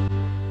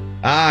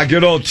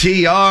Good old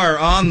TR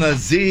on the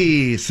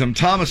Z. Some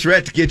Thomas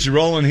Rhett to get you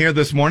rolling here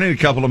this morning, a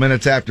couple of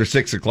minutes after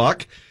 6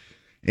 o'clock.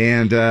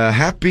 And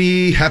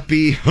happy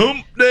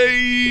hump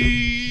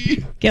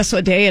day. Guess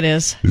what day it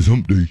is? It's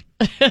hump day.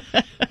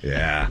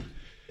 Yeah.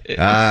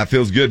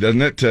 Feels good,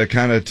 doesn't it?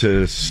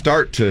 To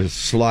start to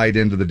slide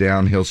into the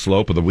downhill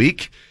slope of the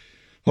week.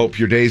 Hope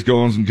your day's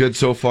going good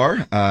so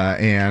far.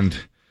 And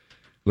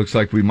looks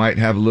like we might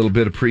have a little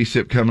bit of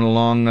precip coming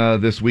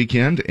along this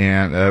weekend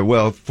and,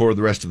 for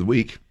the rest of the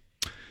week.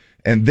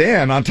 And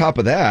then on top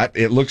of that,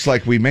 it looks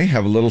like we may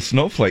have a little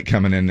snowflake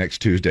coming in next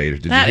Tuesday.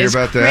 Did you hear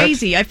about that? That is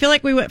crazy. I feel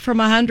like we went from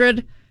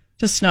 100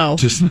 to snow.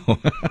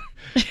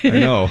 I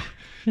know.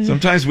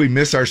 Sometimes we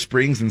miss our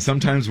springs and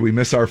sometimes we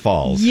miss our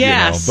falls.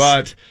 Yes.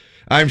 But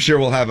I'm sure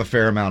we'll have a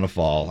fair amount of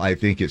fall. I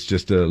think it's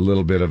just a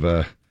little bit of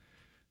a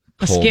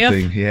cold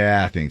thing.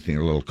 Yeah, I think a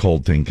little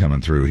cold thing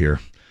coming through here.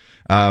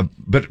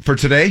 But for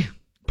today,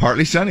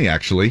 partly sunny,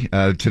 actually.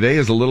 Today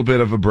is a little bit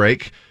of a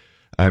break.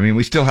 I mean,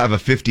 we still have a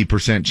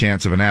 50%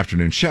 chance of an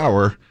afternoon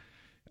shower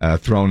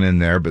thrown in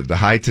there, but the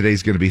high today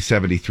is going to be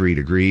 73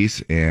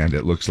 degrees, and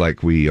it looks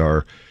like we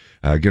are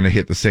going to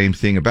hit the same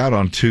thing about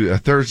on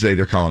Thursday.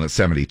 They're calling it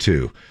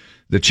 72.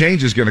 The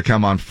change is going to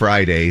come on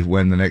Friday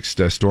when the next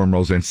storm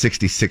rolls in,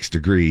 66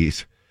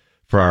 degrees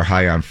for our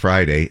high on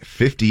Friday.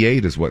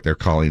 58 is what they're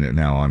calling it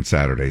now on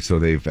Saturday, so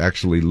they've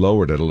actually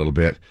lowered it a little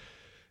bit,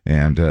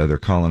 and they're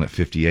calling it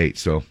 58.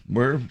 So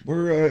we're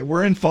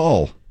in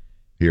fall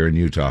here in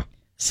Utah.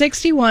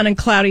 61 and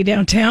cloudy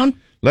downtown.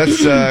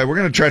 We're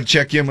going to try to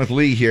check in with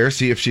Lee here,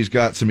 see if she's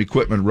got some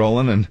equipment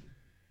rolling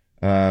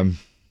and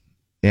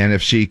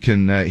if she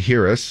can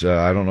hear us.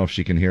 I don't know if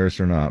she can hear us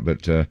or not,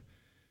 but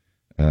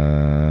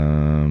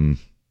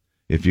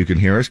if you can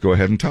hear us, go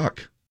ahead and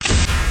talk.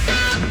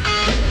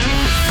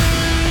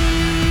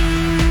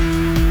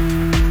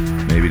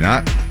 Maybe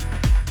not.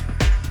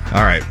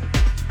 All right.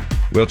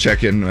 We'll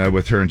check in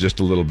with her in just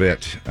a little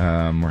bit.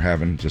 We're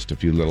having just a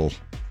few little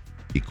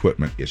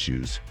equipment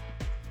issues.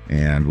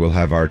 And we'll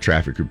have our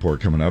traffic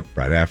report coming up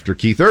right after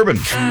Keith Urban.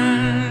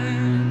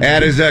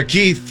 That is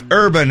Keith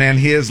Urban and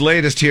his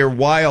latest here,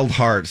 Wild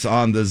Hearts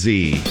on the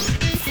Z.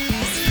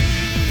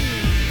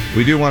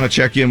 We do want to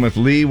check in with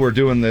Lee. We're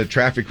doing the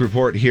traffic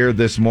report here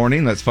this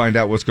morning. Let's find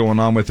out what's going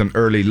on with an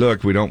early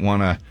look. We don't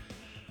want to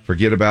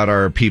forget about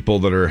our people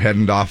that are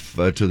heading off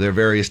to their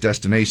various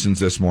destinations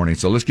this morning.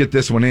 So let's get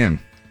this one in.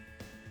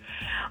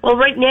 Well,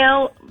 right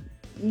now,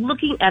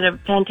 looking at a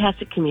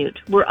fantastic commute.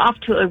 We're off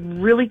to a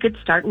really good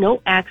start.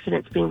 No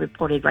accidents being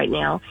reported right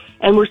now.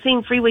 And we're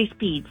seeing freeway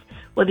speeds.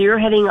 Whether you're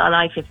heading on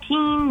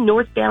I-15,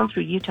 northbound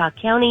through Utah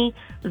County,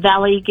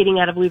 Valley, getting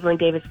out of Weaver and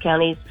Davis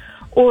counties,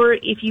 or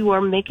if you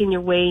are making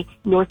your way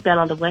northbound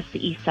on the west to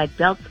east side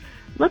belts,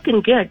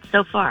 looking good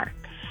so far.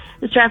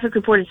 This traffic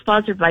report is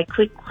sponsored by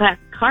Quick Quack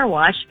Car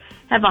Wash.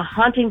 Have a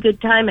haunting good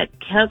time at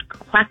Count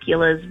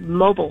Quackula's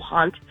Mobile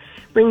Haunt.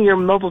 Bring your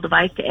mobile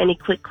device to any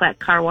Quick Quack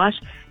Car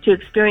Wash to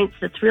experience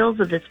the thrills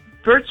of this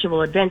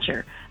virtual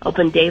adventure.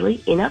 Open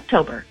daily in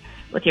October.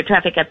 With your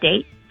traffic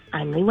update,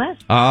 I'm Lee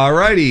West. All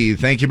righty.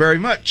 Thank you very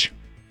much.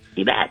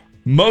 You bet.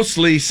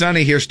 Mostly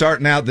sunny here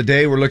starting out the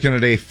day. We're looking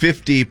at a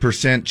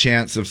 50%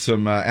 chance of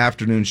some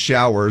afternoon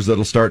showers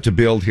that'll start to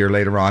build here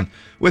later on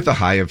with a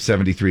high of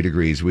 73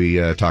 degrees. We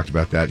talked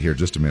about that here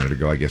just a minute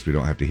ago. I guess we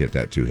don't have to hit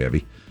that too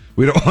heavy.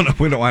 We don't want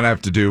to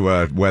have to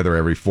do weather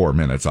every 4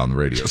 minutes on the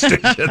radio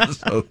station.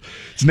 So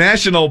it's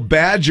National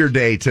Badger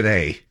Day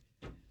today.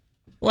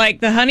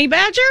 Like the honey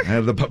badger?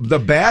 The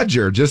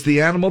badger, just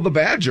the animal, the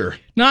badger.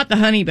 Not the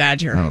honey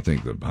badger. I don't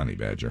think the honey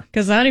badger.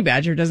 Because the honey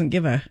badger doesn't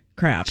give a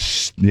crap.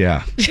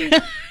 Yeah.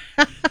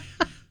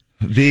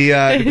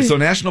 So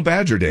National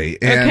Badger Day.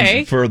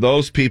 And for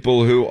those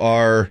people who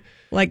are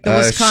like the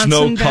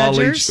Wisconsin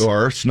Badgers?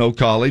 Snow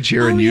College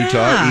here in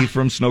Utah,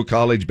 Ephraim Snow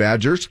College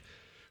Badgers.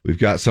 We've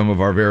got some of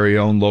our very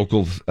own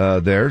locals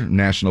there.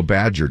 National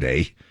Badger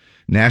Day.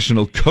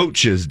 National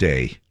Coaches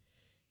Day.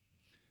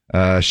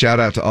 Shout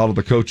out to all of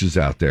the coaches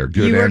out there.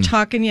 Good. You were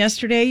talking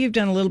yesterday. You've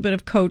done a little bit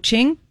of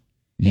coaching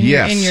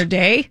in your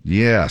day.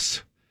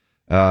 Yes.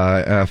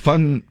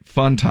 Fun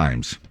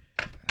times.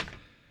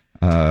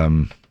 A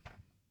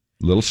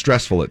little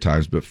stressful at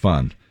times, but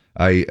fun.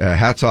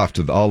 Hats off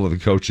to all of the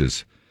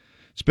coaches,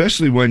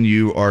 especially when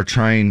you are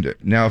trying to,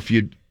 now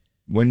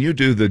when you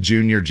do the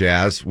junior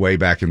jazz way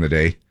back in the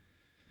day,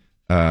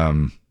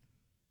 I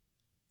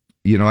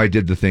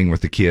did the thing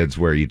with the kids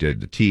where you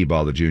did the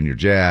t-ball, the junior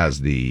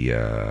jazz,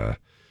 the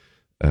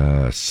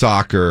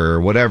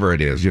soccer, whatever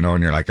it is,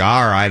 and you're like,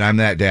 all right, I'm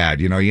that dad.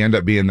 You end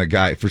up being the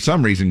guy. For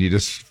some reason, you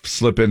just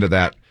slip into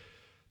that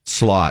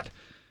slot.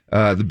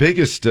 The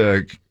biggest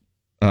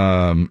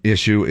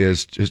issue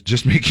is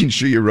just making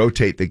sure you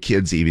rotate the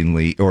kids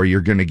evenly, or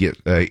you're going to get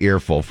an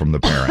earful from the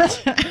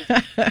parents.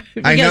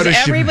 Because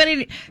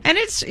everybody, and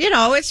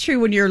it's true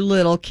when you're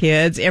little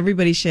kids,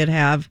 everybody should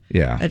have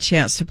a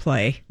chance to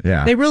play.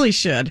 Yeah. They really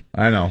should.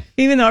 I know.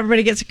 Even though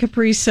everybody gets a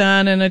Capri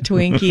Sun and a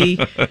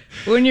Twinkie,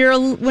 when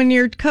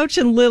you're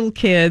coaching little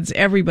kids,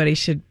 everybody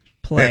should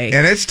play.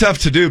 And it's tough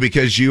to do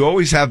because you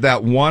always have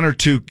that one or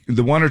two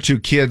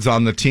kids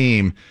on the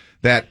team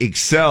that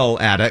excel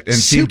at it and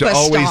seem to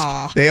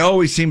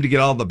always seem to get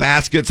all the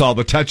baskets, all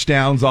the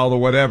touchdowns, all the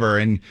whatever.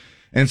 And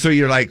so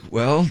you're like,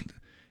 well,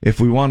 if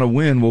we want to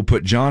win, we'll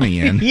put Johnny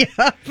in.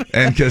 Yep.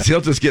 And because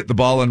he'll just get the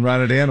ball and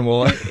run it in.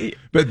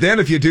 But then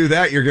if you do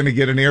that, you're going to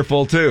get an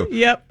earful too.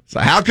 Yep. So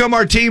how come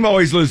our team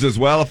always loses?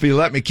 Well, if you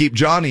let me keep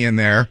Johnny in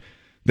there,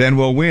 then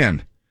we'll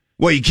win.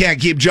 Well, you can't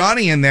keep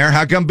Johnny in there.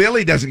 How come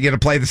Billy doesn't get to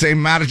play the same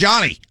amount as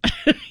Johnny?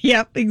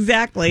 Yep,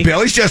 exactly.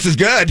 Billy's just as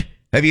good.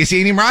 Have you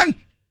seen him run?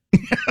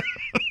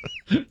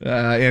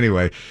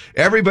 Anyway,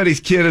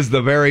 everybody's kid is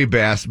the very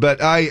best,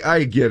 but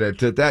I get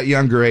it. At that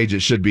younger age, it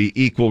should be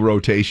equal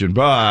rotation.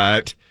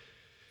 But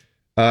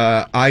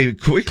I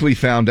quickly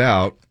found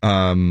out,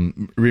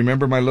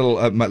 remember my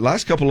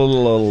last couple of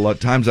little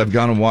times I've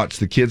gone and watched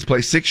the kids play,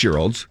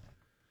 6-year-olds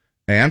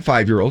and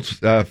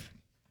 5-year-olds,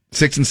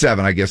 6 and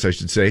 7, I guess I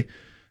should say,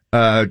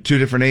 2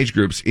 different age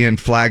groups in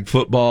flag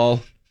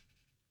football.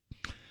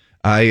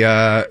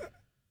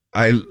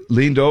 I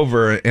leaned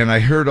over and I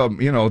heard them,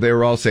 they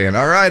were all saying,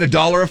 all right,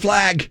 $1 a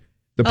flag.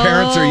 The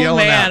parents are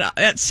yelling out.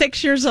 At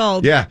 6 years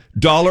old. Yeah,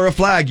 $1 a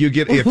flag. You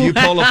get, if you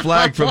pull a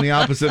flag from the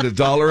opposite,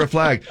 $1 a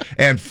flag.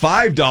 And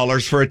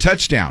 $5 for a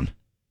touchdown.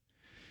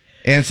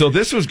 And so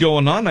this was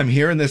going on. I'm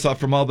hearing this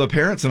from all the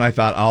parents and I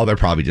thought, oh, they're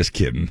probably just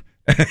kidding.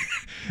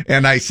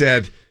 And I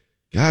said,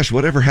 gosh,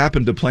 whatever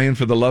happened to playing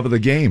for the love of the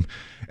game?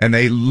 And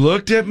they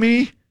looked at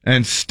me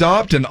and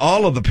stopped, and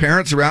all of the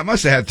parents around,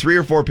 must have had 3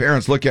 or 4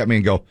 parents look at me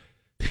and go,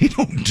 they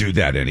don't do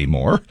that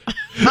anymore.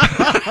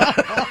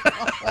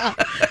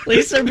 At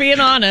least they're being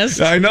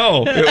honest. I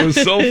know. It was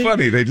so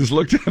funny. They just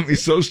looked at me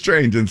so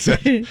strange and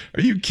said,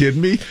 are you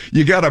kidding me?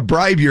 You got to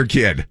bribe your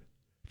kid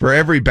for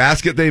every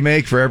basket they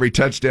make, for every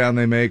touchdown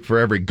they make, for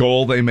every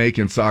goal they make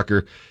in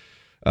soccer.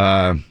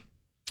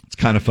 It's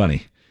kind of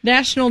funny.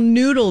 National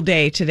Noodle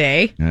Day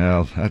today.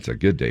 Well, that's a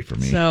good day for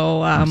me.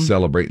 So I'm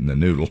celebrating the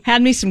noodle.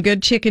 Had me some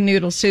good chicken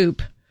noodle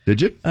soup.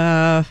 Did you?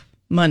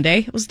 Monday.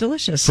 It was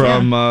delicious.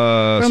 From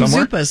somewhere?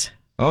 Zupa's.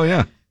 Oh,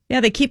 yeah.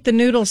 Yeah, they keep the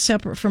noodles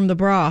separate from the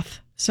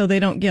broth so they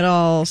don't get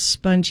all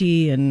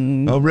spongy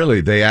and... Oh, really?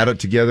 They add it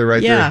together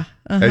there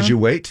as you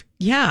wait?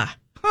 Yeah.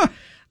 Huh.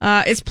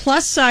 It's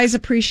Plus Size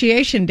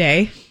Appreciation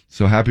Day.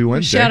 So happy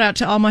Wednesday. Shout out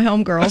to all my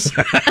homegirls.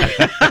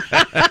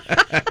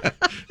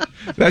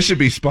 That should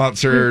be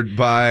sponsored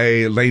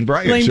by Lane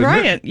Bryant. Lane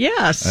Bryant,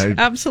 yes,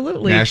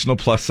 absolutely. National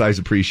Plus Size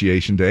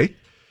Appreciation Day.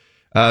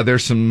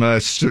 There's some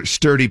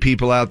sturdy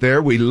people out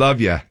there. We love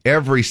you.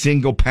 Every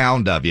single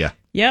pound of you.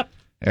 Yep.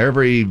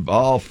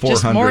 All 400.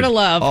 Just more to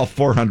love. All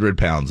 400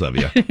 pounds of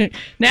you.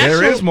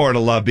 There is more to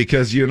love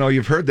because,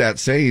 you've heard that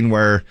saying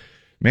where,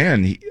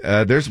 man,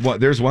 there's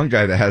one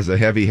guy that has a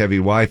heavy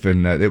wife,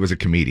 and it was a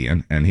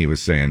comedian, and he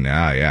was saying,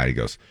 yeah, he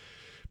goes,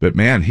 but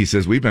man, he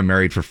says, we've been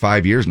married for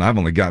 5 years and I've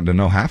only gotten to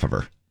know half of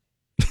her.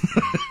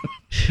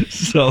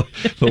 So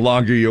the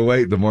longer you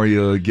wait, the more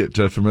you get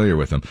familiar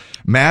with them.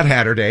 Mad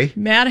Hatter Day.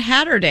 Mad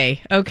Hatter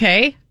Day.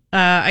 Okay.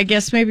 I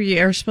guess maybe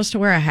you're supposed to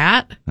wear a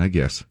hat. I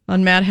guess.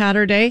 On Mad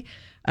Hatter Day.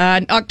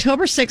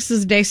 October 6th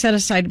is a day set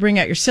aside to bring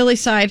out your silly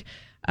side.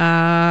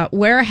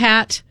 Wear a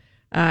hat,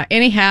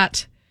 any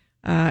hat.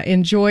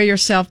 Enjoy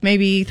yourself.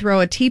 Maybe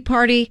throw a tea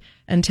party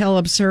and tell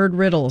absurd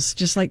riddles,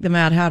 just like the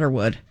Mad Hatter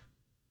would.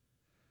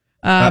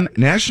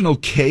 National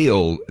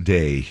Kale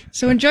Day.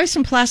 So enjoy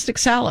some plastic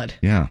salad.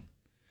 Yeah.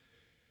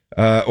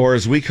 Or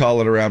as we call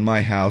it around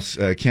my house,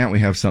 can't we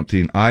have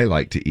something I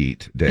like to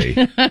eat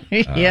day?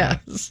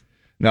 Yes.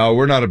 No,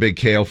 we're not a big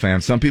kale fan.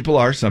 Some people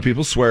are. Some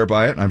people swear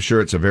by it. I'm sure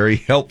it's a very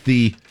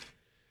healthy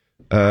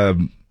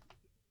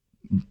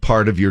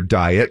part of your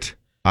diet.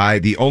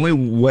 The only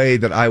way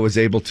that I was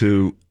able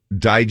to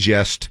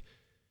digest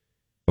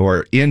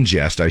or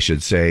ingest, I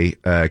should say,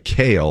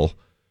 kale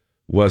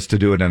was to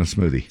do it in a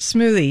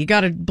smoothie. You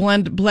got to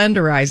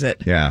blenderize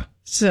it. Yeah.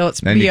 So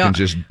it's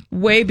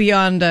way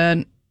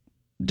beyond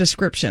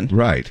description.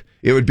 Right.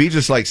 It would be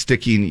just like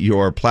sticking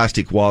your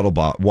plastic water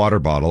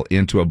bottle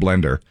into a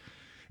blender,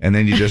 and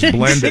then you just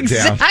blend it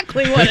down.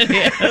 Exactly what it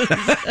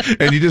is.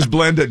 And you just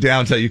blend it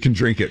down so you can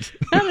drink it.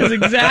 That is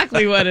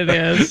exactly what it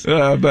is.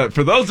 But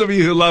for those of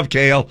you who love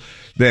kale,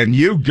 then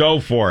you go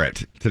for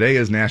it. Today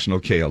is National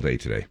Kale Day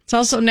today. It's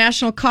also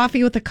National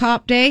Coffee with a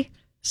Cop Day.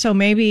 So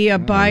maybe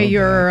buy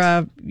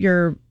your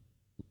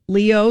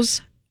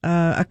Leos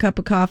a cup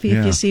of coffee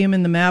if you see them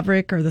in the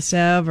Maverick or the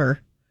Sev.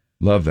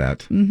 Love that.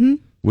 Mm-hmm.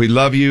 We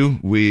love you.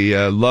 We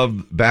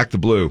love Back the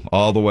Blue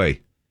all the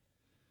way.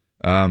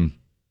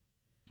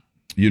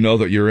 You know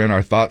that you're in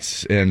our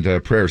thoughts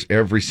and prayers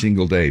every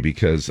single day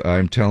because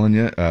I'm telling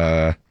you,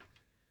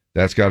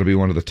 that's got to be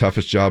one of the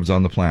toughest jobs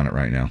on the planet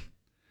right now,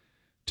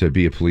 to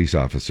be a police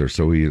officer.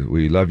 So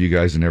we love you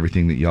guys and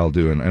everything that y'all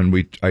do,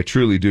 and I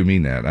truly do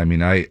mean that. I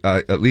mean, I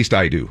at least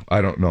I do.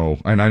 I don't know,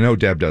 and I know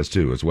Deb does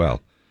too as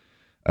well.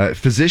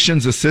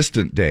 Physician's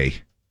Assistant Day.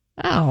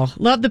 Oh,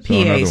 love the PAs.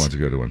 So another one's a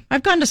good one.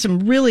 I've gone to some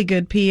really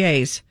good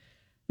PAs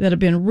that have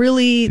been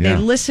they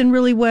listen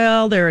really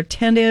well, they're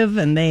attentive,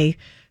 and they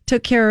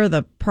took care of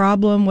the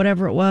problem,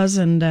 whatever it was,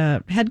 and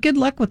had good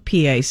luck with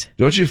PAs.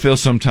 Don't you feel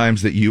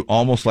sometimes that you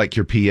almost like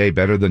your PA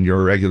better than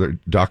your regular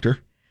doctor?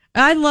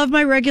 I love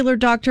my regular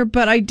doctor,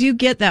 but I do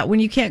get that when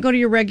you can't go to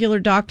your regular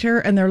doctor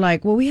and they're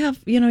like, well, we have,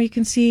 you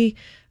can see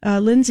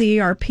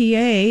Lindsay, our PA,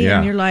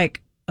 and you're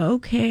like,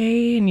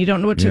 okay, and you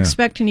don't know what to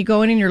expect, and you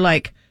go in and you're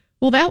like,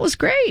 well, that was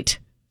great.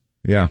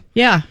 Yeah.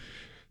 Yeah.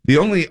 The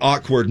only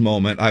awkward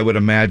moment I would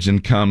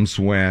imagine comes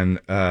when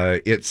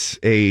it's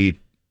a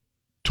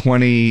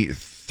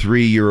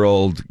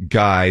 23-year-old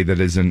guy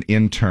that is an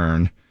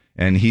intern,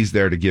 and he's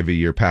there to give you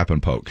your pap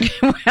and poke.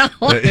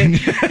 Well,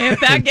 if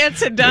that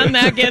gets it done,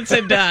 that gets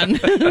it done.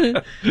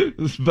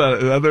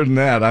 But other than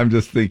that, I'm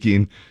just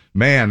thinking,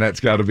 man, that's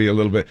got to be a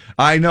little bit.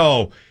 I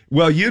know.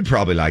 Well, you'd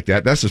probably like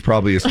that. That's just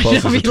probably as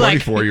close as a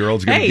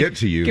 24-year-old's going to get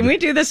to you. Can we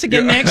do this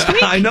again next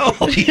week? I know.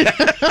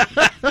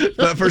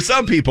 But for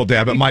some people,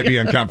 Deb, it might be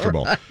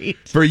uncomfortable. Right.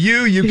 For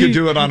you, you can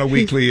do it on a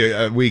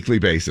weekly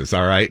basis.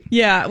 All right.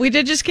 Yeah, we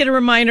did just get a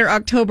reminder.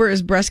 October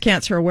is Breast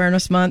Cancer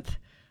Awareness Month.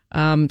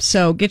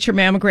 So get your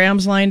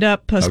mammograms lined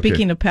up.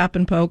 Speaking of pap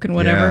and poke and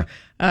whatever,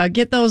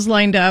 get those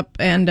lined up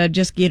and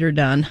just get her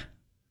done.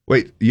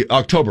 Wait,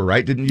 October,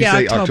 right? Didn't you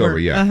say October?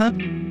 Yeah. Uh-huh.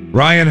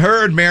 Ryan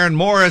Hurd, Maren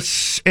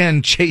Morris,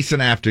 and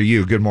Chasing After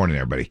You. Good morning,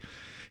 everybody.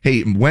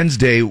 Hey,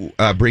 Wednesday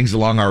brings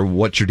along our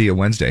What's Your Deal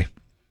Wednesday,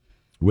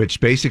 which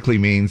basically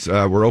means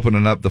we're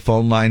opening up the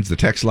phone lines, the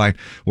text line,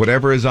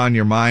 whatever is on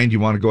your mind. You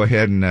want to go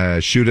ahead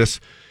and shoot us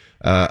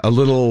a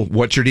little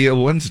What's Your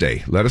Deal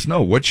Wednesday. Let us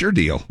know. What's your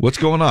deal? What's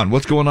going on?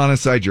 What's going on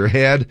inside your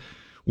head?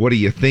 What are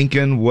you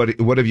thinking?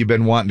 What have you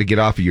been wanting to get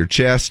off of your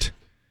chest?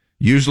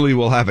 Usually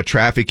we'll have a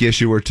traffic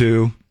issue or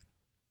two.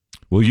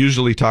 We'll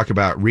usually talk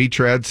about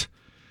retreads,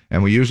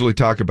 and we usually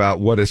talk about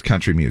what is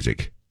country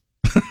music.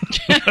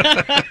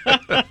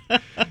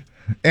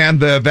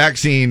 And the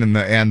vaccine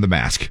and the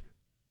mask.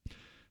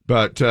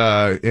 But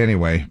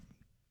anyway,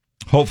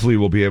 hopefully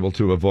we'll be able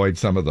to avoid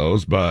some of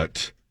those,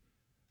 but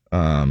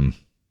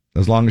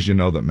as long as you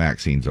know that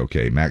Maxine's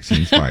okay.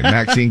 Maxine's fine.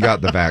 Maxine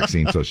got the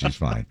vaccine, so she's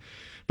fine.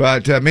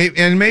 But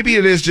maybe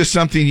it is just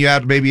something you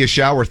had, maybe a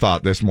shower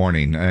thought this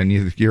morning, and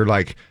you're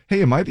like,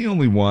 hey, am I the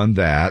only one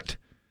that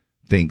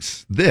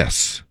thinks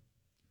this?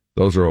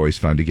 Those are always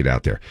fun to get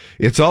out there.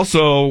 It's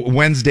also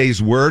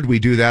Wednesday's Word. We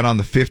do that on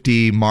the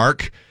 50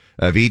 mark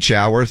of each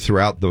hour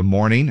throughout the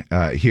morning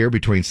here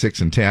between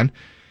 6 and 10.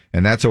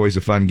 And that's always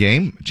a fun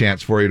game. A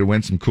chance for you to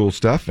win some cool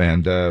stuff.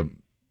 And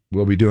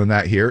we'll be doing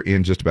that here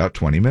in just about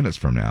 20 minutes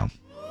from now.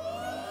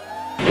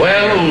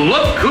 Well,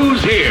 look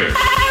who's here.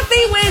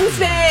 Happy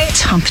Wednesday.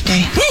 It's hump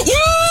day.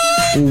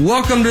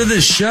 Welcome to the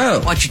show.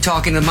 Why don't you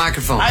talk in the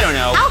microphone? I don't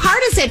know. How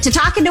hard is it to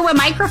talk into a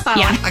microphone?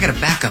 Yeah. I got a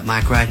backup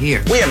mic right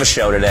here. We have a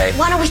show today.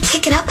 Why don't we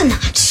kick it up a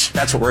notch?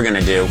 That's what we're going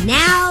to do.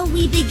 Now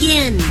we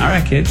begin. All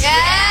right, kids.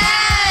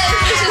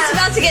 Yes! It's just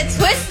about to get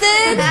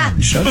twisted.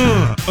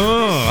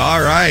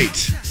 All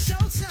right.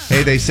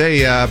 Hey, they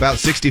say about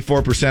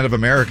 64% of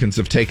Americans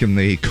have taken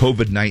the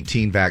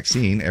COVID-19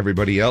 vaccine.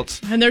 Everybody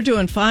else? And they're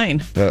doing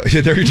fine.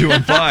 They're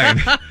doing fine.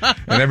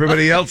 And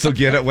everybody else will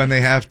get it when they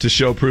have to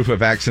show proof of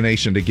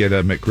vaccination to get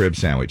a McRib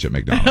sandwich at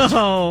McDonald's.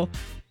 Oh,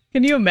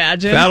 can you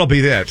imagine? That'll be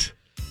it.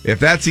 If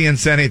that's the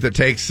incentive that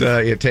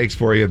it takes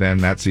for you, then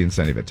that's the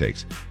incentive it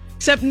takes.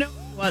 Except no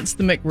one wants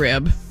the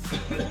McRib.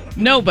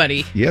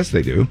 Nobody. Yes,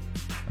 they do.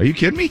 Are you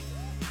kidding me?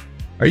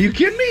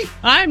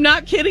 I'm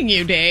not kidding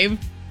you, Dave.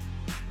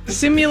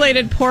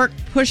 Simulated pork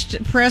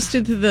pressed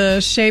into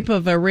the shape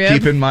of a rib.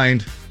 Keep in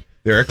mind,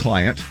 they're a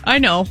client. I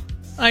know.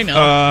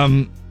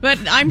 But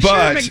I'm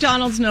sure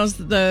McDonald's knows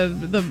that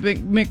the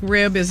big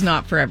McRib is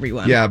not for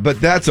everyone. Yeah, but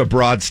that's a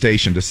broad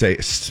statement to say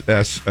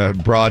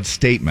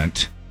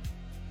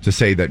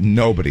that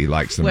nobody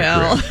likes the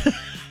McRib.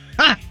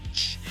 I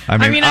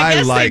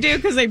guess they do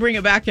because they bring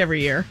it back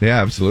every year.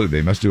 Yeah, absolutely.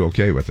 They must do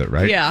okay with it,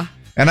 right? Yeah.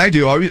 And I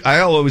do.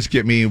 I'll always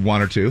get me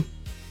one or two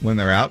when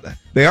they're out.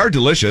 They are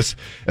delicious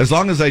as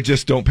long as I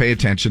just don't pay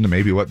attention to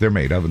maybe what they're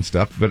made of and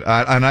stuff. But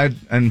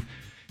and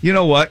you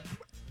know what?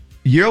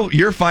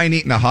 You're fine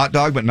eating a hot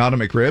dog, but not a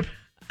McRib.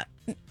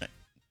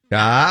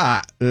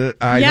 I know.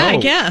 I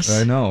guess.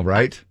 I know,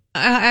 right?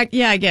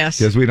 Yeah, I guess.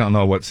 Because we don't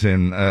know what's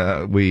in.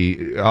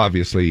 We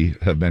obviously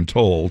have been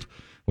told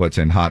what's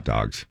in hot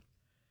dogs.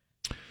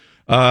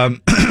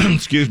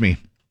 Excuse me.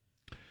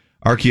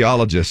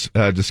 Archaeologists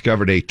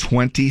discovered a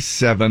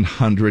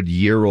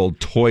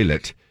 2,700-year-old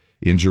toilet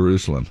in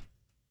Jerusalem.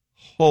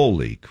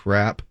 Holy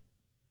crap.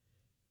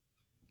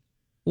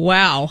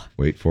 Wow.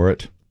 Wait for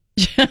it.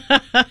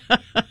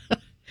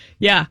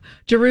 Yeah.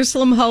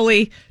 Jerusalem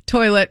holy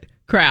toilet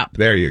crap.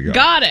 There you go.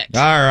 Got it.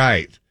 All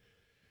right.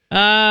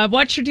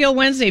 What's your deal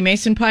Wednesday,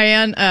 Mason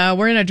Payan?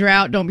 We're in a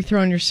drought. Don't be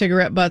throwing your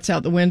cigarette butts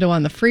out the window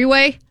on the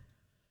freeway.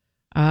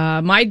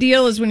 My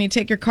deal is when you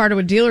take your car to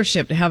a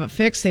dealership to have it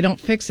fixed, they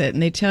don't fix it,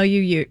 and they tell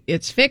you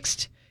it's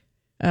fixed.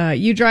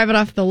 You drive it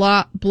off the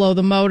lot, blow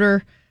the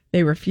motor.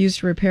 They refuse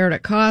to repair it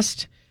at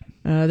cost.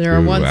 There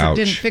are ones that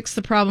didn't fix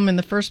the problem in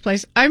the first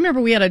place. I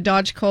remember we had a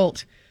Dodge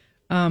Colt,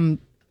 a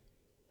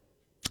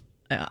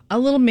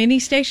little mini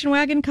station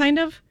wagon, kind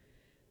of,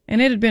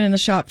 and it had been in the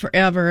shop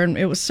forever, and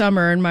it was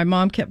summer, and my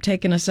mom kept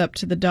taking us up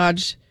to the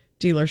Dodge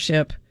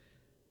dealership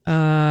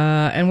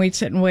And we'd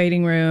sit in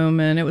waiting room,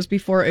 and it was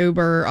before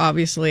Uber,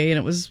 obviously,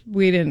 and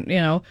we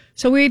didn't,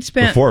 so we'd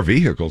spent... Before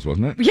vehicles,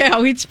 wasn't it? Yeah,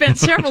 we'd spent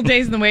several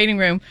days in the waiting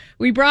room.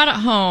 We brought it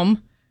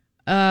home,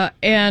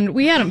 and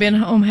we hadn't been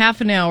home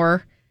half an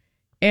hour,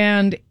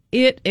 and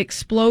it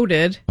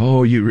exploded.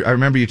 Oh, I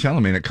remember you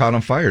telling me, and it caught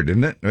on fire,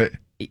 didn't it?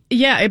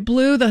 Yeah, it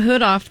blew the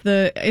hood off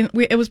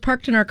it was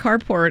parked in our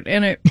carport,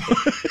 and it blew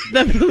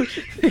the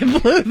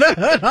hood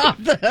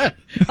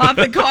off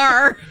the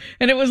car,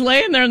 and it was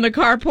laying there in the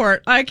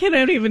carport. I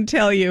can't even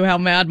tell you how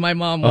mad my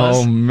mom was.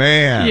 Oh,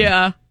 man.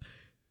 Yeah.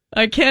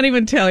 I can't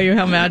even tell you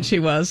how mad she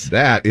was.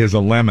 That is a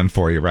lemon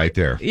for you right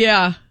there.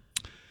 Yeah.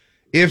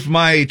 If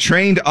my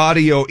trained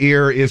audio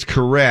ear is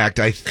correct,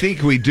 I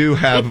think we do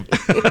have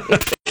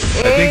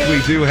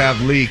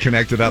Lee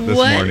connected up this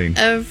morning.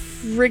 What a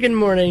friggin'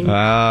 morning.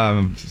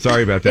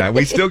 Sorry about that.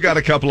 We still got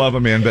a couple of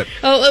them in, but...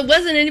 Oh, it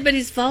wasn't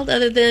anybody's fault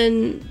other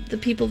than the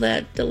people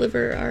that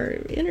deliver our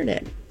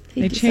internet.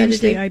 They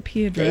changed the IP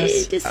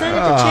address. They decided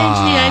to change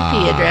the IP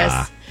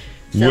address.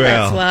 So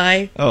that's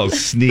why. Oh,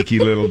 sneaky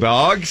little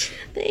dogs.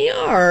 They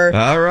are.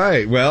 All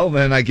right. Well,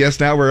 then I guess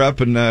now we're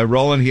up and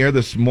rolling here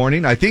this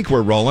morning. I think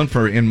we're rolling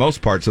in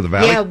most parts of the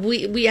valley. Yeah,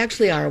 we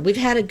actually are. We've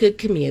had a good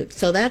commute.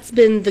 So that's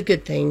been the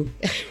good thing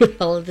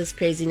with all of this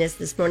craziness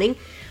this morning.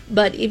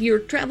 But if you're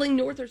traveling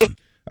north or...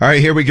 All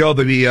right, here we go.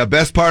 The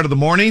best part of the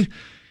morning.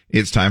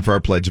 It's time for our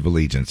Pledge of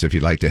Allegiance. If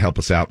you'd like to help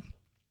us out,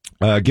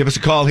 give us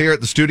a call here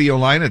at the studio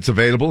line. It's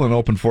available and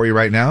open for you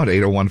right now at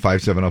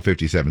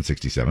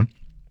 801-570-5767. A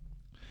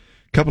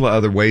couple of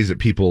other ways that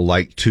people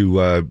like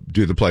to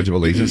do the Pledge of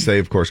Allegiance. They,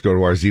 of course, go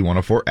to our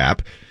Z104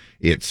 app.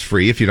 It's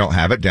free. If you don't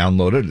have it,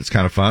 download it. It's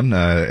kind of fun.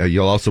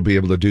 You'll also be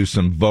able to do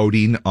some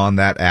voting on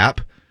that app.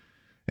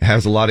 It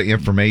has a lot of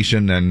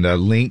information and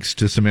links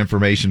to some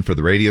information for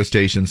the radio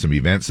station, some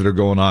events that are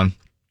going on.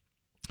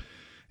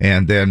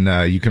 And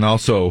then you can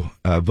also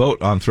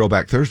vote on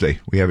Throwback Thursday.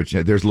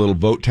 There's a little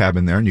vote tab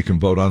in there, and you can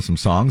vote on some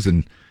songs,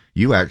 and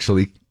you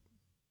actually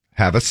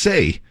have a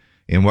say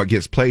in what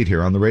gets played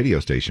here on the radio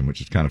station,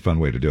 which is kind of a fun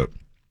way to do it.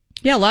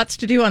 Yeah, lots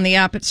to do on the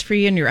app. It's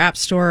free in your app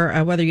store,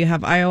 whether you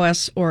have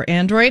iOS or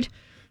Android.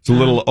 It's a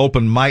little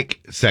open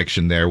mic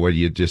section there where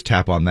you just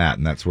tap on that,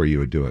 and that's where you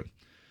would do it.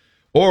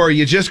 Or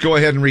you just go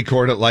ahead and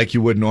record it like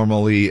you would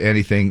normally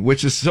anything,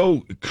 which is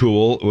so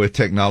cool with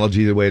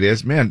technology the way it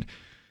is. Man,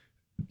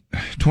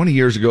 20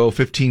 years ago,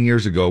 15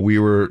 years ago,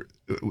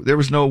 there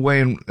was no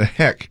way in the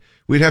heck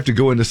we'd have to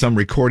go into some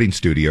recording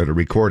studio to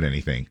record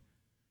anything,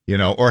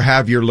 or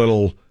have your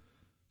little...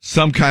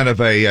 some kind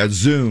of a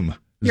Zoom.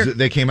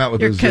 They came out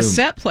with a Zoom. Your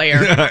cassette player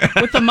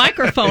with a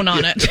microphone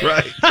on it.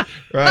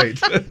 Right.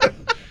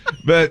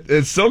 But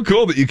it's so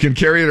cool that you can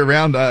carry it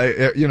around.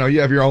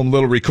 You have your own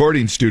little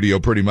recording studio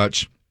pretty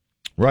much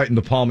right in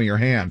the palm of your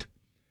hand.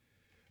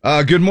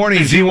 Good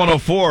morning,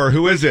 Z104.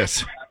 Who is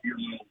this?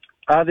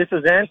 This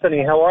is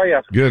Anthony. How are you?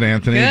 Good,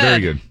 Anthony. Good.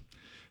 Very good.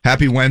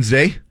 Happy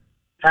Wednesday.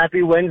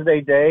 Happy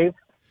Wednesday, Dave.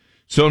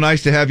 So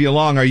nice to have you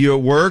along. Are you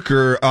at work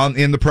or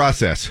in the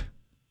process?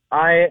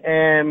 I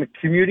am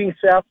commuting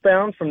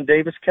southbound from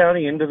Davis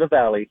County into the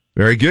valley.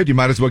 Very good. You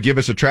might as well give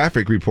us a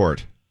traffic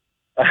report.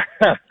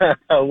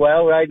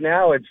 Well, right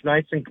now it's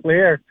nice and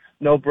clear.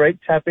 No brake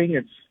tapping.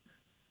 It's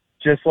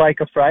just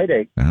like a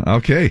Friday.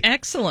 Okay.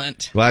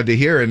 Excellent. Glad to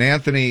hear. And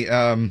Anthony,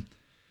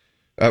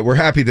 we're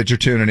happy that you're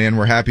tuning in.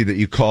 We're happy that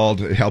you called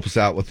to help us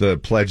out with the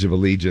Pledge of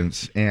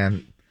Allegiance.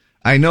 And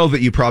I know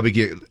that you probably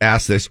get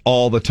asked this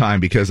all the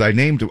time because I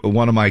named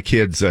one of my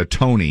kids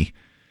Tony.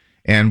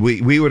 And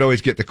we would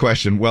always get the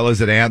question, well,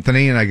 is it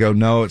Anthony? And I go,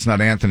 no, it's not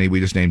Anthony. We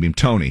just named him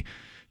Tony.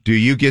 Do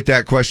you get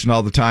that question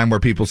all the time where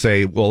people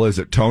say, well, is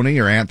it Tony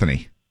or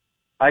Anthony?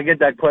 I get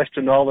that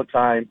question all the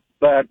time.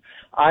 But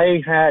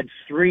I had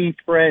 3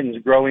 friends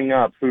growing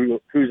up whose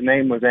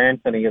name was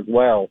Anthony as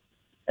well.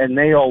 And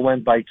they all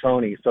went by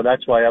Tony. So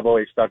that's why I've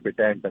always stuck with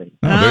Anthony.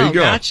 Oh, there you go.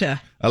 Gotcha.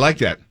 I like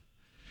that.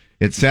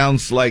 It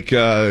sounds like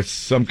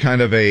some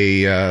kind of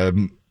a...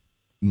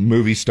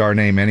 movie star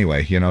name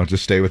anyway,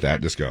 just stay with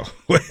that. Just go.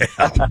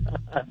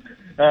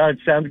 It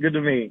sounds good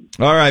to me.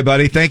 All right,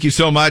 buddy. Thank you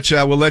so much.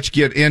 We'll let you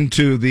get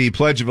into the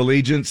Pledge of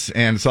Allegiance,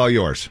 and it's all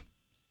yours.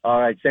 All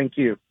right. Thank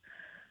you.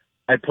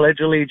 I pledge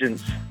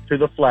allegiance to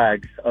the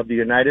flag of the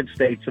United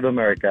States of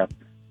America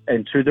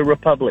and to the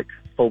republic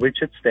for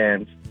which it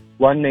stands,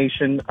 one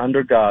nation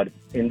under God,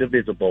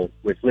 indivisible,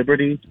 with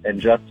liberty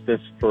and justice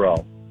for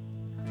all.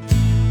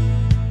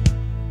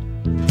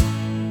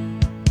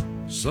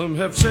 Some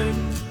have said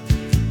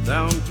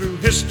down through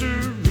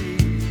history,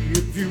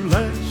 if you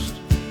last,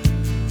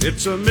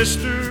 it's a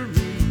mystery.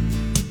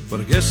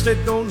 But I guess they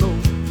don't know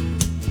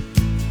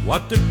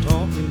what they're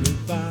talking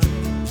about.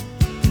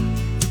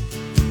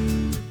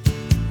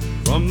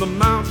 From the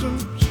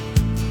mountains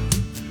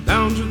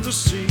down to the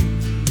sea,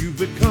 you've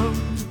become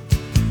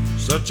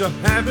such a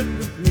habit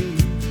with me.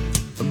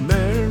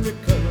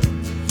 America,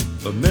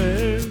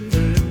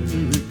 America.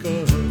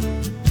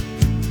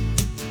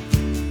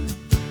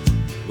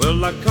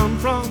 Well, I come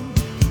from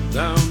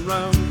down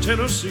round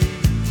Tennessee,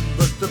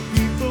 but the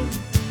people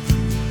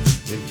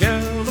in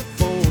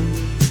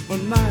California are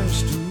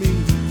nice to me.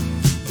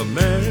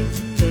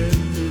 America.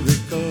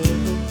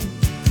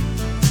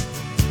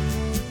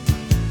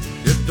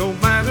 It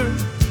don't matter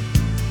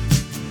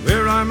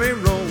where I may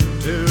roam,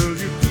 tell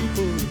you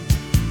people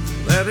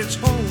that it's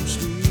home,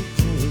 sweet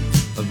home,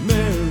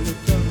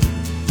 America,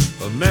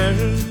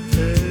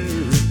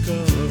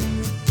 America.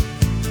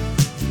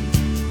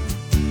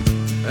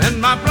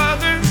 And my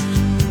brothers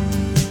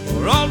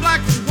are all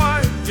black and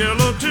white,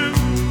 yellow too,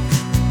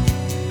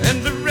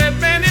 and the red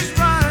man is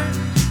right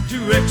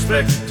to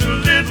expect a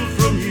little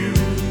from you.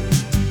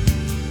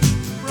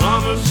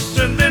 Promise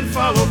and then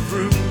follow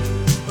through,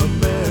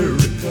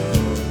 America.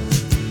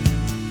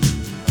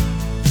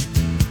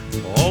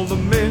 All the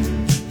men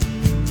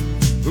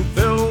who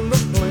fell on the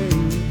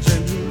plains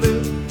and who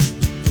lived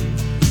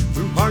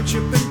through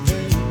hardship and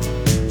pain,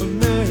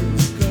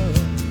 America,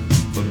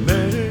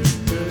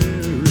 America.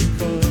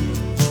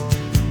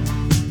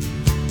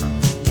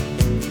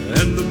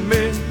 And the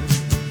men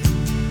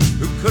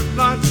who could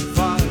not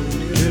fight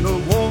in a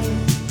war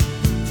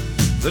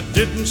that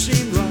didn't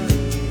seem right,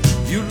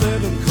 you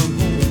let them come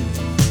home,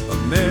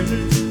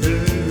 America.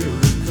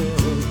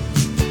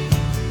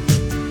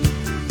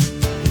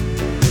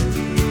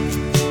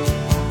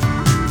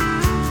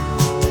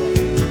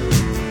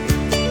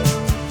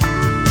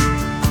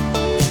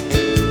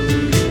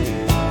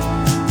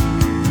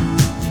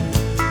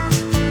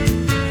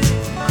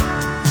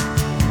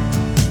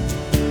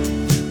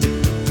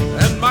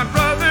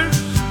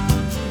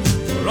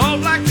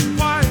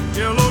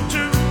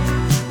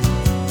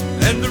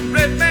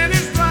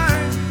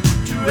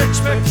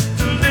 Expect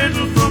a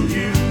little from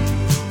you.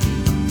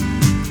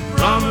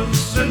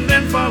 Promise and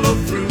then follow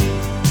through,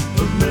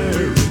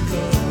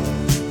 America.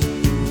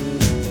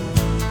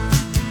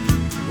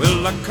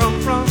 Well, I come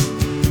from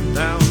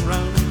down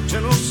round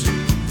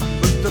Tennessee,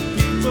 but the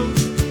people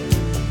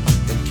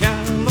in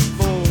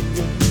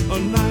California are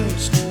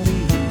nice to me,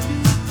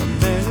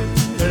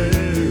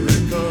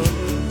 America.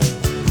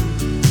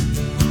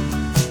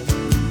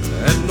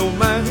 And no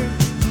matter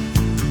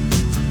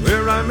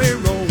where I may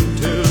roam,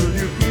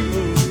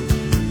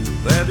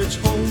 that it's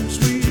home,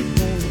 sweet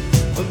home,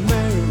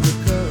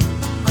 America,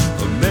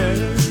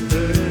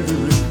 America,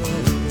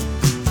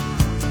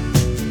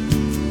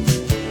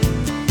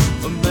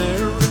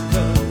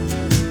 America,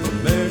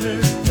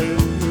 America.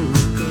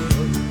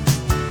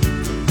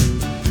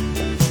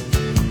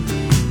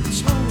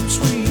 It's home,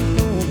 sweet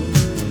home,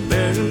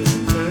 America,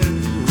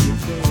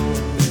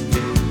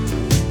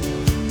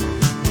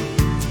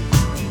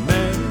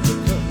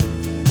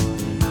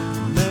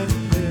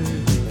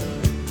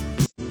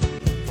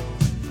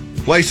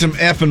 Play some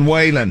effing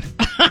Waylon.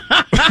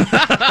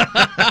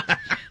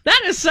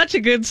 That is such a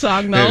good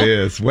song, though. It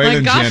is. Waylon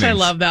My gosh, Jennings. I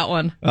love that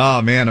one.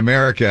 Oh, man,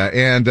 America.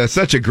 And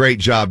such a great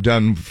job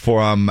done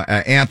from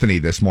Anthony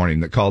this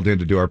morning that called in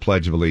to do our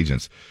Pledge of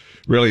Allegiance.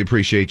 Really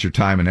appreciate your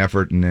time and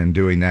effort in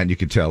doing that. You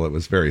could tell it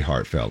was very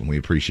heartfelt, and we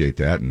appreciate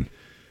that. And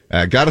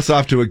got us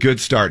off to a good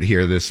start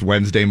here this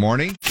Wednesday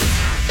morning.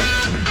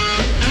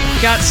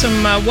 Got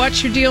some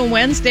What's Your Deal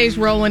Wednesdays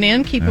rolling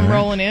in. Keep them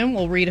rolling in.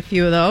 We'll read a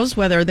few of those,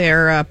 whether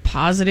they're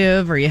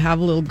positive or you have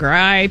a little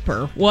gripe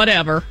or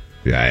whatever.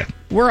 Yeah.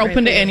 We're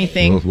open to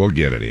anything. We'll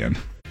get it in.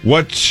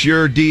 What's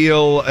Your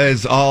Deal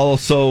is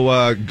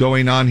also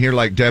going on here,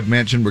 like Deb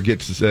mentioned. We'll get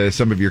to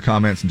some of your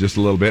comments in just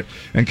a little bit.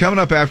 And coming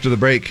up after the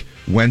break,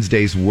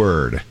 Wednesday's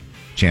Word.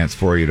 Chance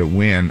for you to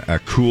win a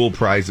cool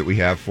prize that we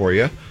have for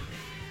you.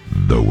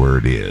 The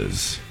word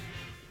is...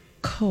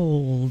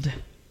 cold.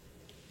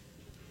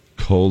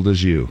 Cold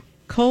as you.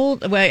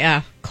 Cold, well,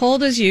 yeah.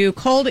 Cold as you.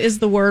 Cold is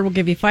the word. We'll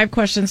give you 5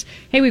 questions.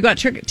 Hey, we've got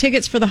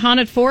tickets for the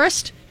Haunted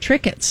Forest.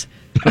 Trickets.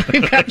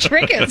 We've got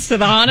trickets to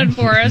the Haunted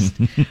Forest.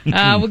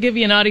 We'll give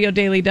you an audio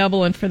daily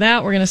double, and for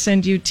that, we're going to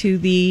send you to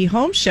the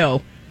home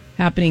show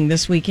happening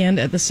this weekend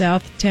at the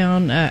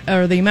Southtown,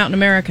 or the Mountain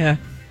America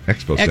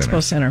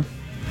Expo Center.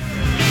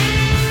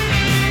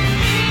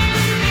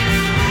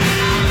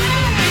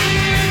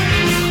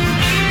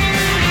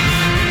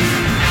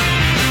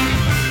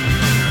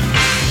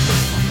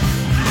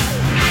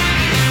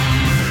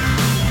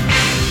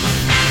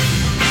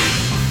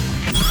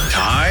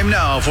 Time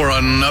now for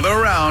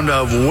another round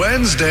of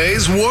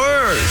Wednesday's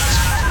Words.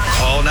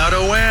 Call now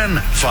to win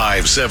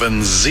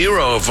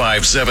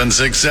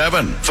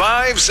 570-5767.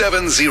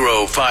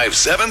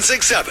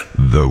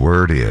 570-5767. The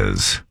word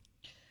is...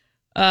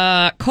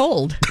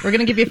 cold. We're going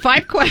to give you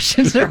 5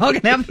 questions. They're all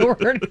going to have the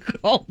word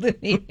cold in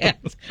the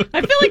end.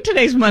 I feel like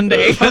today's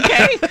Monday,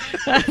 okay?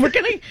 We're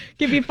going to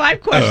give you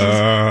 5 questions.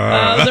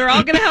 They're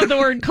all going to have the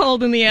word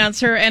cold in the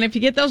answer. And if you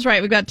get those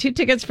right, we've got 2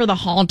 tickets for the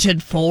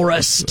Haunted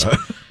Forest.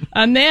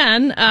 And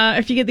then,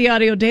 if you get the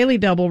audio daily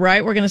double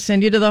right, we're going to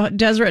send you to the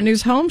Deseret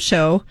News Home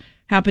Show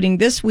happening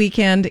this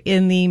weekend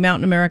in the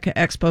Mountain America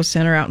Expo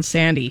Center out in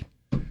Sandy.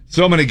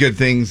 So many good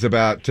things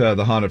about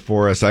the Haunted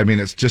Forest. I mean,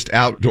 it's just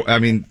outdoor. I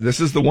mean, this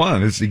is the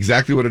one. It's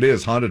exactly what it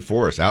is. Haunted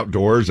Forest,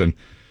 outdoors. And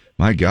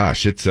my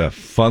gosh, it's a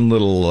fun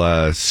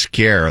little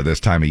scare this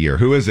time of year.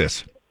 Who is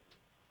this?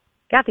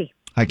 Kathy.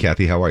 Hi,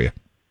 Kathy. How are you?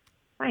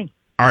 Fine.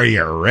 Are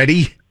you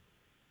ready?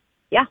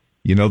 Yeah.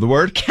 You know the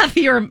word?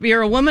 Kathy,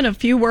 you're a woman of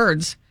few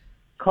words.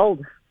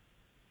 Cold.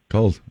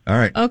 Cold. All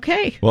right.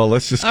 Okay. Well,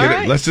 let's just get All it.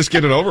 right. Let's just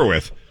get it over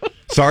with.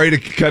 Sorry to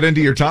cut into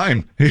your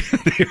time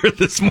here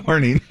this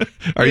morning.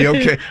 Are you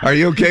okay? Are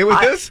you okay with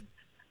this?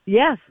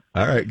 Yes.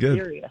 All right. Good.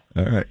 Serious.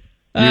 All right.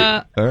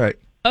 All right.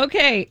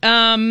 Okay.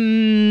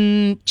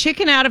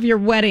 Chicken out of your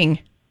wedding.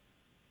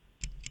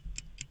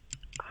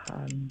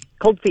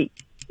 Cold feet.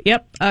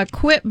 Yep.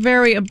 Quit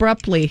very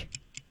abruptly,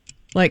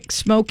 like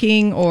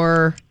smoking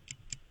or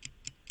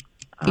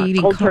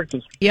eating cold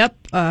turkey.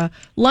 Yep.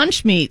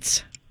 Lunch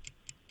meats.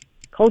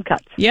 Cold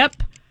cuts. Yep.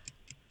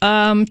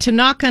 To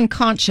knock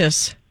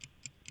unconscious.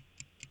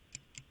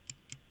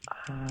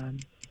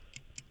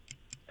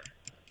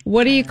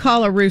 What do you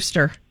call a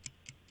rooster?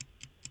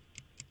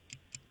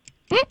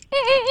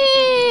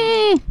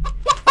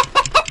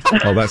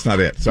 Oh, that's not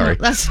it. Sorry.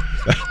 No, that's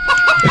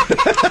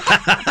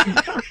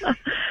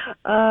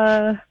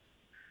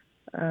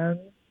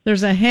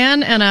there's a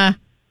hen and a.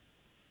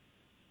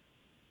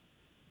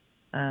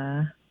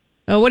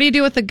 Oh, what do you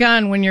do with the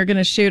gun when you're going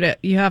to shoot it?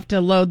 You have to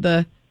load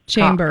the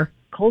chamber.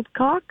 Cold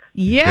cock?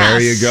 Yes.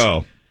 There you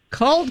go.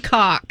 Cold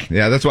cock.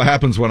 Yeah, that's what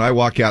happens when I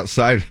walk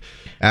outside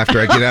after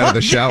I get out of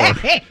the shower.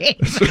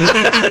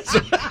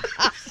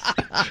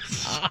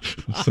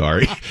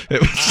 Sorry.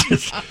 It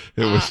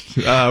was.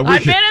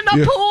 I've been in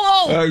the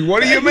pool.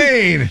 What do you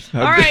mean?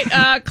 All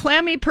right.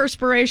 Clammy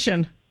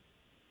perspiration.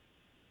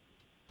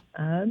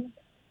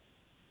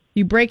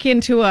 You break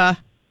into a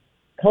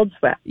cold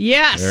sweat.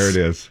 Yes. There it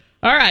is.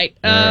 All right.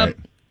 All right.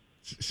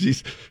 She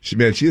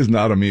is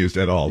not amused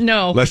at all.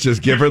 No. Let's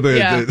just give her the.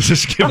 Yeah.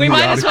 We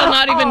might as well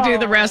not even do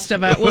the rest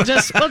of it. We'll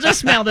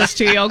just mail this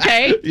to you,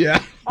 okay?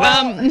 Yeah.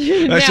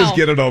 Let's just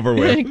get it over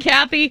with.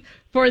 Kathy,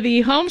 for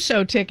the home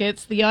show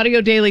tickets, the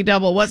Audio Daily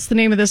Double. What's the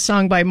name of this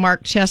song by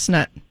Mark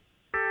Chestnut?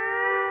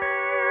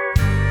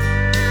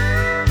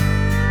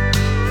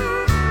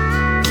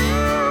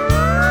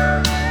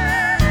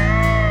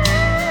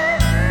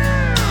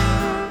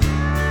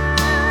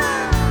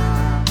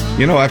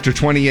 You know, after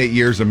 28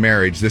 years of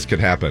marriage, this could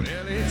happen.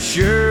 It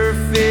sure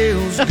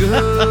feels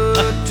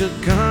good to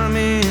come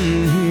in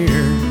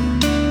here.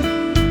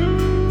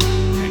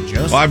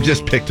 Well, I've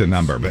just picked a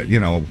number, but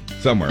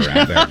somewhere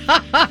around there.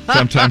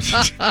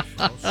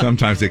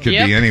 Sometimes it could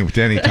be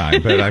any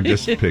time, but I've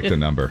just picked a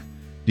number.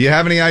 Do you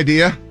have any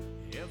idea?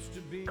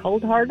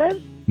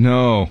 Cold-hearted?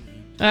 No.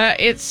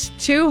 It's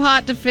too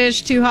hot to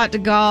fish, too hot to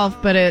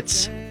golf, but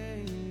it's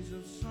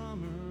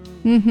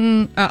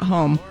at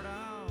home.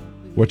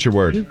 What's your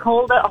word? Too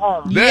cold at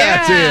home.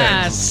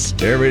 That's it.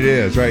 There it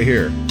is, right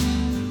here.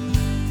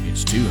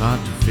 It's too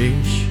hot to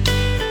fish,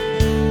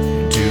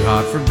 and too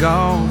hot for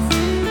golf,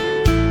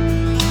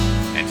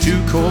 and too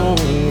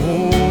cold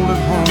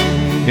at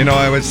home.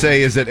 I would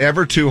say, is it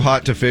ever too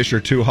hot to fish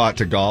or too hot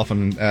to golf?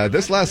 And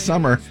this last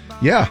summer,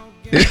 yeah.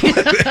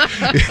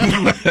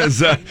 It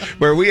was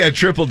where we had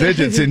triple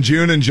digits in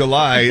June and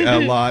July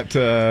a lot.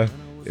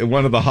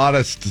 One of the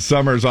hottest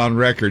summers on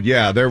record.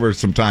 Yeah, there were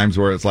some times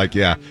where it's like,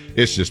 yeah,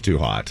 it's just too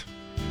hot.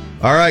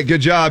 All right,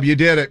 good job. You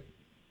did it.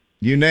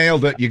 You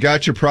nailed it. You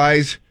got your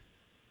prize.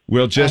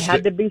 I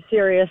had to be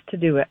serious to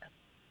do it.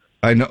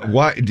 I know.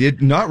 Why?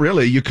 Not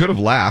really. You could have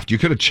laughed. You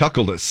could have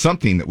chuckled at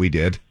something that we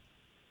did.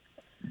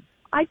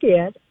 I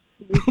did.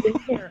 We've been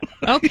here.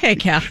 Okay,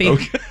 Kathy.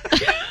 Okay.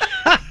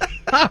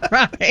 All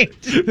right.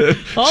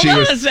 Hold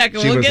on a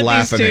second. We'll get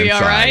these to you,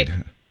 all right?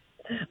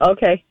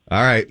 Okay.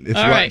 All right.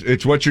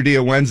 It's What's Your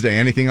Deal Wednesday.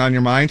 Anything on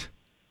your mind?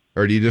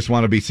 Or do you just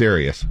want to be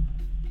serious?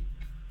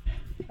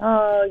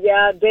 Oh,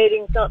 yeah.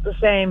 Dating's not the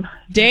same.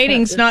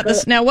 Dating's not the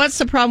same. Now, what's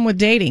the problem with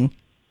dating?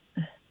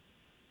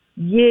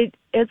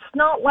 It's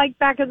not like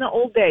back in the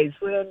old days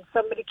when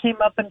somebody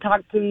came up and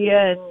talked to you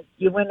and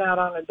you went out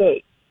on a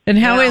date. And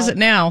how is it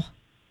now?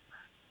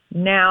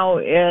 Now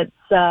it's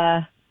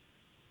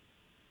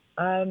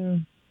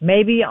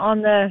maybe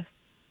on the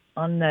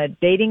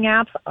dating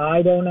apps.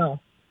 I don't know.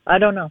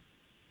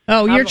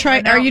 Oh, are you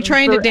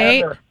trying to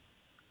date?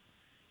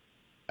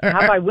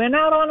 Have I went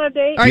out on a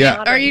date?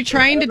 Are you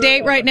trying to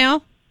date right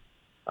now?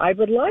 I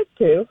would like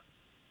to.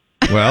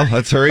 Well,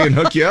 let's hurry and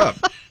hook you up.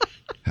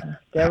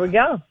 There we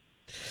go.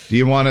 Do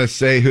you want to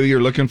say who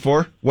you're looking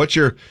for? What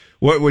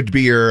would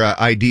be your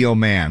ideal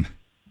man?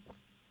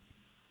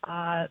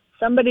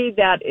 Somebody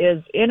that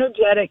is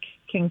energetic,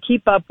 can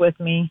keep up with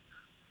me.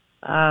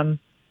 Yeah,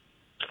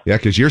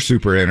 because you're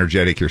super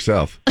energetic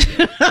yourself.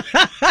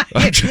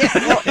 I'm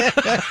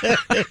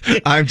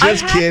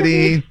just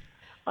kidding.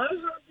 I have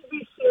to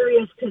be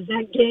serious because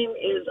that game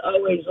is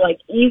always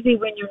easy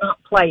when you're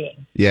not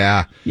playing.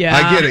 Yeah.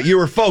 I get it. You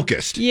were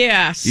focused.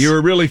 Yes. You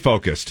were really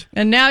focused.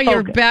 And now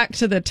you're back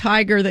to the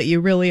tiger that you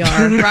really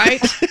are,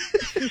 right?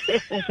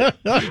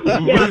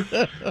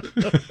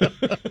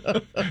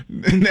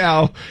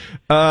 Now,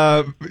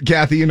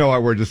 Kathy,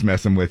 we're just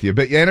messing with you,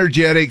 but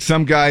energetic,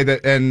 some guy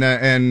that,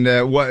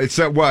 and what, it's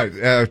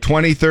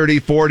 20, 30,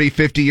 40,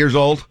 50 years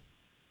old?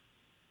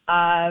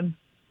 50s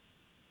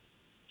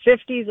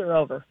or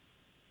over.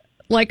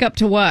 Like up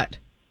to what?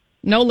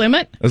 No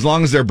limit? As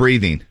long as they're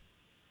breathing.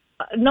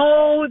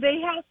 No, they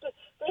have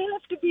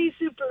to be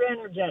super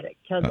energetic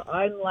because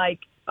I'm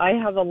I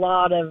have a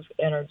lot of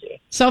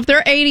energy. So if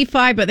they're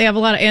 85 but they have a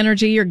lot of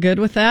energy, you're good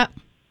with that?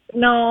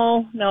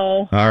 No.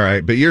 All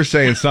right, but you're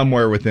saying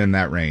somewhere within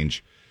that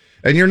range.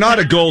 And you're not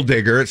a gold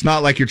digger. It's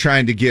not like you're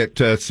trying to get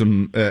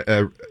some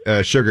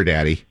sugar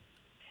daddy.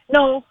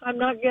 No, I'm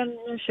not getting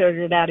a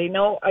sugar daddy.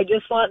 No, I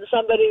just want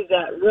somebody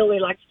that really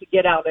likes to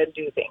get out and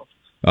do things.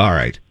 All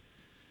right.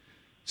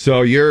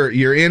 So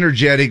you're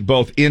energetic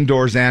both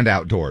indoors and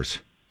outdoors,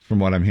 from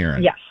what I'm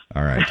hearing. Yes.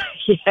 All right.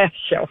 Yeah,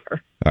 sure.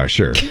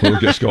 Sure. We'll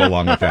just go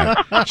along with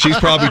that. She's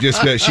probably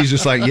she's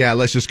just like, yeah,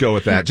 let's just go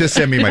with that. Just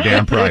send me my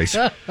damn price.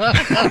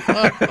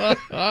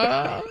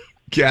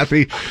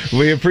 Kathy,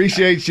 we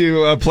appreciate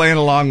you playing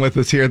along with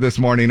us here this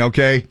morning,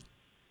 okay?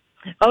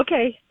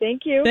 Okay,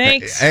 thank you.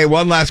 Thanks. Hey,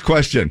 one last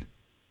question.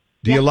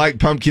 Do you like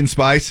pumpkin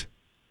spice?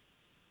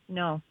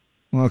 No.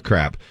 Well,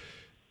 crap.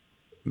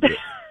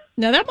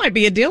 Now, that might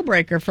be a deal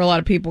breaker for a lot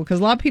of people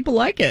because a lot of people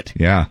like it.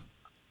 Yeah.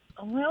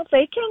 Well,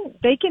 they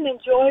can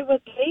enjoy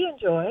what they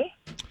enjoy.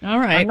 All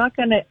right. I'm not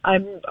gonna. I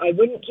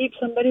wouldn't keep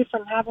somebody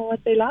from having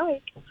what they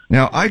like.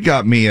 Now, I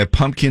got me a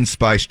pumpkin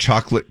spice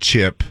chocolate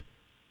chip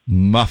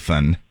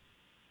muffin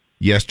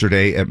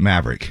yesterday at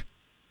Maverick.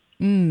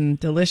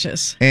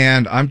 Delicious.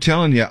 And I'm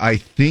telling you, I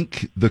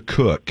think the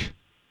cook.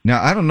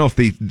 Now, I don't know if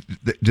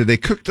do they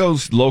cook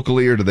those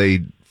locally or do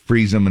they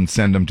freeze them and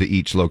send them to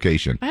each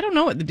location? I don't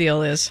know what the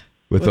deal is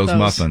with those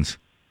muffins.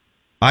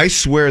 I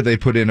swear they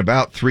put in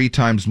about 3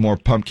 times more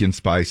pumpkin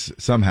spice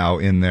somehow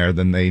in there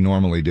than they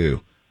normally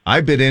do. I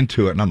bit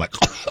into it and I'm like,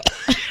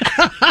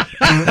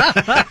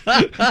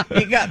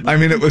 I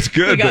mean, it was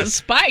good. You got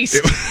spice.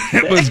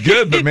 It was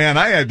good, but man,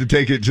 I had to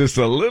take it just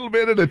a little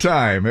bit at a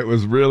time. It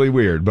was really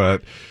weird,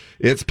 but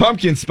it's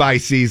pumpkin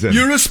spice season.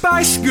 You're a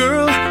spice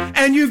girl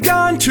and you've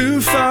gone too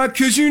far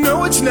 'cause you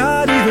know it's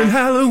not even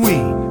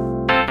Halloween.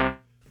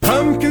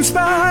 Pumpkin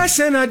spice,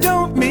 and I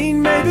don't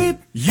mean maybe.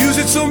 Use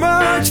it so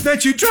much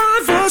that you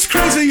drive us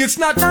crazy. It's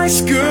not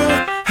nice,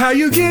 girl, how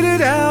you get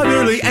it out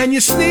early and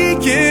you sneak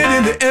it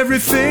into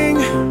everything.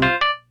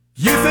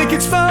 You think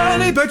it's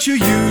funny, but you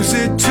use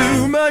it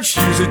too much.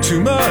 Use it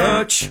too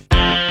much.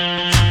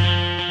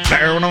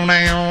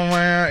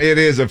 It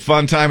is a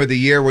fun time of the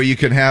year where you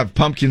can have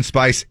pumpkin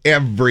spice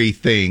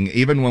everything,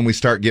 even when we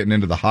start getting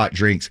into the hot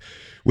drinks.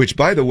 Which,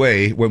 by the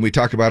way, when we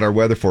talk about our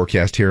weather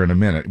forecast here in a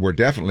minute, we're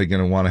definitely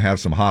going to want to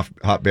have some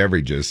hot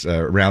beverages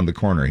around the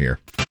corner here.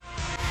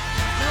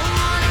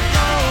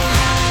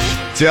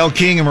 It's Elle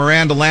King and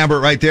Miranda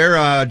Lambert right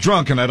there.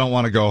 Drunk and I don't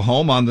want to go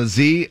home on the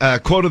Z.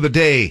 Quote of the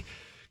day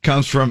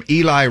comes from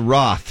Eli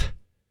Roth.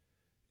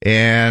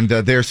 And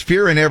there's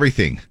fear in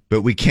everything,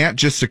 but we can't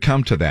just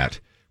succumb to that.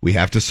 We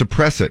have to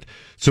suppress it.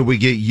 So we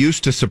get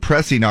used to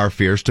suppressing our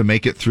fears to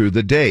make it through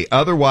the day.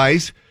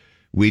 Otherwise,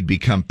 we'd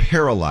become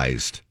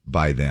paralyzed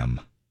by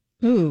them.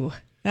 Ooh,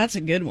 that's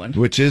a good one.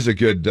 Which is a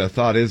good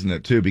thought, isn't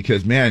it, too?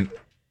 Because, man,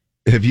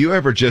 have you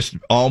ever just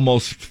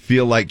almost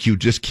feel like you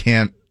just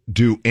can't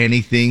do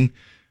anything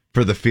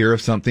for the fear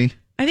of something?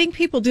 I think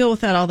people deal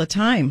with that all the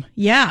time.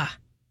 Yeah.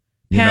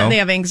 They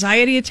have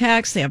anxiety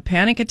attacks. They have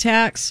panic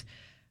attacks.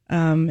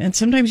 And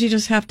sometimes you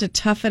just have to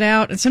tough it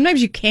out. And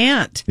sometimes you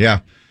can't. Yeah.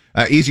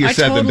 Easier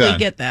said than done. I totally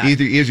get that.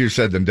 Easier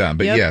said than done.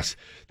 But yes,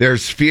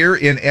 there's fear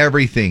in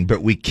everything,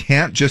 but we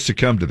can't just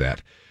succumb to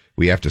that.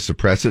 We have to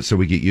suppress it so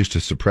we get used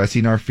to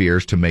suppressing our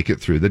fears to make it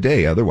through the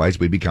day. Otherwise,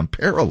 we become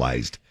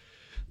paralyzed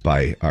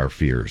by our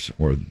fears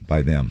or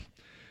by them.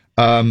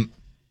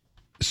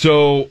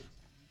 So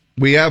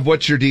we have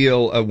What's Your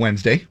Deal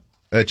Wednesday,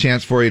 a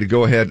chance for you to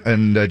go ahead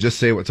and just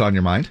say what's on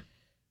your mind.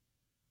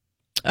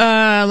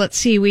 Let's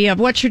see. We have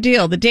What's Your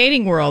Deal? The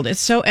dating world is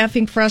so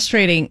effing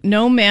frustrating.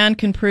 No man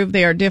can prove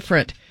they are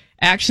different.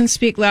 Actions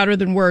speak louder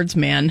than words,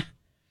 man.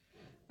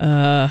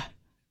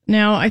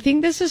 Now, I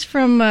think this is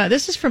from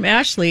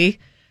Ashley,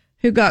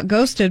 who got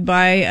ghosted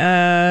by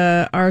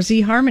our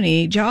Z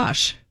Harmony,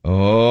 Josh.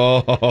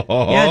 Oh.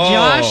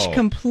 Yeah, Josh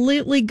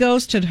completely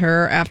ghosted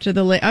her after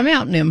I'm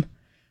outing him.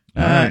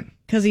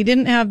 Because he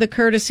didn't have the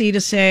courtesy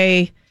to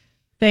say,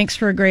 thanks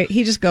for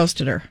he just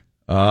ghosted her.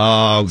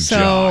 Oh, so,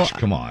 Josh,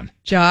 come on.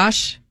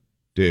 Josh.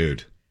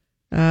 Dude.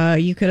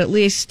 You could at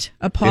least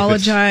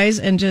apologize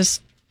and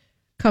just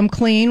come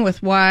clean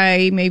with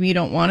why maybe you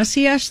don't want to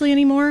see Ashley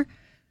anymore.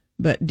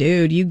 But,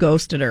 dude, you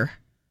ghosted her.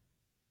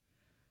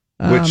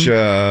 Which,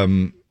 I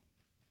don't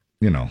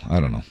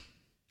know.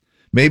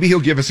 Maybe he'll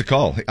give us a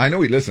call. I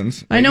know he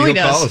listens. Maybe I know he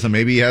he'll does. Call us and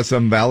maybe he has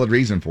some valid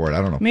reason for it.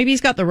 I don't know. Maybe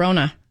he's got the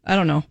Rona. I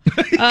don't know.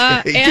 He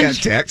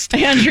can't text.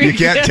 You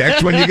can't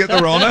text when you get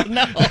the Rona?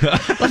 No.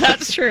 Well,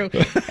 that's true.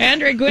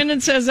 Andre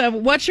Gwendon says,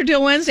 What's Your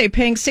Deal Wednesday?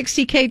 Paying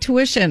 $60,000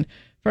 tuition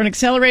for an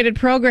accelerated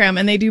program,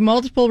 and they do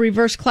multiple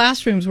reverse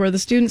classrooms where the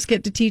students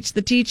get to teach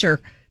the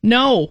teacher.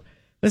 No,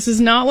 this is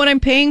not what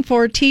I'm paying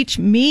for. Teach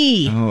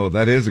me. Oh,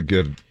 that is a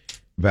good,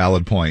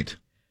 valid point.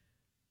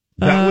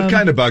 That would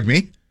kind of bug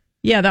me.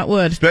 Yeah, that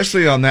would.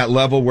 Especially on that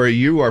level where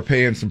you are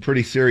paying some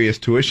pretty serious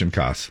tuition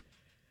costs.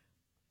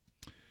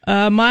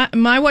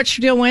 My What's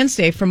Your Deal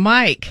Wednesday from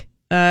Mike.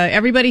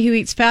 Everybody who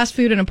eats fast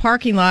food in a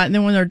parking lot, and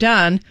then when they're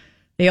done,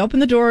 They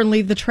open the door and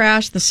leave the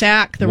trash, the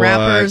sack, the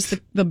wrappers,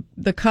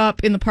 the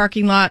cup in the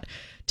parking lot.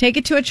 Take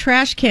it to a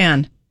trash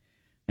can.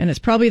 And it's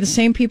probably the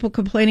same people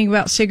complaining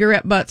about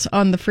cigarette butts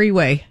on the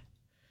freeway.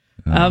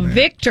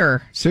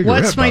 Victor.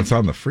 Cigarette butts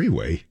on the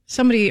freeway?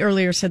 Somebody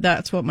earlier said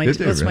that's what my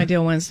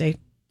deal Wednesday,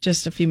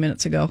 just a few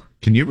minutes ago.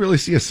 Can you really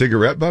see a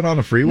cigarette butt on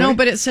a freeway? No,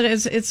 but it said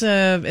it's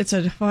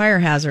a fire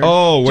hazard.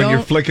 Oh, when you're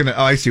flicking it.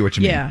 Oh, I see what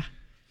you mean. Yeah.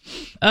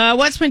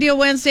 What's my deal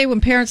Wednesday when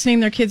parents name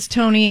their kids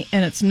Tony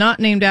and it's not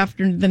named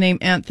after the name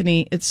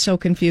Anthony? It's so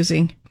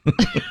confusing.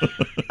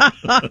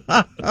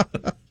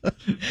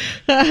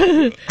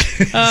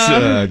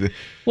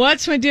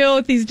 What's my deal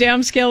with these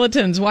damn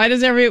skeletons? Why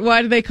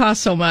do they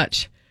cost so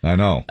much? I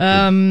know.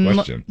 Good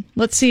question.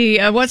 Let's see.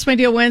 What's my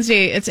deal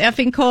Wednesday? It's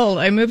effing cold.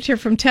 I moved here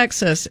from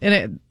Texas,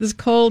 and this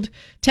cold.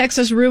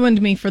 Texas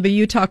ruined me for the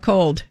Utah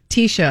cold.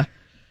 Tisha.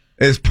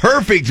 It's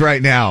perfect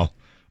right now.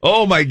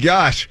 Oh my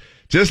gosh.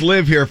 Just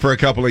live here for a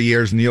couple of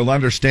years, and you'll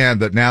understand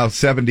that now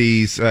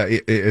 70s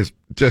is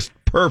just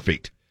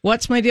perfect.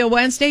 What's my deal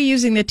Wednesday?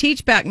 Using the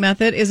Teach Back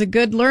method is a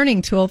good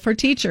learning tool for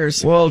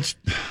teachers. Well,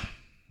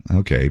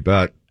 okay,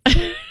 but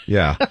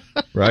yeah,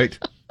 right?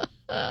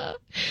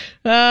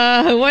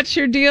 What's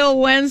your deal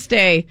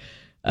Wednesday?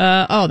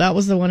 That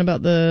was the one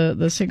about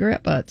the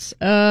cigarette butts.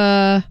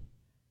 Let's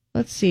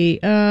see.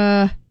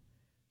 There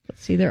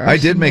are. I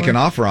did make an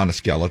offer on a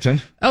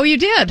skeleton. Oh, you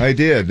did? I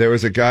did. There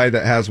was a guy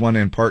that has one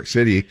in Park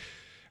City.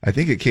 I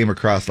think it came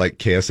across like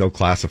KSL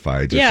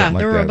Classified. Or something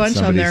there like were that. a bunch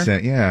on there.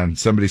 And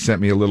somebody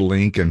sent me a little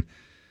link, and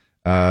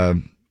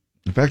in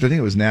fact, I think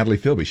it was Natalie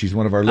Philby. She's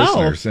one of our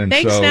listeners. And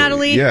thanks,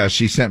 Natalie. Yeah,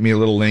 she sent me a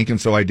little link, and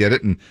so I did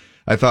it. And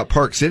I thought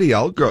Park City.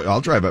 I'll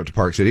drive up to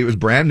Park City. It was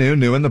brand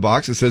new in the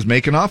box. It says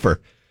make an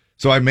offer.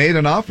 So I made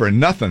an offer,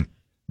 and nothing.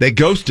 They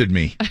ghosted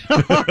me.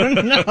 Oh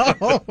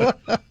no.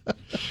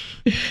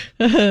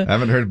 I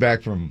haven't heard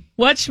back from.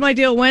 What's my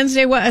deal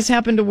Wednesday? What has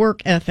happened to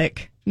work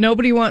ethic?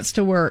 Nobody wants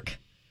to work.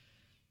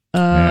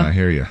 Man, I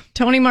hear you.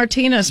 Tony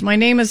Martinez. My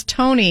name is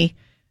Tony,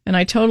 and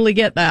I totally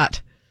get that.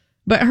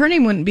 But her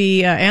name wouldn't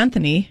be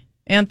Anthony.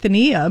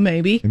 Antonia,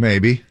 maybe.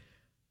 Maybe.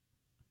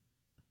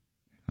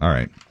 All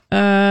right.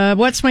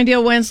 What's my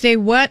deal Wednesday?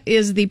 What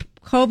is the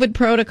COVID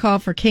protocol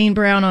for Kane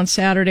Brown on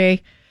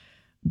Saturday?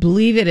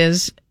 Believe it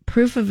is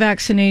proof of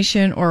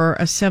vaccination or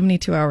a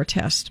 72-hour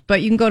test.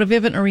 But you can go to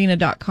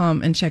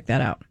vivantarena.com and check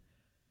that out.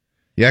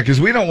 Yeah,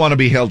 because we don't want to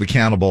be held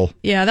accountable.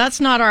 Yeah,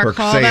 that's not our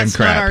call. That's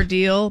not our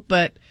deal.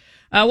 But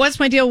what's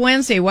my deal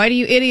Wednesday? Why do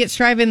you idiots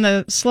drive in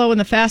the slow in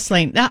the fast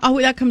lane?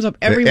 That comes up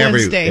every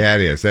Wednesday. Yeah,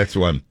 it is. That's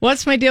one.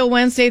 What's my deal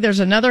Wednesday? There's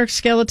another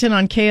skeleton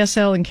on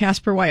KSL in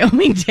Casper,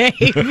 Wyoming,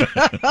 Dave.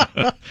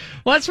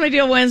 What's my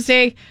deal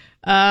Wednesday?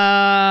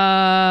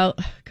 Come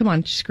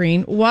on,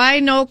 screen. Why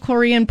no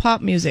Korean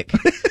pop music?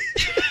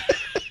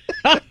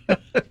 Don't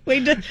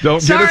get it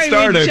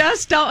started. We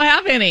just don't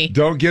have any.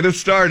 Don't get it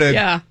started.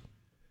 Yeah.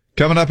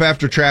 Coming up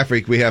after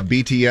traffic, we have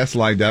BTS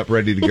lined up,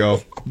 ready to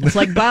go. It's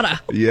like butter.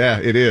 Yeah,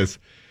 it is.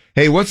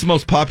 Hey, what's the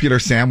most popular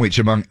sandwich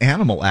among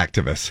animal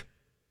activists?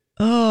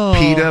 Oh.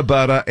 Pita,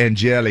 butter, and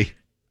jelly.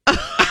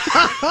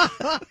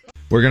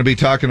 We're going to be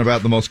talking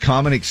about the most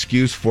common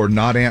excuse for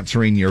not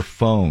answering your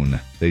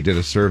phone. They did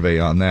a survey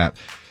on that.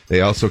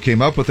 They also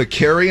came up with a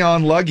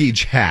carry-on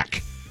luggage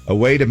hack, a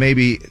way to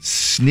maybe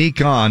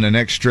sneak on an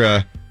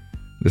extra.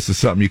 This is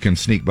something you can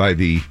sneak by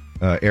the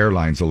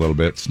airlines a little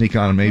bit. Sneak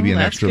on maybe an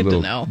extra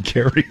little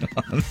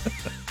carry-on.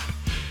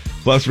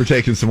 Plus, we're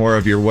taking some more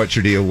of your What's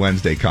Your Deal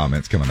Wednesday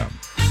comments coming up.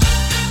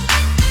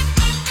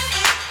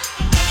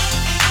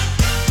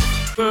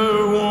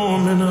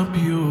 Warming up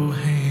your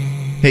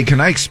hand. Hey,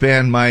 can I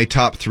expand my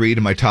top 3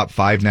 to my top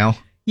 5 now?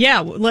 Yeah,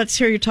 let's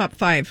hear your top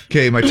 5.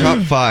 Okay, my top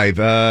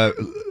 5.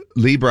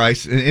 Lee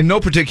Brice, in no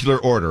particular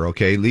order,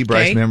 okay? Lee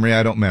Brice, Memory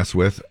I Don't Mess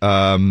With.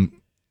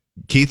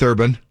 Keith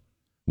Urban,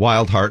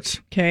 Wild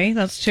Hearts. Okay,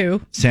 that's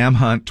 2. Sam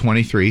Hunt,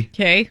 23.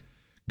 Okay.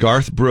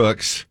 Garth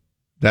Brooks,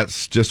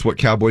 That's Just What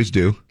Cowboys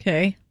Do.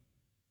 Okay.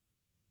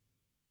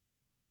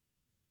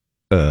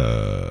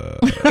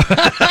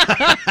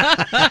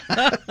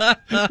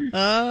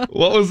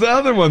 What was the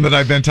other one that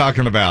I've been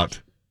talking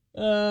about?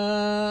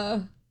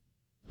 I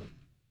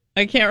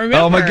can't remember.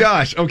 Oh my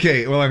gosh.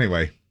 Okay. Well,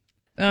 anyway,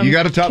 you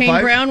got a top Kane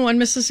 5? Brown, One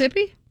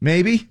Mississippi.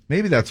 Maybe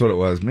that's what it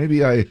was.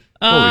 Maybe I. Holy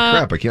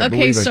crap! I can't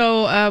believe it. Okay,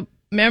 so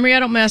Memory I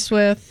Don't Mess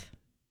With,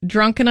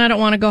 Drunk and I Don't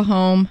Want to Go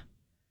Home,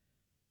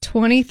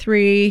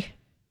 23.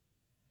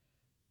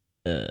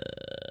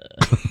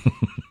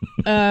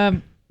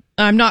 I'm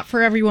Not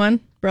For Everyone,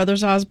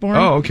 Brothers Osborne.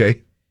 Oh,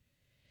 okay.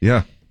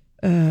 Yeah.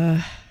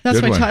 That's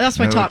my top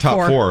 4.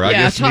 Top 4. I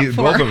guess top 4.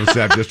 Both of us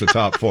have just a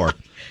top 4.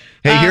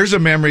 Hey, here's a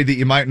memory that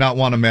you might not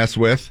want to mess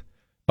with.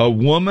 A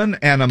woman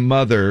and a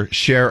mother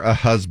share a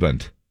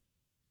husband.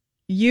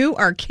 You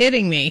are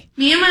kidding me.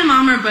 Me and my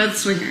mom are both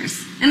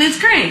swingers, and it's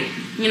great.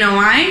 You know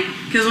why?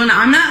 Because when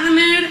I'm not in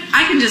the mood,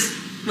 I can just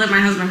let my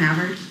husband have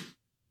her.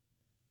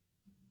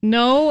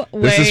 No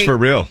way. This is for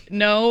real.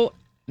 No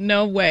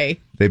way.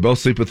 They both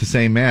sleep with the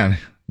same man.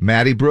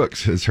 Maddie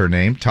Brooks is her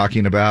name,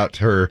 talking about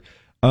her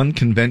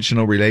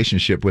unconventional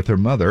relationship with her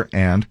mother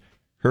and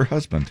her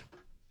husband.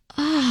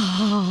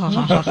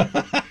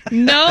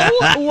 No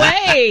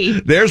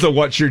way. There's a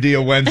What's Your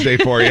Deal Wednesday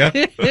for you.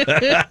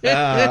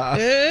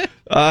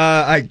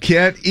 I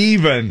can't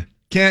even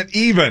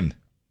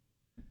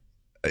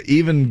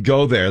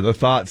go there. The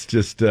thoughts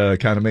just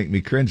kind of make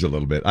me cringe a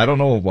little bit. I don't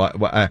know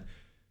why.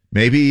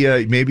 Maybe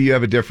you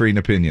have a differing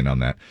opinion on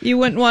that. You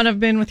wouldn't want to have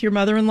been with your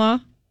mother-in-law?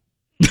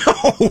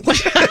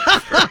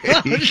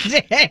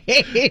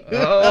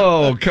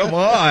 Oh, come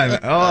on.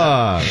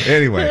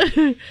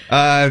 Anyway.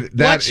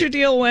 What's Your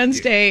Deal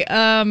Wednesday?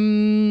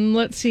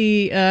 Let's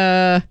see.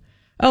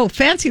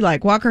 Fancy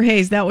Like, Walker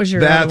Hayes. That was your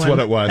That's other one. what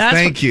it was.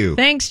 Thank you.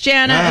 Thanks,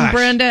 Jana and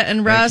Brenda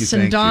and Russ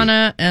and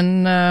Donna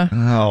and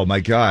oh, my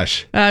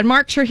gosh.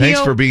 Mark Trujillo.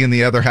 Thanks for being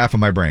the other half of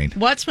my brain.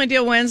 What's My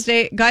Deal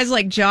Wednesday? Guys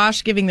like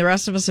Josh giving the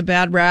rest of us a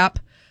bad rap.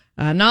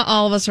 Not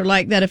all of us are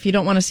like that. If you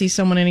don't want to see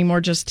someone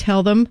anymore, just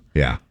tell them.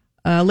 Yeah.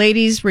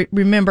 Ladies,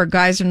 remember,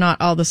 guys are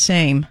not all the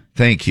same.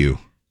 Thank you.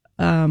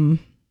 Thank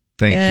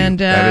you.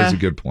 That is a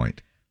good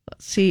point.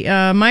 Let's see.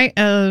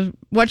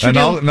 What's Your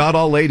Deal? Not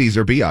all ladies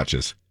are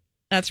biatches.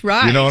 That's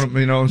right. You know what I'm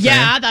saying?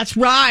 Yeah, that's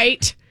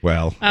right.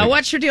 Well.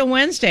 What's Your Deal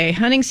Wednesday?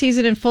 Hunting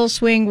season in full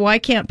swing. Why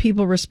can't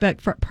people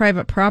respect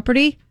private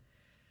property?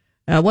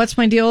 What's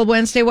My Deal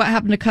Wednesday? What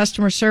happened to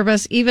customer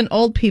service? Even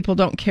old people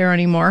don't care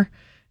anymore.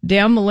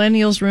 Damn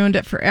millennials ruined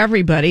it for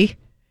everybody.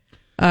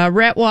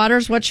 Rhett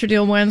Waters, What's Your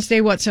Deal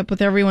Wednesday? What's up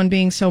with everyone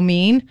being so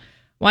mean?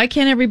 Why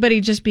can't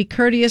everybody just be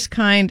courteous,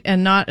 kind,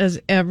 and not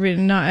as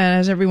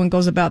everyone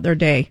goes about their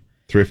day?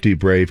 Thrifty,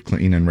 brave,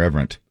 clean, and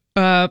reverent.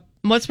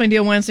 What's My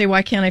Deal Wednesday?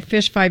 Why can't I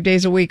fish 5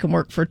 days a week and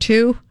work for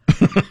 2?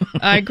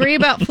 I agree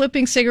about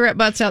flipping cigarette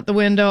butts out the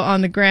window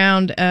on the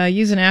ground,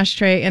 use an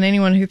ashtray, and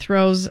anyone who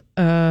throws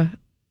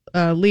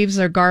leaves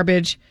their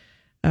garbage,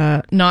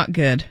 not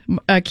good.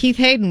 Keith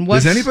Hayden,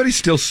 does anybody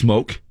still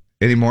smoke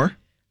anymore?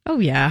 Oh,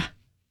 yeah.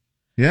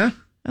 Yeah?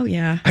 Oh,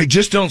 yeah. I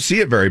just don't see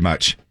it very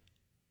much.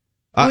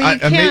 Well, you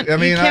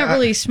can't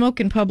really smoke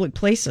in public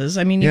places.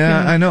 I mean, you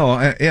can. I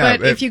know.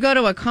 But if you go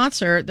to a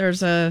concert, there's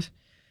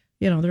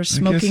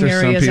smoking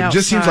areas outside. It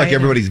just seems like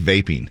everybody's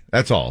vaping.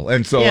 That's all.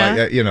 And so,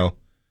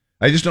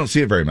 I just don't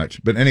see it very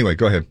much. But anyway,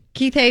 go ahead.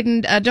 Keith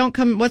Hayden, don't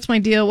come. What's my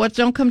deal?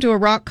 Don't come to a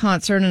rock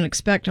concert and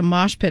expect a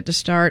mosh pit to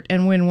start.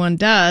 And when one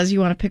does, you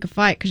want to pick a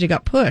fight because you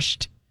got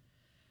pushed.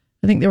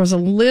 I think there was a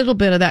little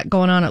bit of that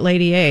going on at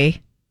Lady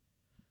A.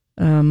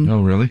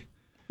 Oh, really?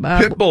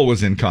 Pitbull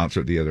was in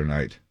concert the other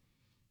night.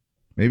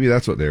 Maybe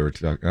that's what they were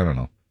talking. I don't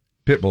know.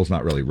 Pitbull's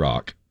not really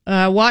rock.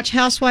 Watch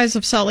Housewives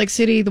of Salt Lake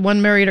City. The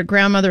one married her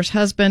grandmother's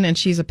husband, and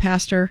she's a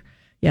pastor.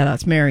 Yeah,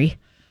 that's Mary.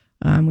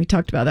 We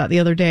talked about that the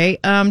other day.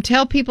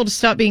 Tell people to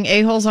stop being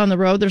a-holes on the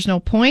road. There's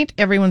no point.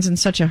 Everyone's in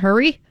such a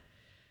hurry.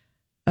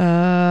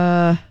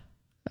 Let's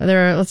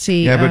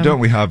see. Yeah, but don't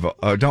we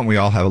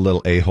all have a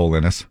little a-hole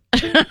in us?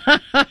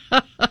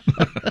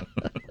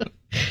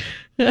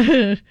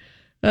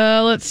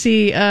 Let's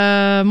see.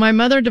 My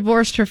mother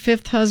divorced her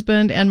 5th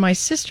husband, and my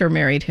sister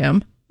married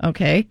him.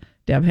 Okay,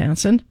 Deb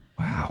Hansen.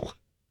 Wow.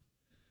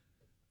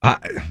 All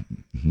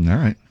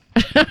right.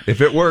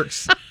 If it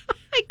works.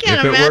 I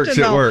can't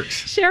imagine it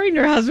works. Sharing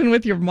your husband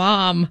with your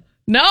mom.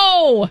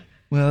 No.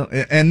 Well,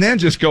 and then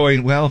just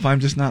going, well, if I'm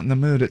just not in the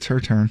mood, it's her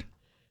turn.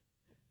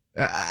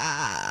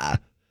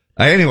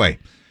 Anyway,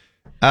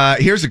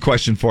 here's a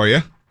question for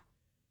you.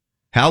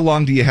 How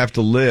long do you have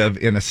to live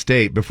in a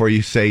state before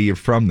you say you're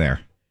from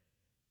there?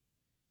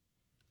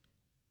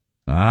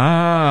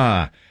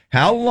 How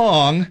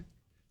long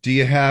do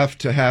you have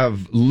to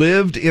have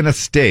lived in a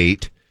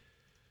state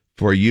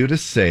for you to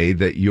say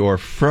that you're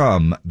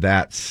from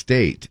that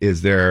state?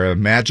 Is there a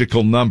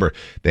magical number?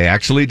 They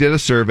actually did a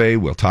survey.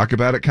 We'll talk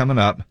about it coming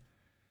up.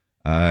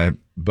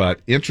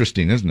 But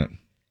interesting, isn't it?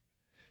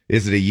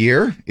 Is it a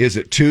year? Is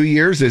it 2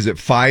 years? Is it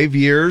 5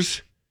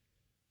 years?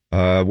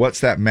 What's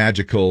that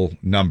magical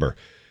number?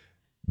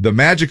 The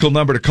magical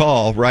number to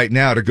call right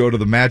now to go to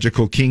the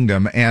magical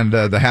kingdom and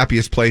the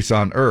happiest place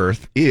on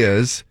earth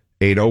is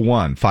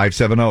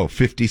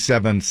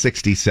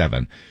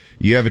 801-570-5767.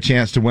 You have a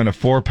chance to win a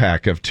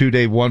 4-pack of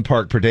 2-day,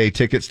 1-park-per-day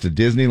tickets to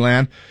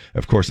Disneyland.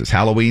 Of course, it's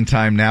Halloween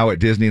time now at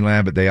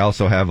Disneyland, but they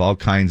also have all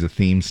kinds of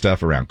themed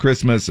stuff around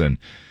Christmas, and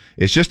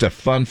it's just a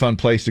fun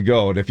place to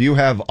go. And if you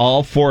have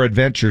all 4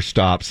 adventure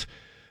stops,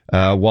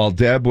 while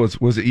Deb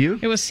was it you?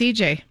 It was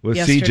CJ. Was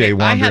yesterday. CJ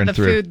wandering I had the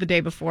through food the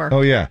day before.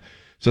 Oh, yeah.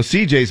 So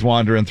CJ's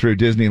wandering through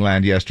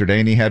Disneyland yesterday,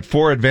 and he had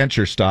 4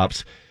 adventure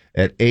stops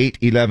at 8,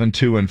 11,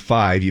 2, and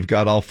 5. You've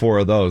got all 4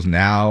 of those.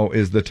 Now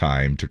is the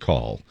time to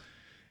call.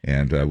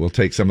 And we'll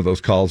take some of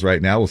those calls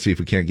right now. We'll see if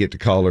we can't get to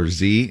caller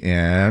Z.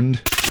 And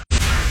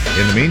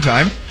in the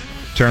meantime,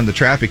 turn the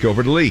traffic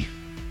over to Lee.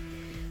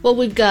 Well,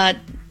 we've got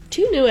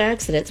 2 new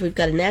accidents. We've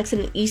got an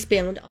accident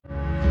eastbound.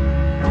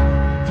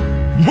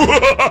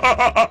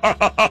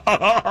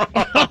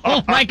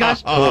 Oh, my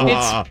gosh.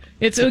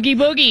 It's Oogie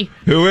Boogie.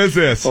 Who is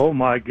this? Oh,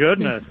 my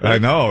goodness. I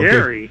know.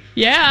 Gary.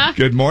 Yeah.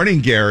 Good morning,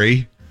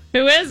 Gary.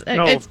 Who is?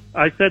 No,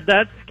 I said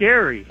that's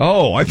scary.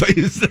 Oh, I thought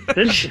you said...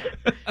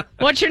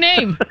 What's your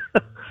name?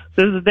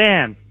 This is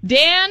Dan.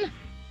 Dan?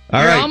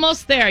 All You're right.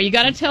 almost there. You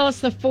got to tell us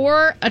the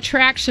 4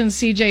 attractions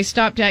CJ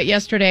stopped at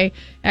yesterday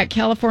at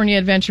California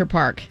Adventure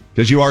Park.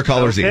 Because you are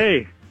Caller Z.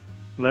 Okay,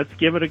 let's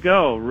give it a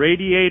go.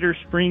 Radiator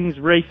Springs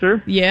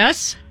Racer.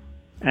 Yes.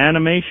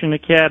 Animation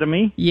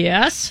Academy.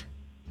 Yes.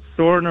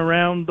 Soaring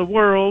Around the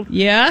World.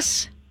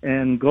 Yes.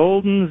 And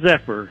Golden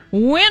Zephyr.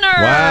 Winner!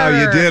 Wow,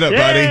 you did it,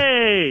 buddy.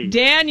 Yay!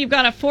 Dan, you've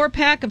got a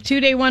 4-pack of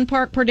 2-day,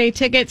 1-park-per-day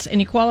tickets,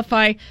 and you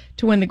qualify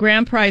to win the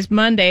grand prize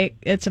Monday.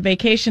 It's a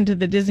vacation to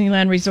the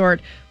Disneyland Resort,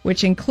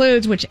 which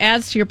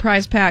adds to your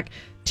prize pack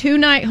 2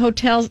 nights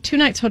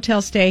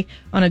hotel stay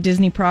on a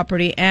Disney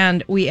property,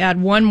 and we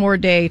add 1 more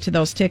day to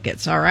those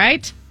tickets. All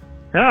right?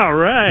 All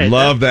right.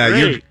 Love that's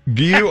that. great.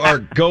 You are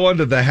going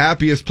to the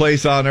happiest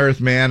place on earth,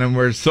 man, and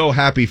we're so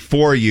happy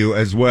for you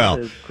as well.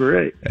 That's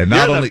great. And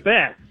not You're only the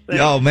best.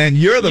 Thanks. Oh man,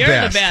 you're the You're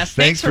best. the best.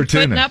 Thanks for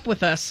putting tuning up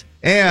with us.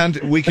 And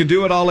we can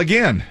do it all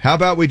again. How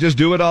about we just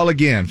do it all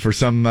again for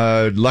some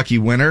lucky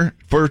winner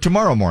for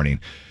tomorrow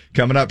morning?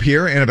 Coming up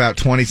here in about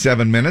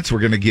 27 minutes, we're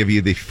going to give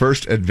you the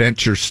first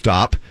adventure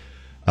stop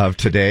of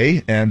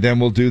today, and then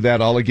we'll do that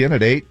all again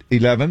at 8,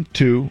 11,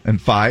 2, and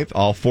 5,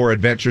 all 4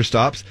 adventure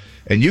stops.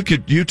 And you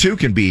too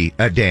can be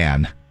a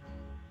Dan.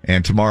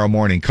 And tomorrow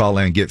morning, call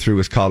in and get through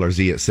with Caller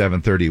Z at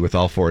 7:30 with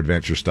all 4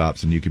 adventure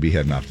stops, and you could be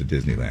heading off to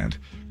Disneyland.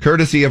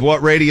 Courtesy of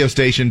what radio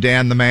station,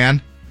 Dan the man?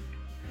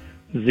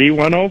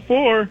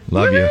 Z104.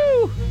 Love you.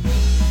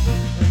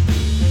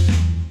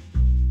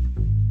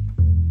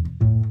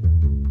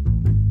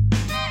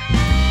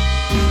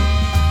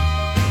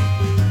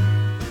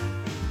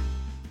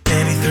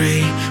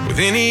 23 with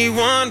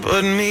anyone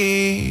but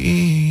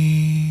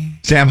me.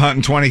 Sam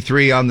Hutton,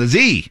 23 on the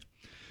Z.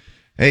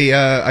 Hey,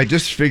 I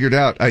just figured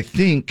out, I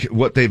think,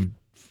 what they've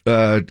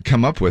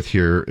come up with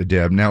here,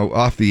 Deb. Now,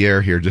 off the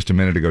air here just a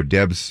minute ago,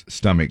 Deb's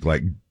stomach,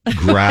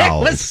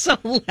 growled. It was so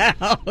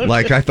loud.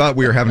 Like, I thought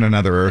we were having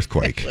another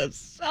earthquake. It was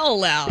so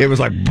loud. It was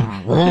like...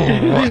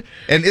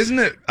 And isn't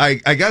it...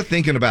 I got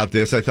thinking about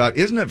this. I thought,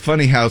 isn't it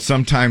funny how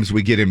sometimes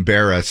we get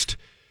embarrassed?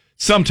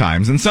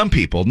 Sometimes, and some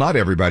people, not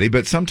everybody,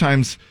 but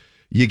sometimes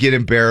you get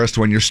embarrassed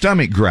when your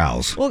stomach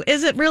growls. Well,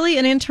 is it really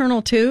an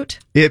internal toot?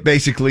 It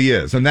basically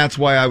is. And that's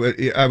why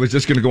I was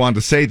just going to go on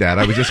to say that.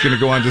 I was just going to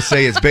go on to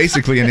say it's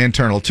basically an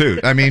internal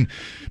toot. I mean,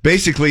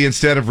 basically,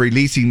 instead of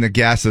releasing the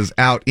gases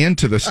out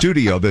into the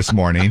studio this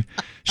morning,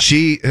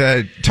 she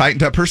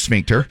tightened up her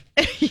sphincter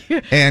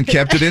and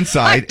kept it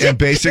inside and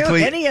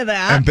basically do any of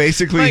that, and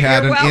basically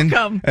had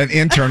an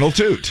internal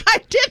toot. I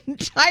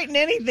didn't tighten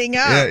anything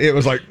up. Yeah, it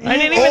was like I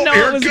didn't even know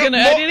it was gonna.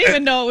 I didn't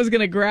even know it was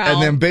gonna growl.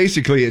 And then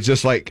basically, it's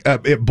just like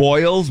it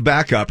boils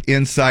back up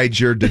inside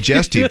your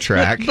digestive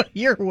tract.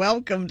 You're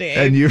welcome, Dave.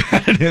 And you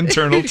had an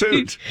internal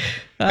toot.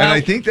 And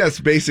I think that's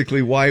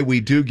basically why we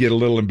do get a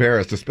little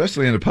embarrassed,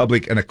 especially in a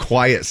public and a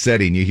quiet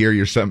setting. You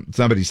hear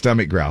somebody's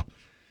stomach growl,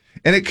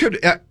 and it could,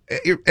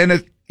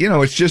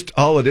 it's just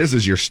all it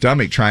is your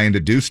stomach trying to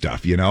do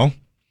stuff,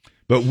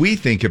 But we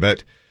think of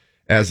it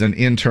as an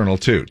internal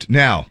toot.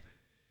 Now,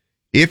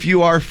 if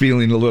you are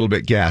feeling a little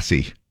bit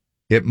gassy,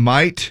 it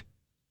might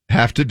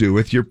have to do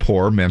with your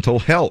poor mental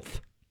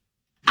health.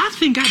 I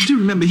think I do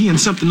remember hearing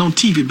something on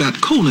TV about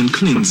colon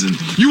cleansing.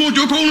 You want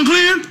your colon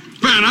cleansed?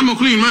 Fine, I'm gonna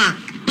clean mine.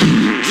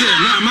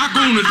 Yeah, my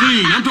colon is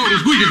clean. I'm talking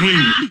squeaky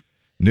clean.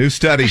 New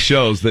study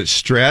shows that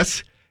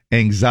stress,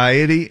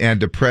 anxiety, and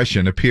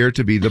depression appear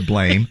to be the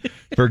blame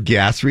for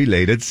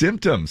gas-related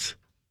symptoms.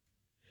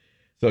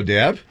 So,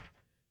 Deb,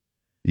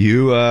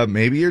 you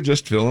maybe you're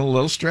just feeling a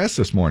little stressed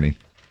this morning.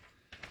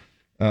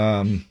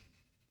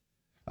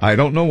 I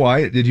don't know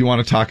why. Did you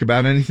want to talk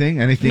about anything?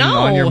 Anything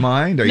on your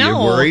mind? Are you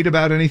worried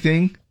about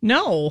anything?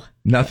 No.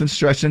 Nothing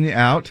stressing you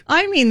out?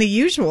 I mean, the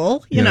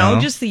usual, you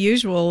know, just the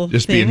usual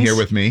Just things. being here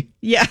with me?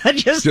 Yeah,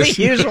 just the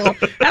usual.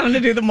 Having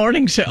to do the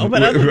morning show.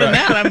 But other than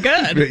that, I'm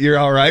good. You're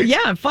all right? Yeah,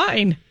 I'm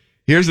fine.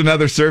 Here's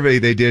another survey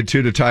they did,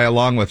 too, to tie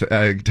along with,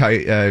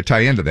 tie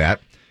into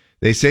that.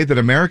 They say that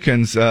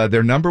Americans,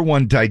 their number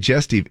one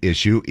digestive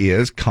issue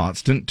is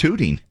constant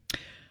tooting.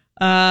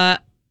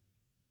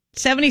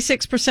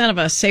 76% of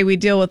us say we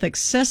deal with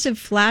excessive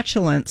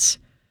flatulence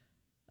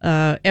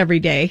every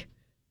day.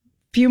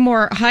 Few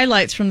more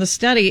highlights from the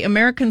study.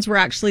 Americans were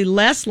actually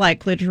less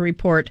likely to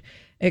report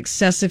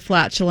excessive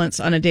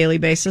flatulence on a daily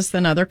basis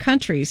than other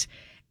countries.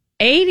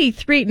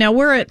 83, now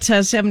we're at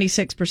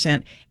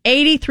 76%.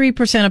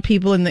 83% of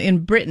people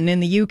in Britain, in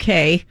the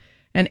UK,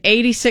 and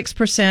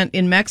 86%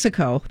 in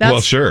Mexico.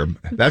 Well, sure.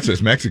 That's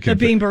just Mexican.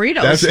 Being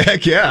burritos. That's,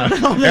 heck yeah.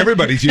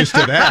 Everybody's used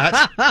to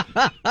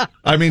that.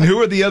 I mean,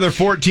 who are the other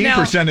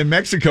 14% in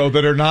Mexico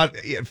that are not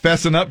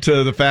fessing up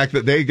to the fact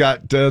that they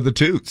got the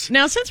toots?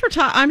 Now, since we're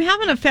talking, I'm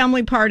having a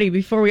family party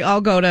before we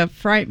all go to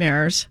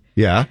Frightmares.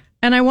 Yeah.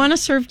 And I want to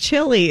serve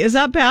chili. Is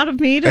that bad of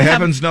me to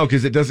Heavens no,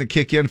 because it doesn't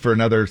kick in for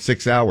another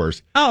 6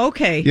 hours. Oh,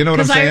 okay. You know what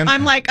I'm saying?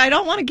 I'm like, I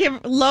don't want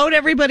to load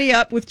everybody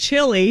up with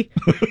chili,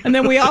 and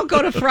then we all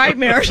go to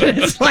Frightmares, and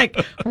it's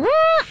like...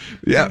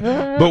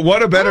 Yeah, but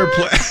what a better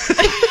place...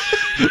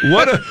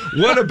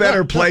 What a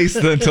better place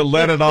than to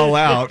let it all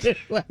out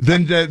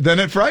than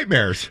at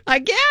Frightmares. I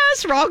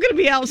guess we're all going to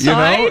be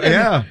outside.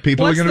 Yeah,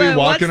 people are going to be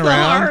walking around.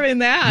 What's the harm in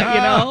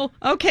that?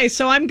 Okay,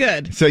 so I'm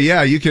good. So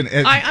yeah, you can.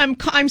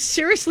 I'm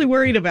seriously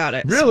worried about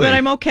it. Really, but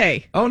I'm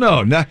okay. Oh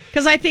no,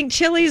 because I think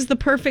chili is the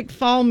perfect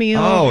fall meal,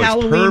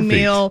 Halloween Halloween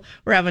meal.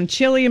 We're having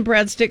chili and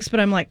breadsticks, but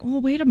I'm like, oh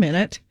wait a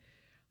minute.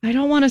 I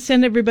don't want to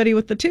send everybody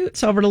with the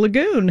toots over to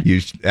Lagoon.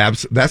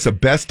 That's the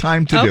best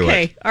time to do it.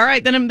 Okay, all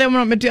right, then I'm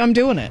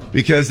doing it.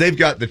 Because they've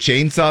got the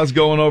chainsaws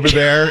going over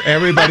there.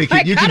 Everybody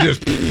can, you can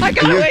just... I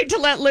gotta wait to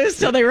let loose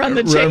till they run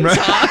the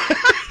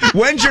chainsaw.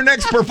 When's your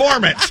next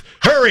performance?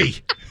 Hurry!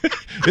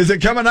 Is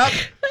it coming up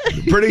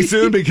pretty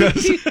soon?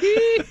 Because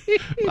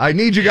I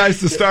need you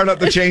guys to start up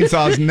the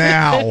chainsaws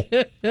now.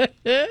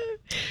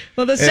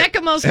 Well, the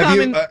second most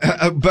common...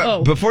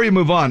 Before you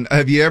move on,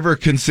 have you ever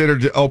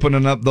considered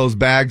opening up those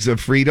bags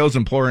of Fritos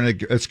and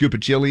pouring a scoop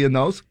of chili in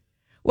those?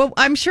 Well,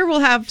 I'm sure we'll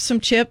have some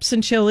chips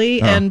and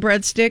chili and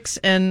breadsticks,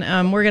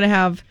 and we're going to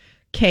have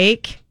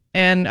cake,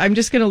 and I'm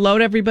just going to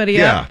load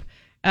everybody up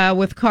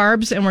with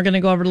carbs, and we're going to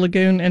go over to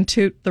Lagoon and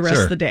toot the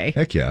rest of the day.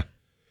 Heck yeah.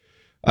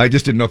 I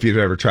just didn't know if you'd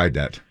ever tried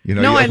that.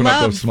 No, I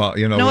love those small.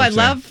 I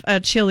love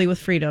chili with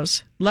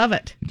Fritos. Love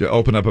it. To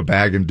open up a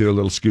bag and do a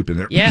little scoop in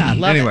there. Yeah, I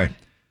love it. Anyway.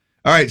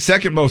 All right,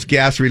 second most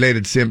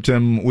gas-related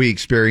symptom we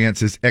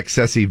experience is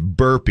excessive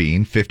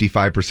burping.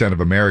 55%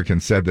 of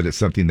Americans said that it's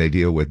something they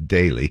deal with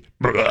daily.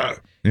 I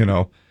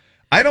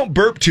don't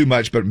burp too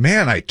much, but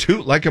man, I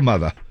toot like a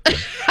mother.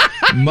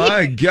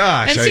 My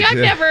gosh. And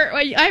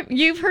see,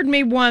 you've heard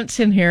me once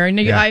in here, and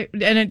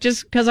it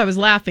just because I was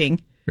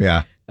laughing.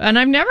 Yeah. And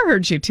I've never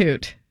heard you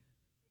toot.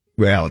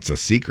 Well, it's a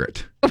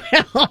secret.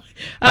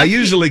 I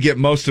usually get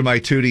most of my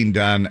tooting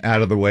done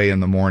out of the way in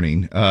the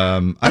morning. I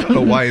don't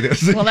know why it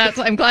is. Well,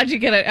 I'm glad you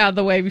get it out of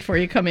the way before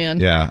you come in.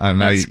 Yeah,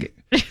 and that's good.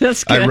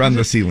 I run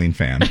the ceiling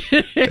fan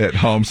at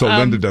home so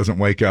Linda doesn't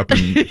wake up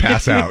and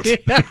pass out.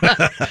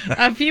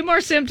 A few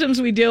more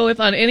symptoms we deal with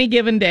on any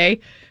given day.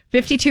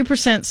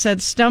 52%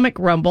 said stomach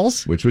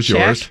rumbles. Which was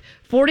yours.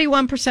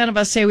 41% of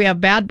us say we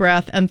have bad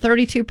breath, and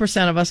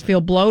 32% of us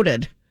feel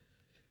bloated.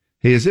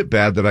 Hey, is it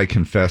bad that I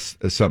confess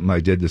something I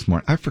did this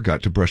morning? I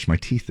forgot to brush my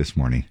teeth this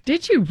morning.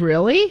 Did you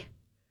really?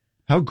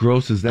 How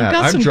gross is that?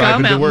 I've got some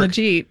driving gum to work. In the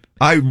Jeep.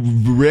 I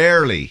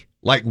rarely,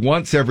 like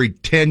once every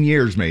 10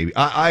 years maybe,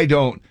 I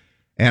don't,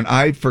 and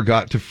I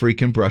forgot to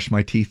freaking brush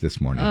my teeth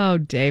this morning. Oh,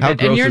 David. How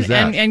gross is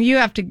that? And you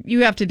have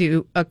to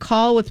do a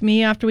call with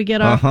me after we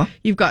get off. Uh-huh.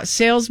 You've got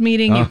sales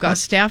meeting. You've got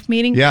staff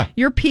meeting. Yeah.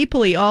 You're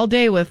peoply all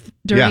day with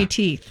dirty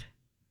teeth.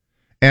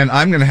 And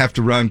I'm going to have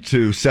to run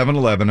to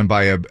 7-Eleven and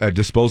buy a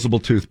disposable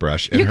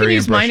toothbrush. And you can hurry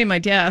use and brush. mine in my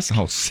desk.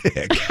 Oh,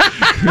 sick.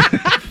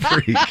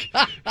 Freak.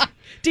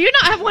 Do you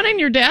not have one in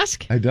your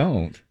desk? I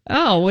don't.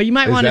 Oh, well, you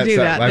might want to do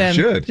that then. I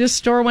should. Just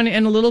store one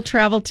in a little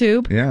travel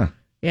tube. Yeah.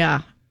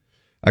 Yeah.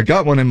 I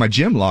got one in my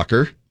gym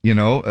locker,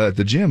 at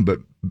the gym, but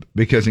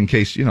because in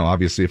case,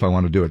 obviously if I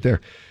want to do it there.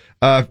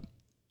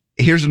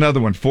 Here's another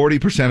one.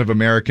 40% of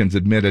Americans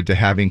admitted to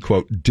having,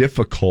 quote,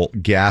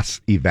 difficult gas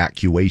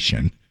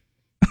evacuation.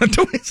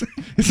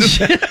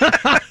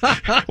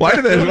 Why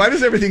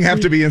does everything have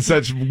to be in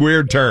such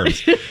weird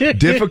terms?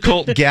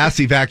 Difficult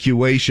gas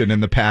evacuation in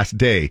the past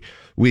day.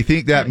 We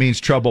think that means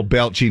trouble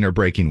belching or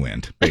breaking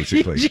wind,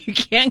 basically. You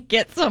can't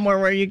get somewhere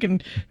where you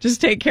can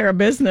just take care of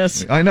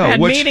business. I know. Had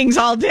meetings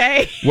all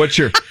day. What's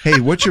your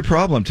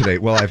problem today?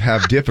 Well, I've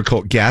had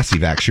difficult gas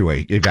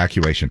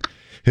evacuation.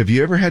 Have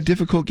you ever had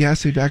difficult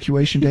gas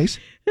evacuation days?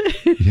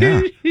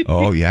 Yeah.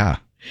 Oh, yeah.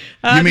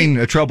 You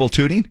mean trouble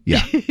tooting?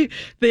 Yeah.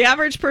 The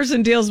average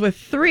person deals with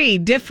 3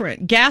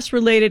 different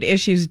gas-related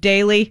issues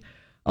daily.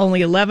 Only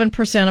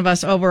 11% of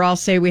us overall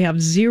say we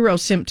have 0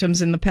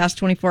 symptoms in the past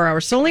 24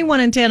 hours. So only 1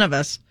 in 10 of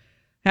us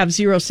have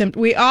 0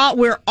 symptoms.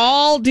 We're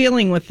all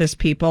dealing with this,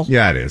 people.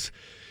 Yeah, it is.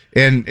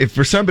 And if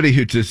for somebody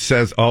who just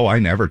says, "Oh, I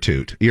never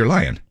toot," you're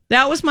lying.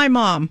 That was my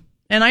mom,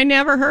 and I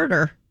never heard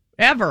her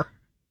ever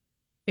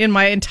in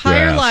my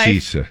entire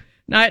life.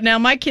 Now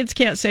my kids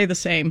can't say the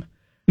same.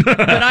 But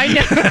I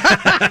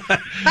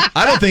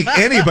don't think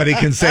anybody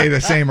can say the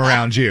same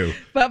around you.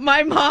 But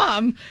my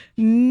mom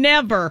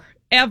never,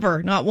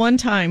 ever, not one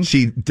time.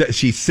 She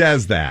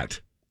says that.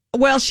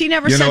 Well, she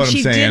never said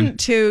she didn't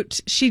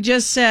toot. She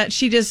just said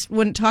she just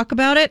wouldn't talk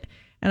about it,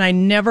 and I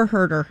never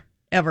heard her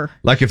ever.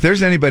 Like if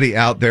there's anybody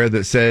out there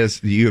that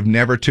says you have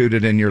never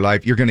tooted in your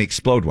life, you're going to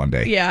explode one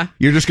day. Yeah,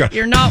 you're just going.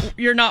 You're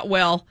not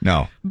well.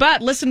 No.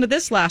 But listen to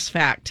this last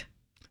fact.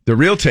 The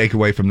real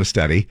takeaway from the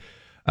study.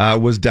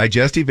 Was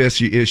digestive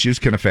issues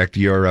can affect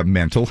your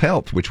mental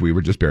health, which we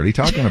were just barely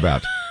talking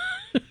about.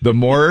 The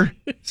more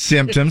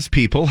symptoms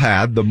people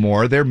had, the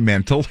more their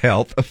mental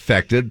health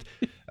affected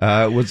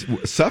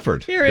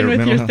suffered. You're in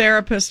with your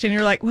therapist, and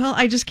you're like, "Well,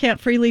 I just can't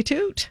freely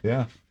toot.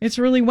 Yeah, it's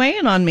really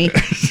weighing on me.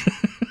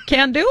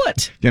 Can't do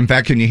it." In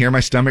fact, can you hear my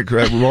stomach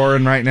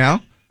roaring right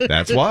now?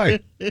 That's why.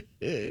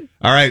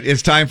 All right,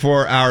 it's time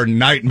for our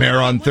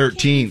Nightmare on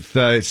 13th.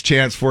 It's a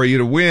chance for you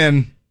to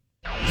win.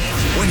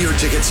 When your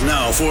tickets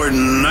now for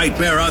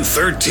Nightmare on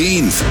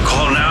 13th.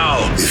 Call now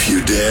if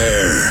you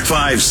dare.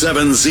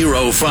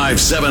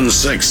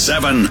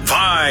 570-5767.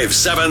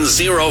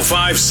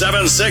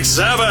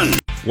 570-5767.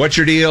 What's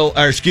your deal?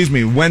 Or excuse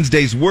me,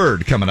 Wednesday's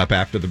word coming up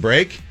after the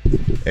break.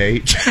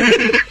 H.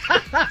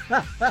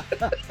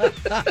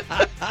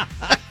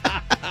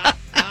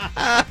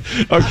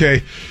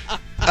 Okay.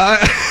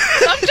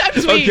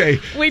 Sometimes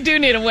we do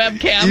need a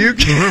webcam.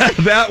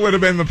 That would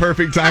have been the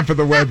perfect time for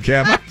the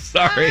webcam. I'm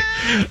sorry.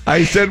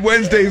 I said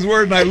Wednesday's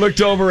word, and I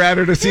looked over at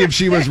her to see if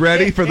she was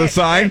ready for the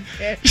sign.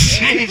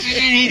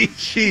 She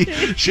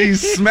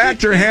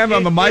smacked her hand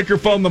on the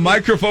microphone. The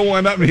microphone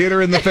went up and hit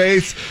her in the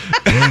face.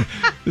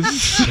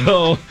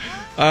 So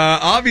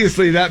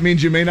obviously that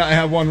means you may not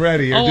have one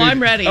ready.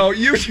 I'm ready. Oh,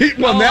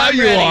 now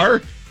you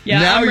are. Yeah,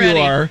 now I'm you ready.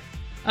 are.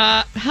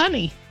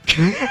 Honey.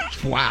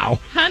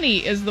 Wow.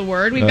 Honey is the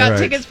word. We've got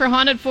tickets for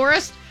Haunted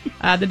Forest,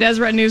 the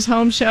Deseret News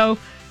Home Show.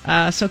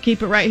 So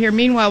keep it right here.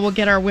 Meanwhile, we'll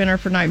get our winner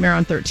for Nightmare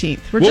on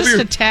 13th. We're just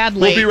a tad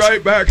late. We'll be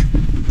right back.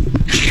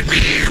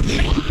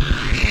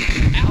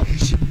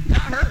 Ouch. That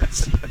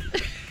hurts.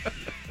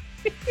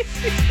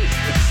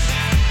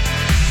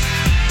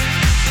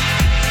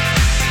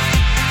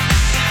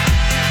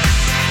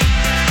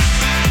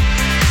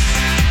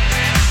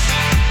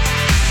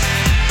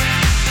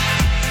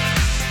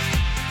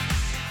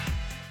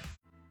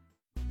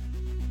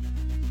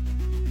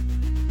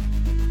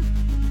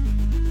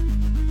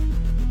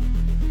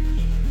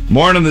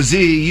 Morning, the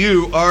Z.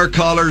 You are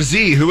caller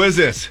Z. Who is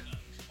this?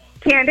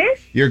 Candace?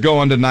 You're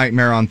going to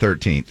Nightmare on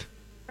 13th.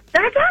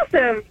 That's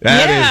awesome.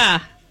 That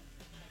is.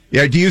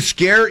 Yeah, do you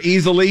scare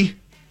easily?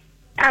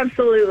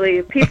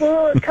 Absolutely.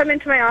 People come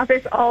into my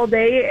office all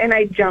day, and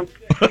I jump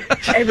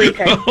every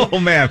time. Oh,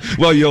 man.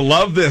 Well, you'll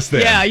love this then.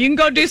 Yeah, you can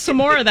go do some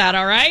more of that,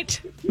 all right?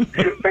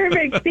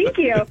 Perfect. Thank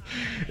you.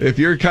 If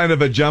you're kind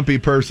of a jumpy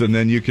person,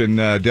 then you can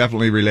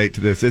definitely relate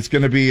to this. It's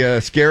going to be a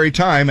scary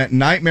time at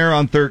Nightmare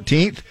on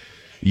 13th.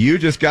 You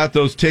just got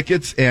those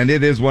tickets, and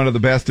it is one of the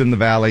best in the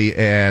Valley,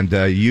 and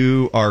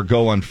you are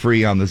going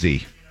free on the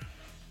Z.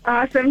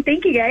 Awesome.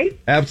 Thank you, guys.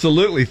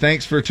 Absolutely.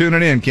 Thanks for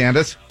tuning in,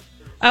 Candace.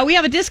 We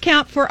have a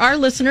discount for our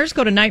listeners.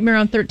 Go to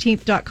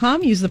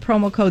nightmareon13th.com. Use the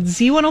promo code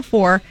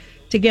Z104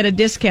 to get a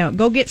discount.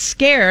 Go get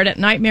scared at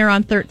Nightmare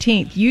on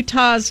 13th,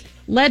 Utah's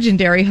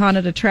legendary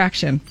haunted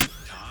attraction.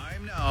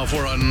 Time now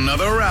for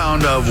another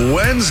round of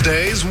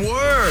Wednesday's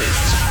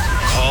Words.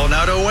 Call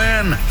now to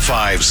win.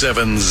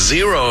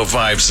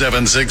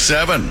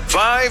 570-5767.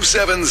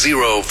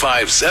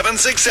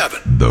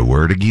 570-5767. The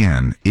word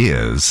again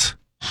is...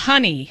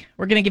 honey.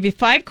 We're going to give you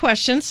 5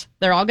 questions.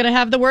 They're all going to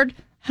have the word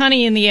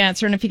honey in the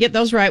answer. And if you get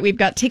those right, we've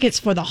got tickets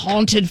for the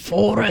Haunted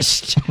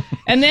Forest.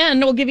 And then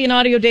we'll give you an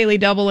audio daily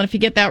double. And if you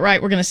get that right,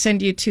 we're going to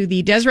send you to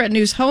the Deseret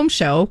News Home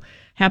Show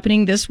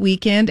happening this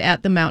weekend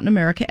at the Mountain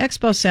America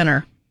Expo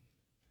Center.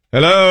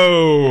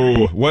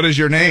 Hello. What is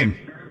your name?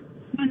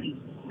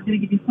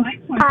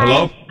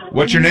 Hello?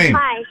 What's your name?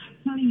 Hi.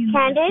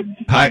 Candace?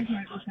 Hi.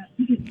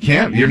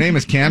 Your name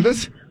is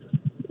Candace?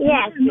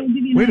 Yes.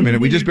 Wait a minute.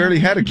 We just barely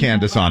had a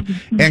Candace on.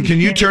 And can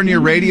you turn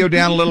your radio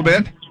down a little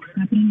bit?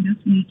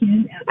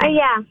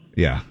 Yeah.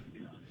 Yeah.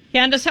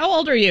 Candace, how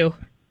old are you?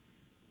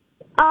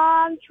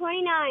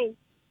 29.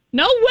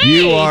 No way.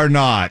 You are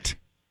not.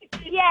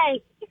 Yes.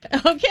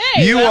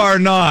 Okay. You are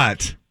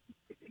not.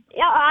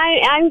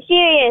 I'm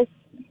serious.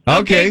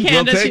 Okay,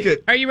 Candace, we'll take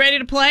it. Are you ready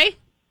to play?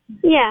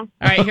 Yeah.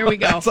 All right, here we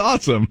go. That's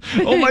awesome.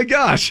 Oh, my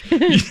gosh.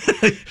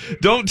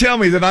 Don't tell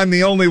me that I'm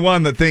the only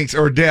one that thinks,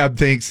 or Deb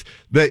thinks,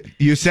 that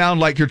you sound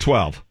like you're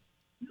 12.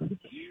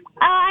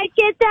 I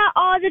get that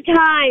all the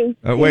time.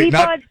 Wait,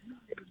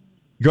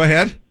 go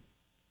ahead.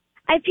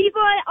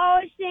 People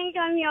always think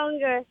I'm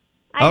younger.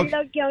 I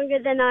look younger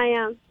than I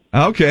am.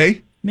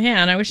 Okay.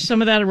 Man, I wish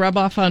some of that would rub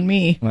off on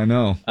me. I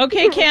know.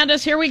 Okay,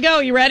 Candace, here we go.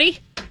 You ready?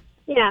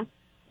 Yeah.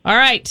 All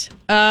right.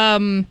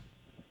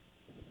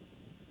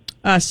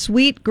 A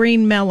sweet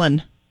green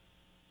melon.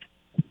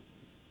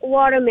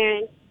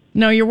 Watermelon.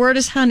 No, your word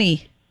is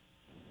honey.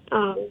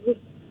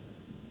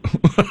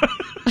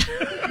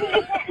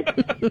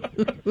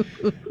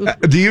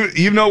 Do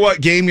you know what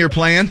game you're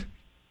playing?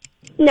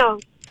 No.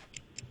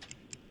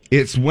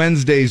 It's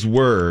Wednesday's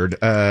word.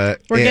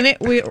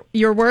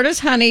 Your word is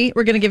honey.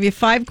 We're gonna give you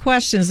 5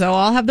 questions. They'll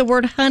all have the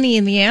word honey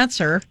in the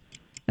answer,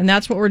 and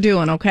that's what we're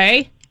doing.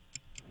 Okay?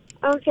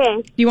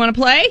 Okay. Do you want to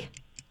play?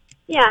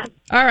 Yeah.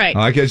 All right.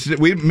 I guess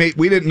we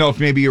didn't know if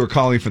maybe you were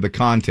calling for the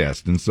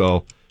contest, and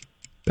so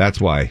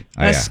that's why.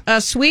 A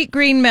sweet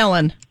green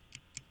melon.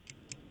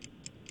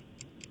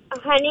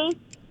 Honey.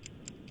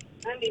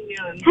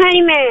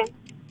 Honey melon.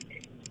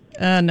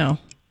 No.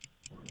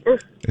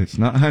 It's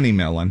not honey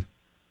melon.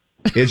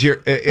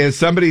 Is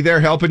somebody there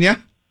helping you?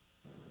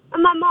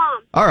 My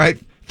mom. All right,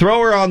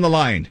 throw her on the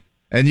line,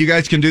 and you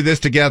guys can do this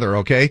together,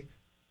 okay?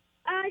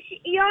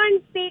 You're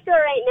on speaker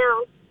right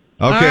now.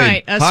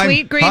 Okay. All right,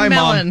 sweet green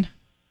melon. Mom.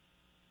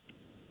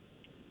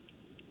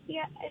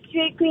 Yeah, a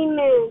sweet green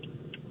melon.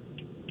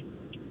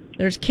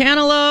 There's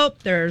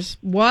cantaloupe. There's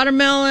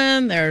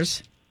watermelon.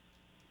 There's.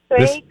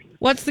 Grape.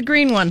 What's the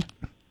green one?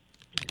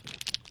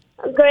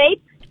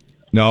 Grape.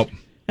 Nope.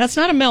 That's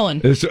not a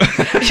melon.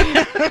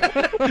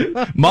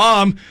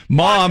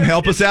 Mom,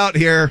 help us out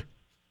here.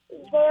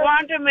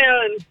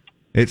 Watermelon.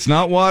 It's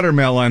not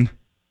watermelon.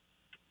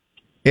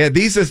 Yeah,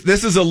 this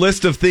is a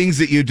list of things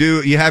that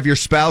you have your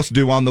spouse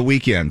do on the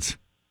weekends.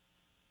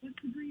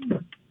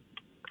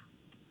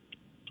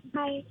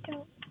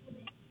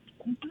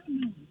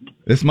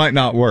 This might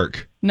not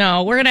work.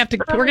 No, we're gonna have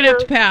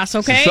to pass.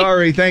 Okay.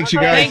 Sorry. Thanks, you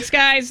guys. Thanks,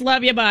 guys.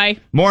 Love you. Bye.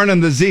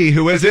 Morning, the Z.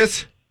 Who is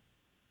this?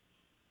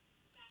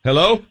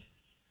 Hello.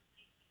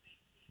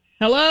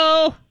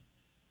 Hello.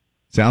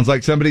 Sounds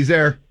like somebody's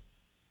there.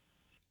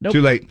 Nope.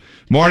 Too late.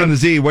 Morning, the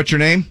Z. What's your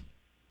name?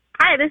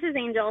 Hi, this is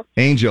Angel.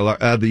 Angel.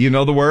 You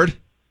know the word?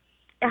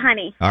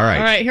 Honey. All right.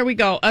 All right. Here we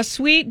go. A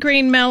sweet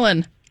green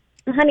melon.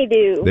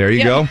 Honeydew. There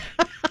you go.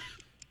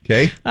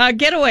 Okay.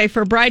 Getaway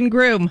for bride and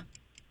groom.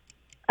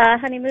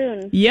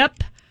 Honeymoon.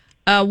 Yep.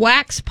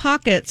 Wax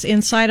pockets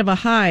inside of a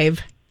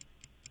hive.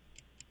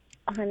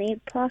 Honey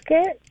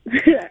pocket.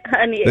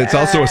 Honey. It's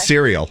also a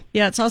cereal.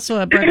 Yeah, it's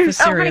also a breakfast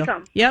cereal.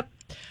 Honeycomb. Yep.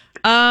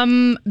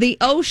 The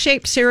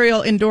O-shaped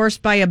cereal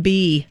endorsed by a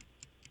bee.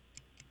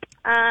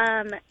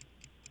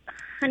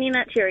 Honey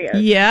Nut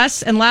Cheerios.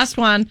 Yes, and last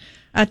one,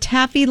 a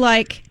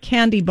taffy-like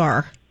candy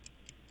bar.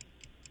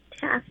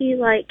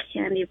 Taffy-like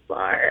candy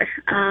bar.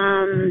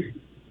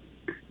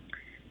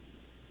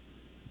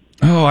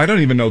 Oh, I don't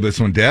even know this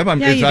one, Deb. I've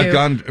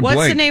gone blank.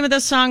 What's the name of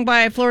the song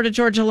by Florida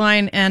Georgia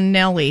Line and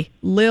Nelly?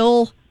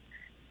 Lil.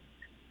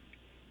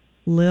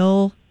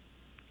 Oh,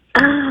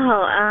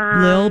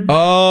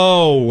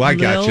 I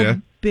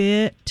gotcha.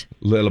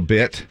 Little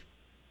bit.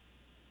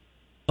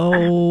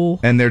 Oh.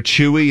 And they're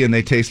chewy and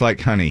they taste like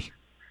honey.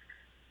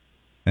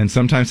 And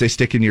sometimes they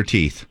stick in your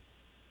teeth.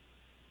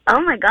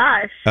 Oh my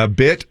gosh. A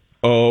bit.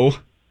 Oh.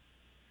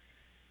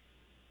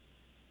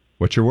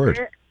 What's your word?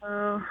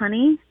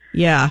 Honey.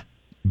 Yeah.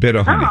 Bit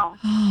of honey.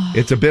 Oh.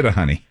 It's a bit of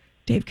honey.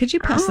 Dave, could you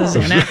pass the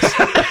Xanax?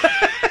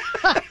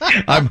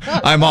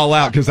 I'm all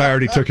out because I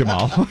already took them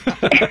all.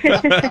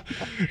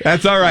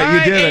 That's all right. All You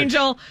right, did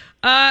Angel.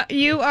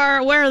 You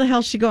are, where the hell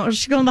is she going?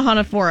 She's going to the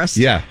Haunted Forest.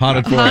 Yeah,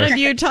 Haunted Forest.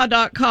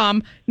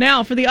 HauntedUtah.com.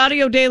 Now, for the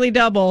audio daily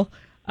double,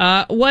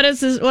 what is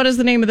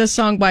the name of this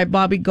song by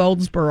Bobby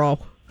Goldsboro?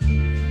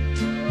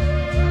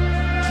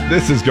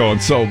 This is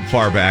going so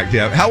far back,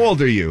 Deb. How old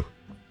are you?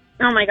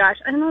 Oh my gosh,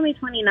 I'm only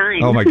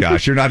 29. Oh my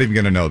gosh, you're not even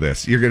going to know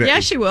this. You're going to.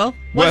 Yeah, she will.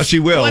 Well, she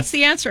will. What's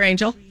the answer,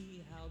 Angel?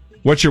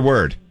 What's your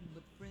word?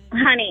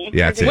 Honey.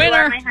 Yeah, that's it.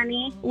 Winner. My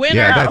honey. Winner.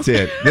 Yeah, that's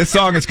it. This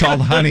song is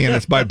called Honey, and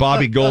it's by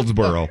Bobby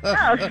Goldsboro.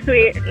 Oh,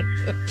 sweet.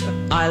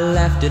 I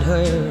laughed at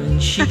her,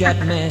 and she got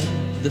mad.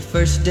 The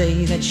first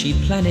day that she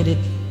planted it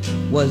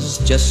was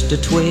just a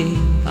twig.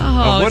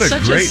 Oh, what it's a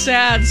such great a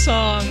sad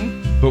song.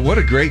 But what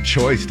a great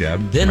choice,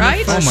 Deb. Then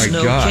right? The Oh my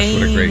snow gosh, came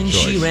what a great and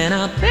choice. she ran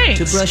out Thanks.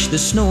 to brush the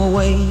snow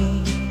away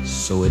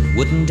so it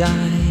wouldn't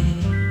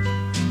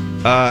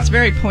die. It's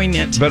very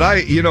poignant. But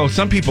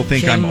some people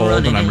think I'm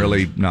old, and I'm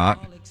really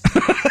not.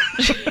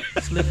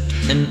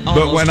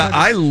 But when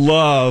I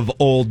love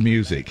old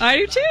music. I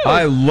do too.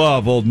 I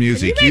love old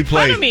music. You make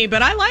fun of me,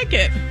 but I like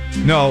it.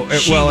 No,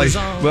 that's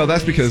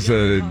because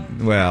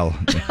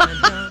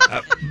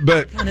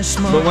but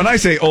when I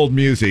say old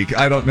music,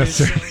 I don't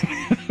necessarily.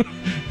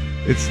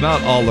 It's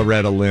not all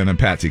Loretta Lynn and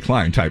Patsy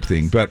Cline type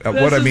thing, but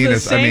what I mean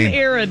is, same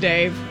era,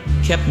 Dave.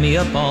 Kept me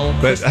up all.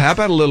 But how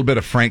about a little bit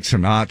of Frank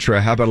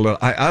Sinatra? How about a little?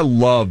 I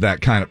love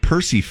that kind of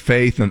Percy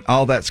Faith and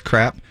all that's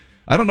crap.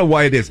 I don't know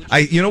why it is.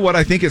 You know what?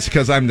 I think it's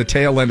because I'm the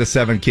tail end of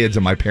 7 kids,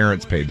 and my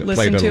parents played it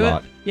a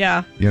lot.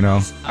 Yeah.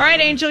 All right,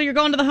 Angel, you're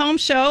going to the home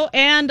show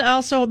and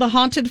also the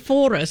Haunted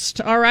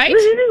Forest. All right.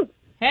 Woo-hoo.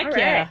 Heck All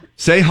yeah. right.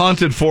 Say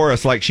Haunted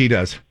Forest like she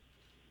does.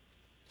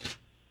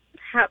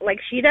 Like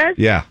she does?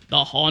 Yeah.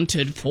 The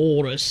Haunted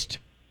Forest.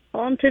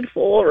 Haunted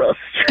Forest.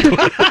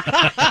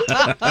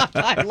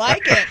 I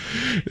like it.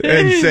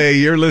 And say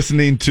you're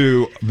listening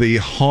to the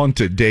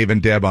Haunted Dave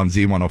and Deb on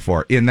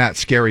Z104 in that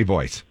scary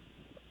voice.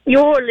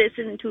 You're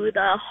listening to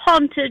the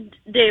Haunted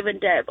Dave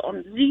and Deb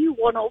on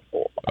Z104.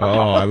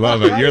 Oh, I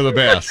love it. You're the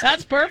best.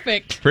 That's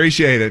perfect.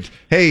 Appreciate it.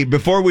 Hey,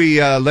 before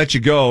we let you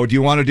go, do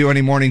you want to do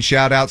any morning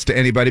shout-outs to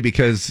anybody?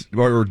 Because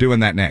we're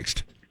doing that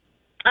next.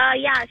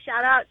 Yeah,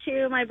 shout out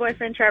to my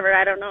boyfriend Trevor.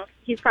 I don't know if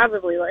he's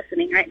probably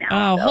listening right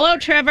now. Oh, so. hello,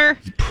 Trevor.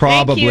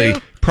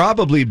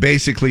 Probably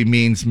basically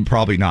means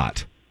probably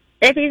not.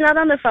 If he's not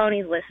on the phone,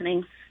 he's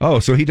listening. Oh,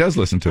 so he does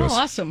listen to us. Oh,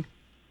 awesome.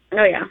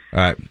 Oh, yeah. All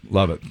right.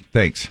 Love it.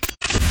 Thanks.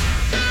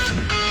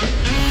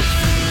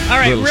 All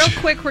right, real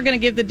quick, we're going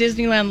to give the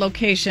Disneyland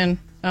location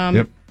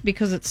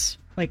because it's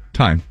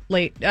time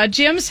late.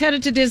 Jim's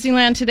headed to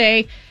Disneyland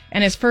today,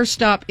 and his first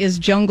stop is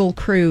Jungle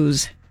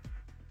Cruise.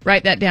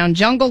 Write that down.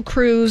 Jungle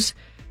Cruise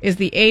is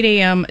the 8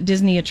 a.m.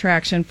 Disney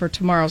attraction for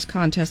tomorrow's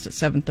contest at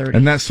 7:30.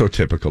 And that's so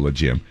typical of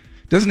Jim.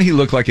 Doesn't he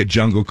look like a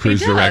Jungle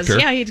Cruise director?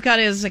 Yeah, he's got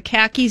his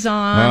khakis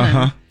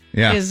on.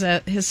 Yeah.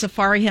 His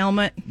safari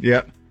helmet.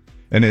 Yep.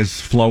 And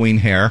his flowing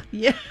hair.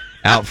 Yeah.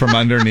 Out from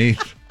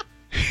underneath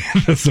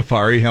the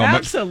safari helmet.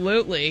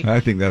 Absolutely. I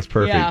think that's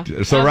perfect.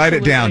 Yeah, so write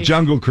it down.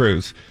 Jungle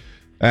Cruise.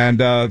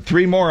 And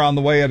 3 more on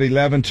the way at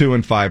 11, 2,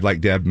 and 5,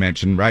 like Deb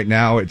mentioned. Right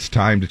now, it's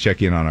time to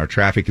check in on our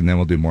traffic, and then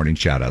we'll do morning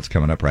shout-outs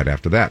coming up right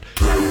after that.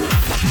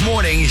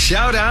 Morning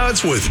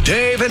shout-outs with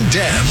Dave and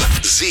Deb.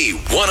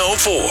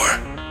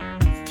 Z104.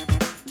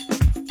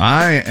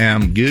 I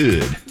am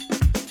good.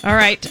 All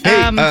right.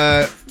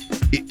 Hey,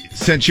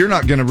 since you're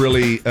not going to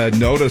really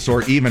notice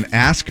or even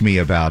ask me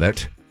about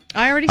it,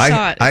 I already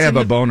saw it. I have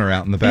a boner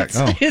out in the back.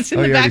 It's in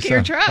the back of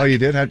your truck. Oh, you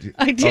did? I did.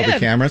 Oh, the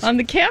cameras? On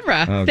the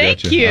camera. Oh,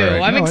 Thank gotcha. you. All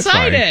right. I'm No, it's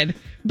fine. excited.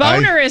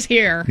 Boner is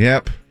here.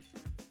 Yep.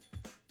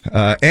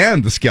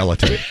 And the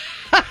skeleton.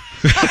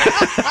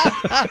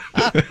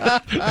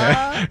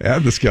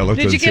 And the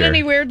skeleton. Did you get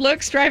any weird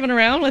looks driving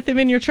around with him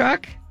in your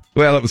truck?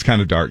 Well, it was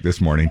kind of dark this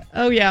morning.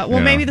 Oh, yeah.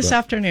 Well, maybe this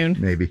afternoon.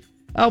 Maybe.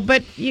 Oh,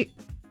 but you...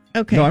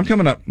 Okay. No, I'm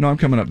coming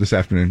up this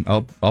afternoon.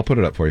 I'll put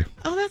it up for you.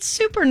 Oh, that's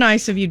super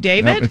nice of you,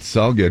 David. No, it's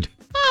all good.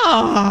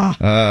 Oh,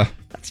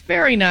 that's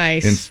very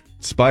nice. In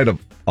spite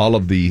of all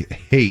of the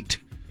hate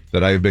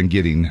that I have been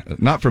getting,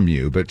 not from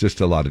you, but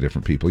just a lot of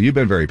different people. You've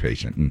been very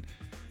patient.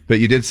 But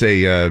you did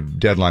say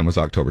deadline was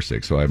October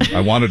 6th, so I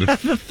wanted to... the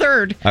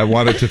 3rd. I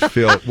wanted to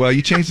fill... Well,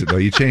 you changed it, though.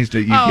 You changed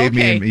it. You gave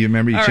me... You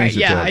remember you all changed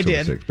right, it to yeah, October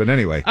I did. 6th. But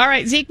anyway. All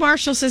right, Zeke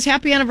Marshall says,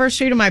 happy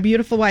anniversary to my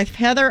beautiful wife,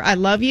 Heather. I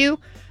love you.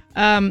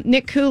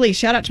 Nick Cooley,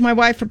 shout out to my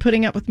wife for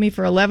putting up with me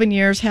for 11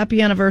 years.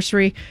 Happy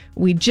anniversary.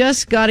 We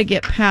just got to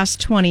get past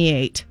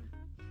 28.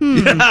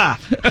 Yeah.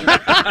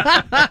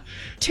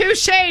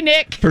 Touche,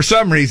 Nick. For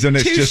some reason,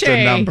 it's just a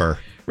Touche. number.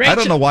 Rachel, I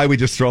don't know why we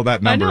just throw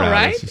that number I know, out.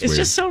 right? It's It's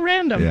just so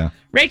random. Yeah.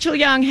 Rachel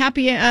Young,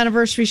 happy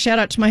anniversary. Shout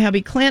out to my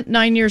hubby Clint,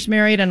 9 years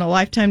married and a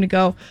lifetime to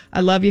go. I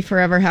love you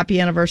forever.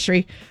 Happy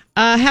anniversary.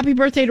 Happy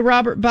birthday to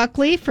Robert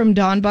Buckley from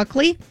Don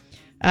Buckley.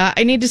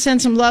 I need to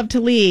send some love to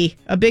Lee.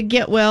 A big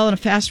get well and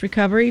a fast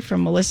recovery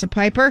from Melissa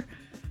Piper.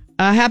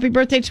 Happy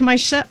birthday to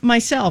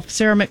myself,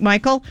 Sarah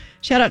McMichael.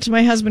 Shout out to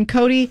my husband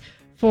Cody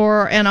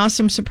for an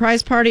awesome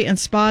surprise party and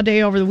spa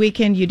day over the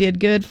weekend. You did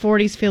good.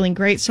 40s, feeling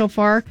great so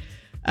far.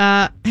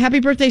 Happy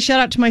birthday, shout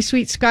out to my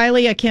sweet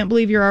Skyly. I can't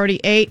believe you're already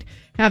 8.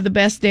 Have the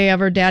best day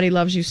ever. Daddy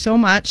loves you so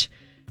much.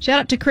 Shout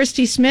out to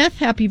Christy Smith.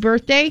 Happy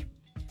birthday.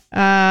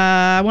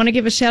 I want to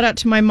give a shout out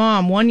to my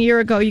mom. 1 year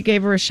ago, you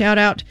gave her a shout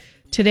out.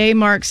 Today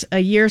marks a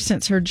year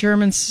since her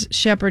German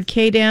Shepherd,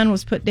 K-Dan,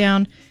 was put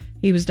down.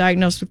 He was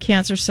diagnosed with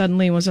cancer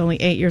suddenly and was only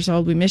 8 years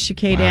old. We miss you,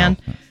 K-Dan.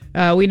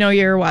 Wow. We know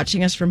you're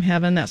watching us from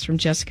heaven. That's from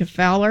Jessica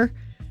Fowler.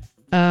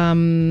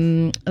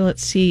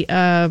 Let's see.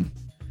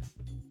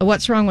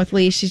 What's wrong with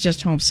Lee? She's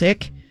just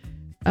homesick.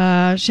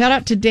 Shout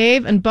out to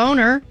Dave and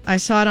Boner. I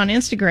saw it on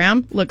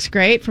Instagram. Looks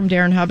great, from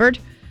Darren Hubbard.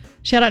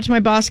 Shout out to my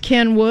boss,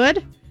 Ken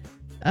Wood.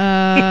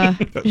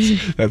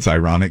 That's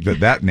ironic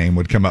that name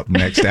would come up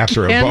next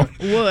after Ken a bone.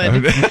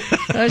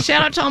 Wood.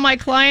 Shout out to all my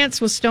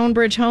clients with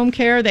Stonebridge Home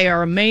Care. They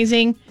are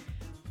amazing.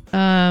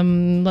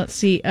 Let's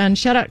see. And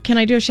can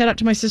I do a shout out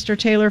to my sister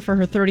Taylor for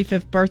her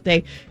 35th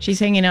birthday? She's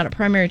hanging out at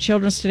Primary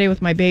Children's today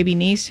with my baby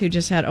niece who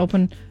just had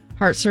open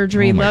heart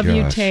surgery. Oh my Love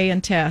you, gosh. Tay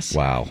and Tess.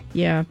 Wow.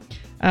 Yeah.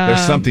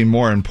 There's something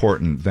more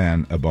important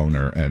than a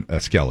boner and a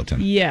skeleton.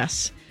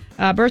 Yes.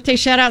 Birthday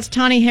shout-outs,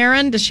 Tawny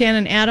Heron,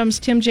 DeShannon Adams,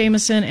 Tim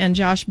Jameson, and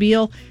Josh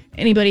Beal.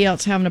 Anybody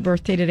else having a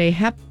birthday today,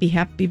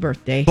 happy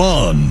birthday.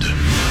 Bond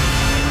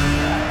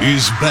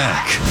is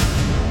back.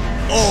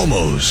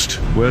 Almost.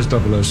 Where's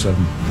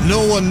 007?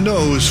 No one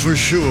knows for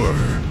sure.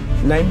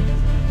 Name?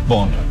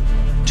 Bond.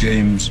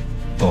 James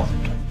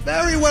Bond.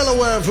 Very well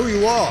aware of who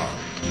you are.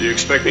 Do you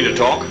expect me to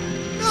talk?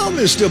 No,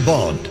 Mr.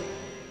 Bond.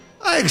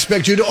 I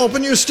expect you to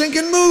open your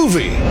stinking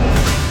movie.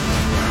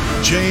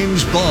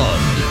 James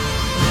Bond.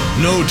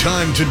 No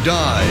Time to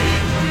Die,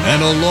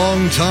 and a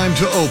long time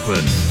to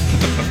open.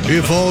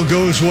 If all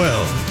goes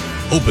well,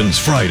 opens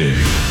Friday.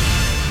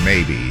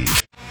 Maybe.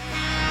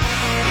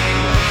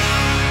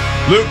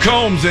 Luke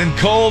Combs and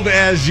Cold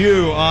as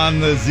You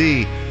on the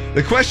Z.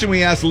 The question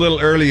we asked a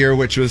little earlier,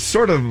 which was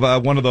sort of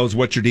one of those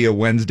What's Your Deal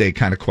Wednesday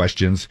kind of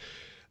questions,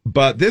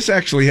 but this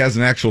actually has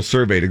an actual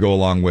survey to go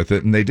along with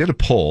it, and they did a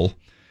poll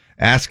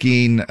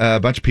asking a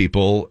bunch of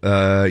people,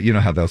 you know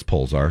how those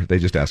polls are. They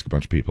just ask a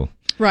bunch of people.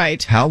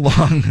 Right. How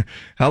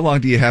long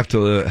do you have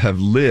to have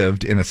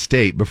lived in a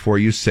state before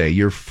you say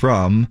you're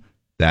from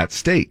that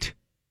state?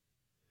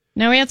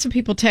 Now, we had some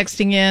people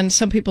texting in.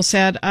 Some people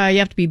said you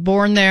have to be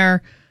born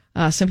there.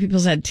 Some people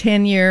said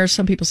 10 years.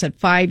 Some people said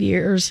 5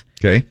 years.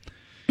 Okay.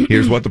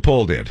 Here's what the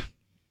poll did.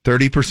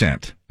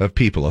 30% of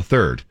people, a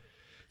third,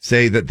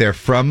 say that they're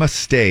from a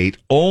state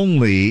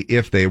only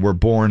if they were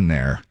born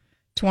there.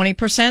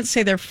 20%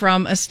 say they're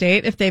from a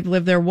state if they've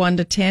lived there 1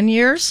 to 10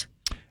 years.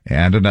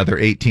 And another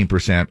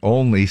 18%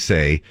 only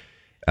say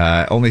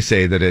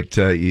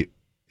that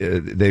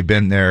they've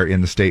been there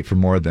in the state for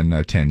more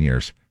than 10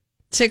 years.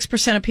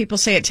 6% of people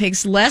say it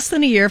takes less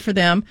than a year for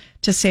them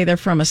to say they're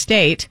from a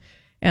state.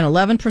 And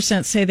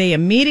 11% say they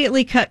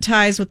immediately cut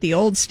ties with the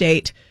old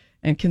state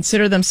and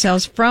consider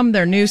themselves from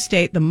their new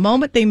state the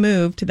moment they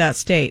move to that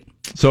state.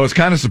 So it's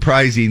kind of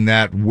surprising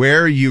that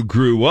where you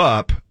grew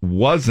up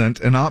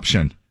wasn't an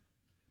option,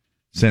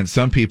 since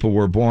some people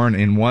were born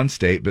in one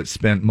state but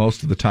spent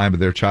most of the time of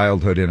their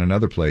childhood in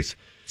another place.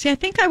 See, I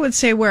think I would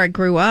say where I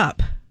grew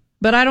up,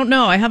 but I don't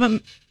know. I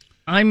haven't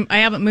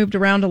moved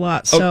around a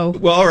lot. So,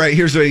 well, all right.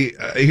 Here's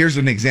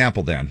an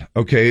example then.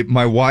 Okay,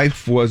 my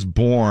wife was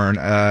born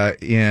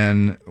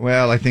in.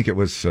 Well, I think it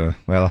was.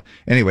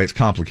 Anyway, it's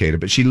complicated,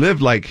 but she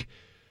lived like,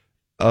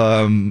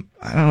 I don't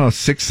know,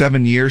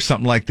 6-7 years,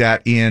 something like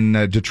that, in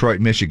Detroit,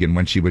 Michigan,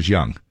 when she was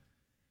young.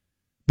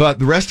 But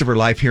the rest of her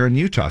life here in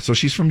Utah. So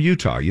she's from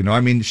Utah.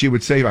 I mean, she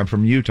would say I'm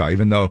from Utah,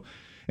 even though.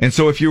 And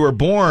so if you were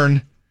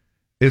born,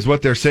 is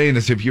what they're saying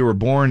is if you were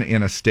born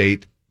in a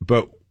state,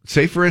 but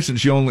say, for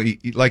instance,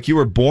 you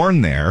were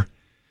born there,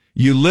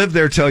 you lived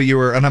there till you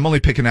were, and I'm only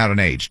picking out an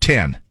age,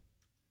 10.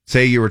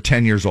 Say you were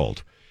 10 years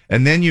old.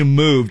 And then you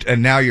moved,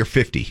 and now you're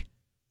 50.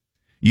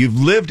 You've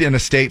lived in a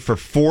state for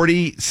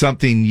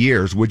 40-something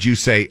years. Would you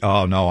say,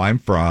 oh, no, I'm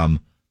from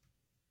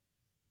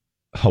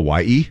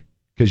Hawaii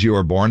because you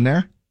were born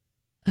there?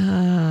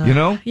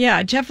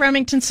 Yeah, Jeff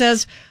Remington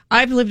says,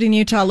 I've lived in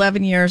Utah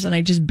 11 years, and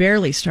I just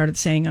barely started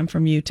saying I'm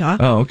from Utah.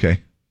 Oh,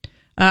 okay.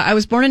 I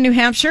was born in New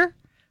Hampshire,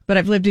 but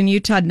I've lived in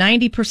Utah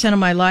 90% of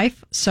my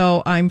life,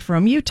 so I'm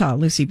from Utah,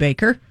 Lucy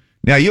Baker.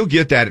 Now, you'll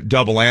get that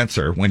double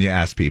answer when you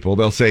ask people.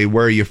 They'll say,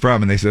 where are you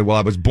from? And they say, well,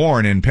 I was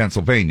born in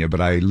Pennsylvania,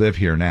 but I live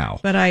here now.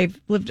 But I've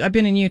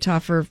been in Utah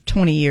for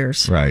 20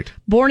 years. Right.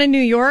 Born in New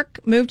York,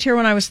 moved here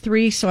when I was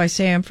 3, so I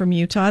say I'm from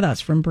Utah.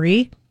 That's from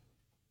Bree.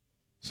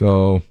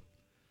 So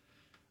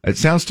it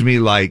sounds to me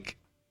like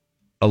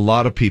a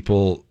lot of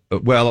people,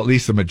 well, at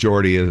least the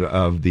majority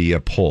of the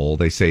poll,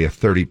 they say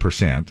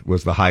 30%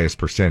 was the highest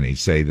percentage,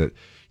 say that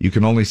you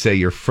can only say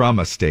you're from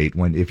a state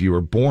if you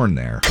were born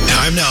there.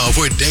 Time now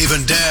for Dave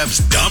and Dab's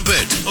Dump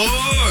It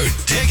or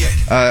Dig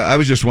It. I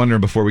was just wondering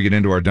before we get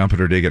into our Dump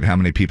It or Dig It, how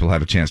many people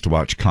had a chance to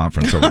watch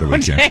Conference over the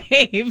weekend?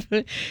 Dave.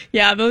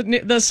 Yeah,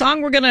 the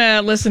song we're going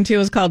to listen to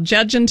is called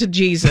Judging to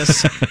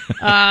Jesus.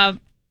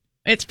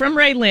 It's from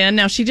Ray Lynn.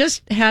 Now, she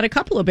just had a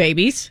couple of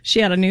babies.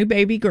 She had a new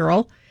baby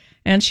girl.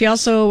 And she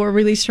also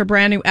released her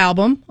brand new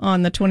album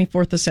on the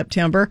 24th of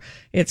September.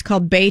 It's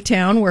called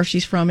Baytown, where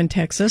she's from in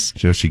Texas.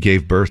 So she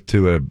gave birth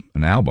to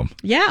an album.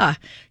 Yeah.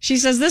 She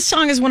says, this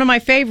song is one of my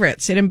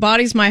favorites. It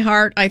embodies my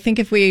heart. I think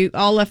if we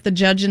all left the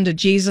judging to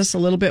Jesus a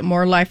little bit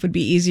more, life would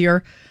be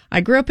easier. I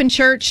grew up in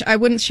church. I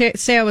wouldn't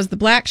say I was the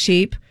black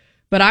sheep,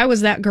 but I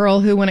was that girl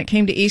who, when it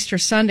came to Easter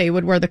Sunday,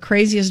 would wear the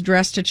craziest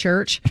dress to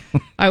church.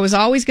 I was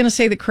always going to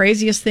say the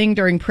craziest thing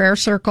during prayer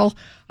circle.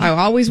 I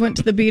always went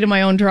to the beat of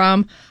my own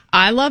drum.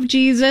 I love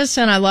Jesus,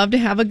 and I love to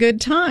have a good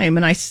time.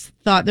 And I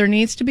thought there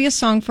needs to be a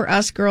song for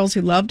us girls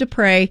who love to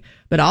pray,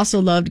 but also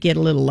love to get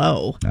a little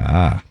low.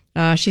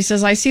 She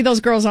says, I see those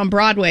girls on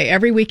Broadway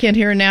every weekend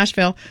here in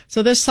Nashville.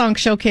 So this song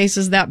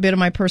showcases that bit of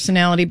my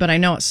personality, but I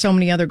know it's so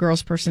many other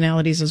girls'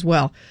 personalities as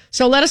well.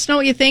 So let us know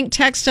what you think.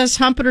 Text us,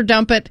 Hump It or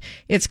Dump It.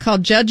 It's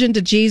called Judging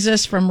to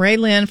Jesus from Ray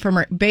Lynn from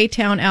her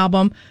Baytown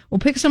album. We'll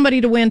pick somebody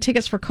to win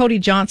tickets for Cody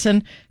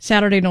Johnson,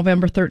 Saturday,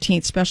 November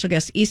 13th. Special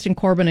guests Easton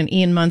Corbin and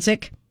Ian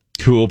Munzik.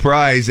 Cool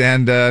prize.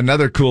 And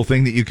another cool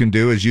thing that you can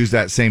do is use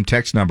that same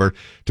text number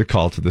to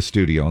call to the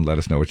studio and let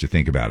us know what you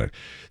think about it.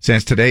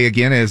 Since today,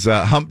 again, is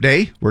Hump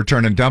Day, we're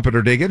turning Dump It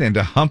or Dig It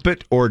into Hump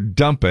It or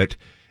Dump It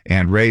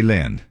and Ray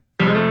Lynn.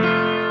 Yeah,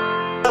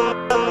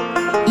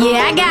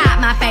 I got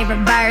my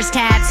favorite verse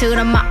tattooed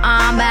on my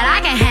arm, but I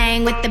can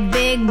hang with the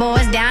big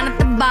boys down at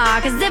the bar,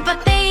 'cause if I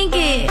think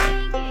it,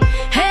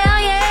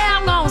 hell yeah,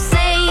 I'm gonna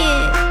say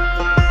it.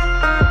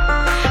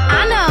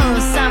 I know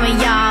some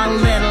of y'all a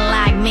little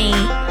like me,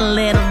 a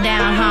little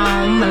down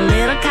home, a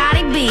little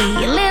Cardi B,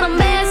 a little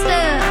messed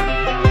up,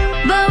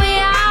 but we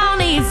all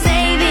need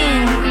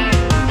saving.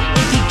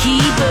 If you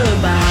keep a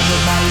Bible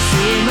by your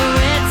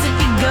cigarettes, if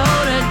you go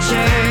to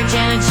church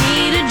and a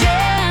cheetah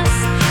dress,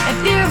 if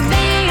you're a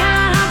big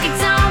hot honky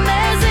tonk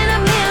mess in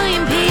a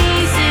million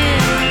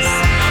pieces,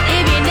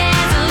 if you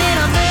dance a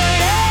little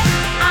dirty,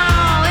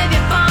 oh, if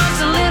you punch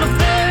a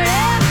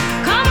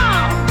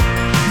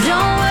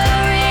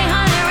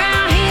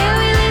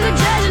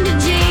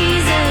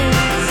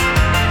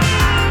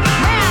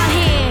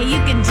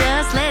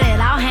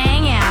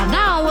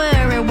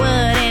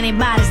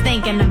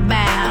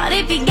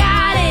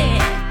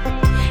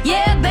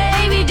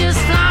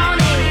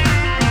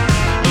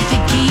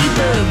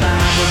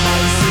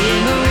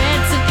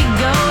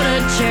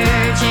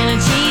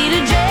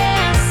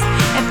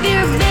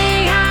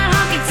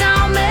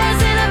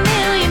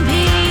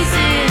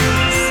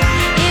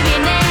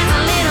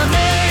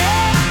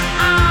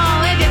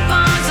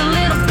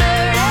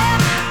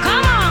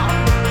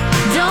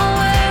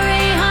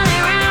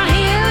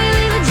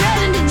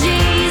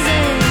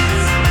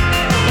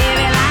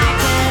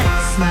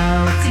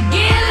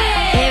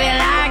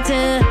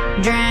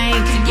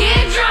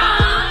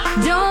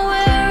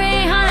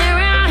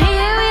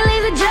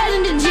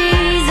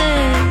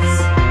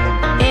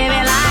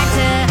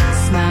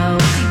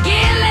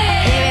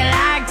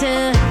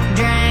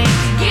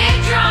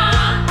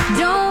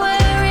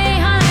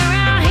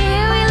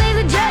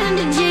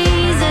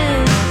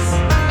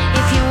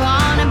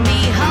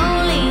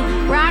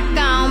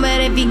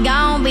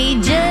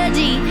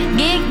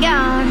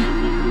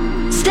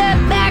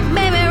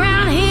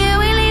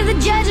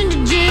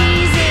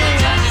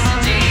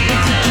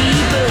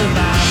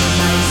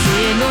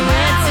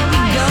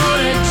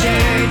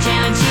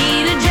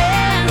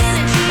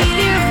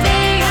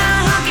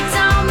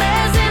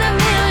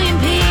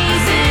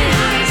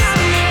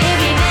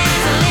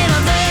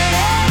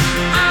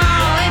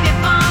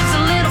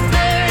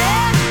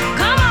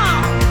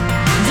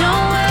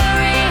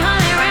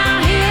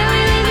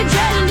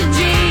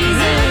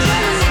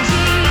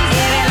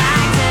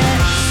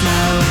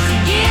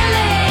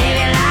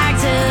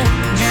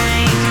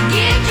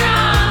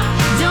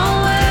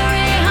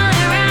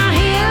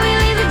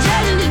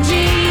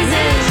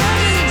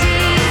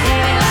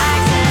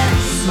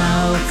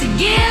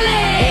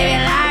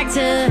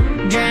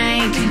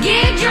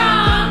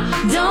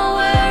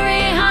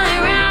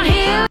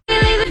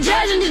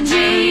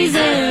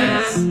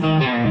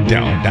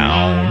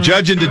down.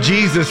 Judging to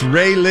Jesus,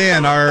 Ray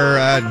Lynn,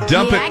 our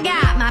Dump It. I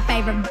got my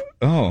favorite.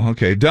 Oh,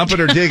 okay. Dump It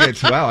or Dig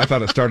It. Wow, I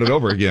thought it started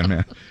over again,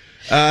 man.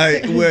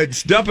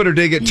 It's Dump It or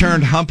Dig It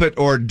turned Hump It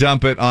or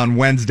Dump It on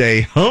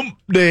Wednesday, Hump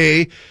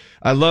Day.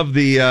 I love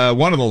the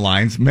one of the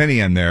lines, many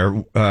in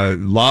there.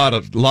 Lot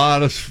of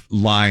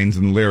lines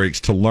and lyrics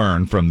to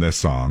learn from this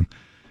song,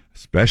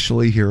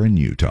 especially here in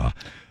Utah.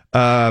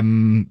 But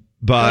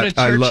go to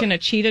church in a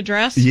cheetah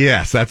dress.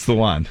 Yes, that's the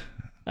one.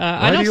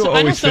 I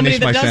know somebody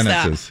that does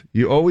sentences? That.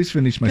 You always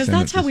finish my sentences.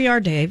 Because that's how we are,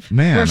 Dave.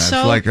 Man, it's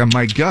like, oh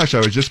my gosh, I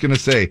was just going to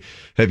say,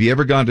 have you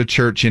ever gone to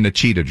church in a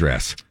cheetah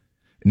dress?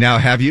 Now,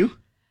 have you?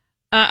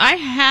 I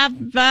have,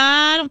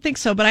 I don't think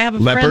so, but I have a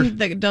friend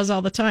that does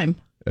all the time.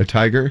 A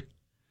tiger?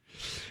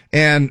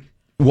 And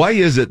why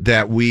is it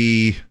that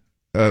we're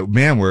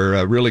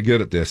really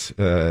good at this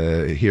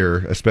here,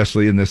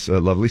 especially in this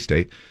lovely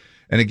state.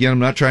 And again, I'm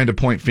not trying to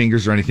point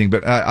fingers or anything,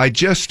 but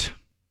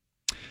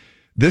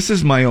this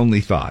is my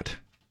only thought.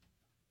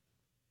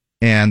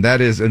 And that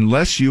is,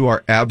 unless you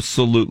are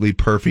absolutely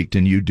perfect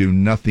and you do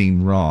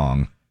nothing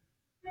wrong,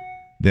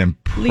 then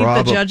leave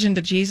the judge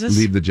into Jesus.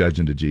 Leave the judge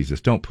into Jesus.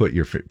 Don't point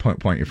your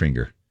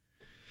finger.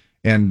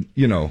 And,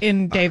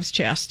 in Dave's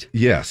chest.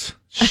 Yes.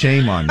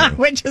 Shame on you.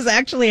 Which has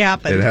actually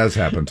happened. It has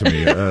happened to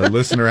me. A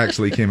listener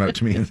actually came up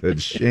to me and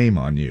said, shame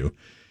on you.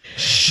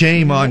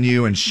 Shame on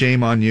you and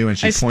shame on you. And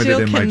she pointed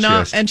in my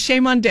chest. And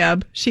shame on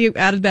Deb. She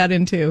added that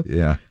in too.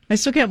 Yeah. I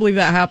still can't believe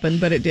that happened,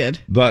 but it did.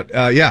 But,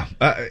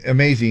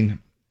 amazing.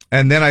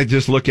 And then I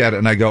just look at it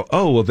and I go,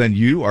 oh, well, then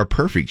you are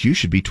perfect. You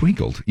should be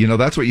twinkled.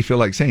 That's what you feel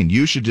like saying.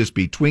 You should just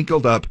be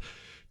twinkled up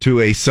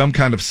to some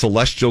kind of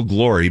celestial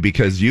glory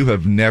because you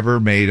have never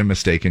made a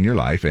mistake in your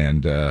life.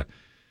 And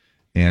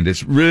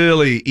it's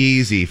really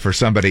easy for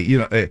somebody,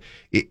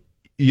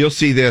 you'll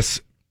see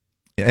this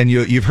and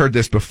you've heard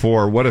this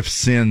before. What if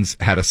sins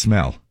had a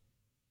smell?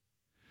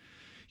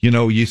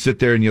 You sit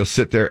there and you'll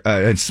sit there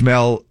and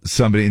smell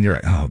somebody and you're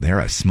like, oh, they're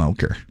a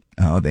smoker.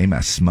 Oh, they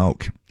must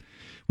smoke.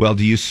 Well,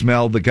 do you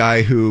smell the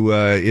guy who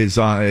is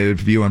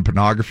viewing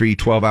pornography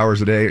 12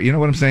 hours a day? You know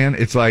what I'm saying?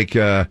 It's like,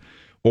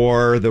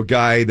 or the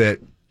guy that,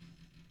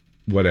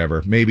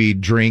 whatever, maybe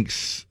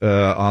drinks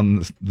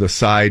on the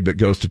side but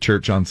goes to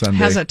church on Sunday.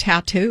 Has a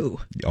tattoo.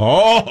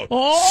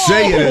 Oh!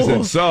 Say it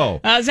isn't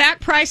so. Zach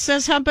Price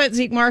says hump it.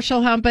 Zeke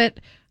Marshall hump it.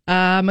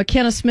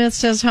 McKenna Smith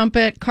says hump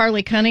it.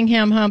 Carly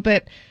Cunningham hump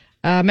it.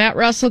 Matt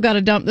Russell got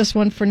to dump this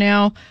one for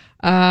now.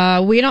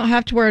 We don't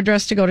have to wear a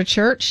dress to go to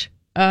church.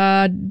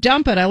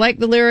 Dump it. I like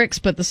the lyrics,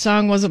 but the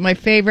song wasn't my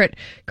favorite.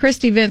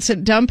 Christy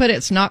Vincent, dump it.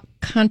 It's not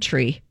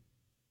country.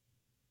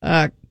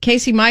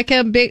 Casey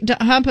Micah,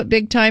 hump it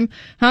big time.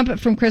 Hump it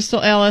from Crystal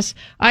Ellis.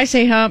 I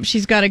say hump.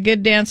 She's got a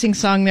good dancing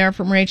song there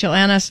from Rachel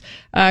Annis.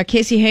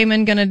 Casey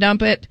Heyman gonna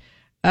dump it.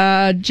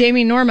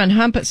 Jamie Norman,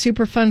 hump it.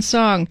 Super fun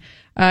song.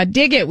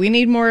 Dig it. We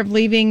need more of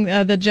leaving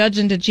the judge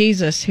into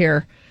Jesus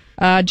here.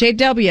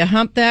 JW,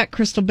 hump that.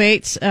 Crystal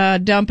Bates,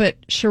 dump it.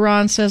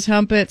 Sharon says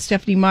hump it.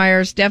 Stephanie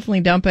Myers,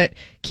 definitely dump it.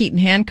 Keaton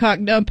Hancock,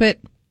 dump it.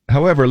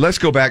 However, let's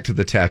go back to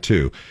the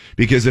tattoo,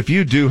 because if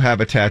you do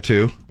have a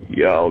tattoo,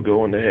 y'all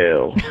going to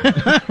hell.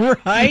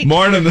 Right?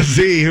 Morning, the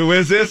Z. Who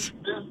is this?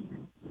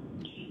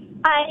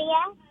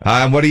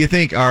 Aria. What do you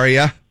think,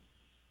 Aria?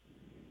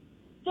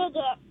 Dig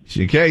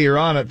it. Okay, you're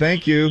on it.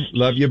 Thank you.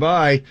 Love you.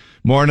 Bye.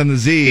 Morning, the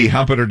Z.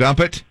 Hump it or dump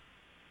it?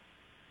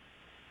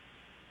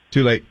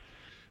 Too late.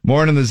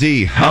 Morning, the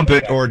Z. Hump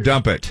it or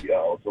dump it?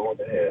 Y'all going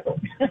to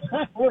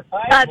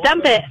hell.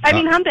 Dump it.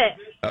 Hump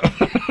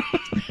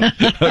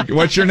it.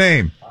 What's your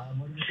name?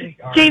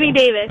 Jamie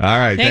Davis. All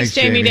right. Thanks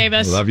Jamie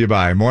Davis. Love you.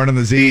 Bye. Morning,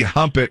 the Z.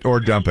 Hump it or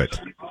dump it?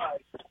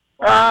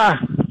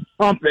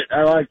 Hump it.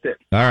 I liked it.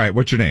 All right.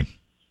 What's your name?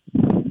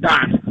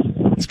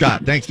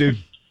 Scott. Thanks, dude.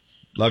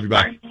 Love you.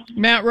 Bye.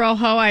 Matt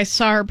Rojo. I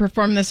saw her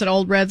perform this at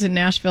Old Reds in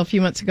Nashville a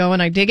few months ago,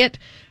 and I dig it.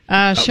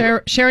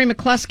 Sherry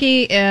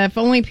McCluskey. If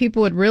only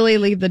people would really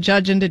leave the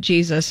judge into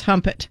Jesus.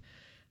 Hump it.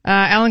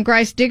 Alan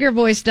Grice. Digger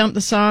voice. Dump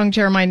the song.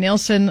 Jeremiah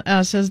Nielsen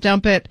says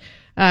dump it.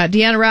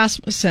 Deanna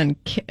Rasmussen,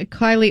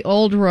 Kylie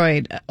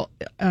Oldroyd.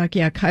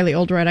 Kylie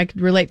Oldroyd. I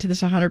could relate to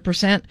this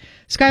 100%.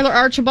 Skylar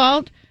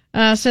Archibald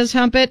says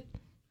hump it.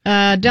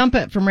 Dump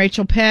it from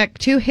Rachel Peck.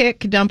 To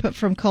Hick, dump it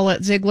from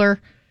Colette Ziegler.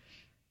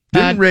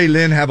 Didn't Ray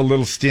Lynn have a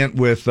little stint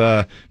with,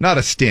 not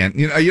a stint,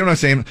 you know what I'm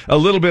saying? A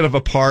little bit of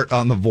a part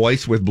on The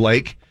Voice with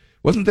Blake.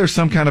 Wasn't there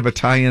some kind of a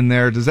tie-in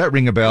there? Does that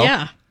ring a bell?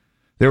 Yeah.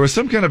 There was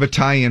some kind of a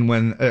tie-in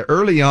when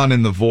early on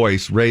in The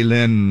Voice, Ray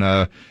Lynn,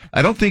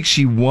 I don't think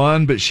she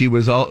won, but she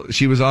was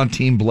on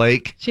Team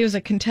Blake. She was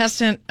a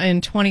contestant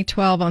in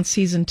 2012 on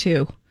season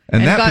 2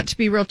 and got to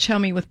be real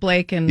chummy with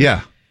Blake. And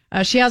yeah.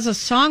 She has a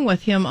song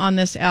with him on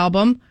this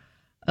album.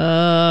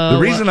 The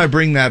reason I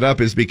bring that up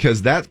is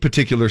because that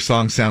particular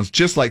song sounds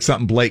just like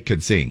something Blake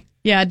could sing.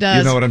 Yeah, it does.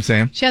 You know what I'm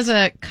saying? She has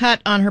a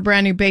cut on her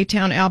brand new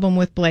Baytown album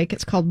with Blake.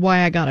 It's called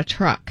Why I Got a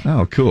Truck.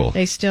 Oh, cool.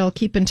 They still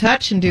keep in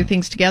touch and do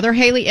things together.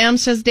 Haley M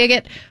says dig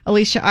it.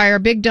 Alicia Iyer,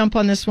 big dump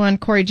on this one.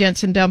 Corey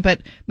Jensen, dump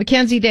it.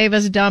 Mackenzie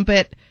Davis, dump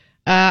it.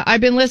 I've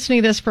been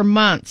listening to this for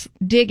months.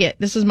 Dig it.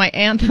 This is my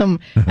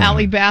anthem.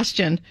 Allie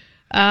Bastion.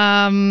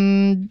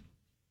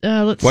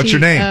 Let's What's see. your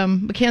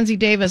name? Mackenzie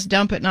Davis,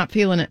 dump it, not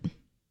feeling it.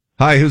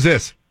 Hi, who's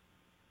this?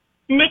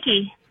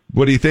 Nikki.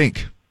 What do you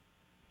think?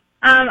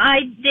 I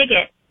dig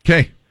it.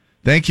 Okay,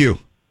 thank you.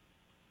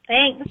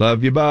 Thanks.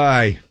 Love you,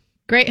 bye.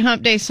 Great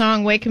Hump Day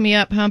song, Waking Me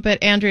Up, Hump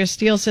It. Andrea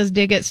Steele says,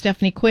 dig it.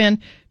 Stephanie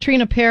Quinn,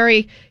 Trina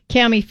Perry,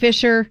 Cammie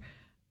Fisher,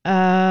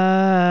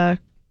 Kaylee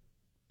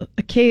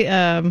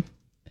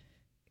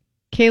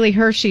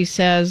Hershey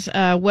says,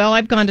 well,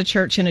 I've gone to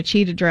church in a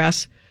cheetah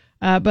dress,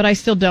 but I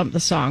still dump the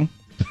song.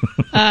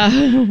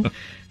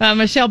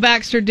 Michelle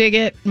Baxter, dig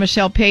it.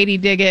 Michelle Patey,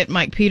 dig it.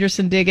 Mike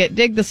Peterson, dig it.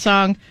 Dig the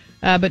song,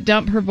 but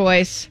dump her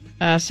voice.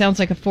 Sounds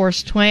like a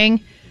forced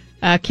twang.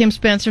 Kim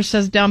Spencer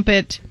says, dump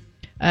it.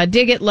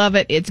 Dig it, love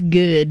it. It's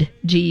good.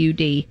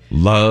 G-U-D.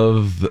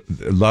 Love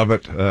it. Love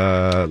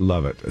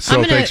it.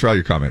 So thanks for all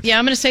your comments. Yeah,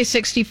 I'm going to say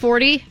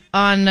 60-40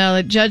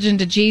 on Judging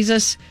to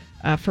Jesus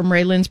from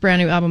Ray Lynn's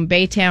brand new album,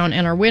 Baytown.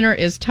 And our winner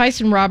is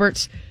Tyson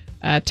Roberts.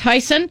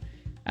 Tyson,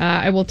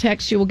 I will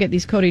text you. We'll get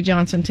these Cody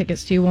Johnson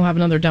tickets to you. We'll have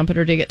another Dump It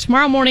or Dig It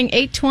tomorrow morning,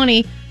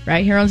 8:20,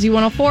 right here on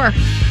Z104.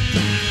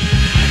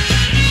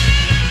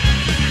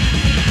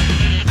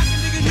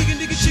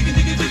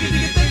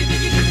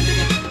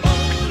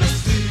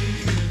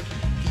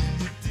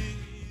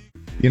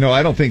 You know,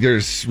 I don't think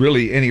there's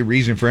really any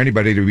reason for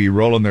anybody to be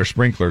rolling their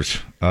sprinklers,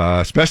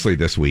 especially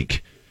this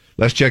week.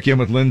 Let's check in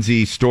with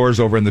Lindsay Stores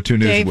over in the 2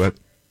 News. Dave,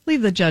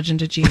 leave the judging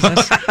to Jesus. All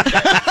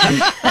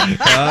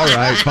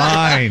right,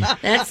 fine.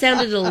 That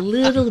sounded a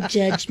little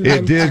judgmental.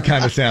 It did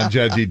kind of sound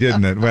judgy,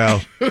 didn't it?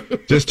 Well,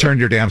 just turn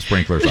your damn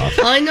sprinklers off.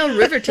 I know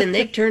Riverton,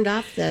 they've turned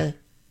off the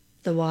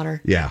water.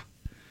 Yeah.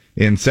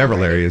 In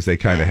several areas, they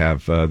kind of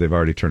have. They've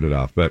already turned it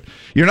off. But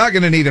you're not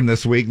going to need them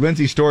this week.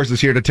 Lindsay Stores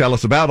is here to tell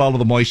us about all of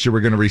the moisture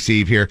we're going to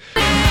receive here.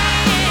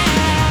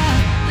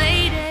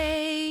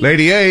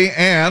 Lady A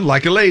and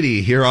Like a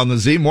Lady here on the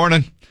Z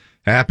Morning.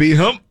 Happy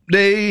Hump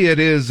Day. It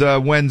is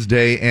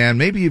Wednesday, and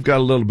maybe you've got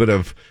a little bit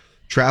of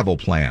travel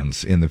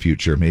plans in the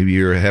future. Maybe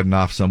you're heading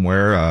off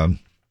somewhere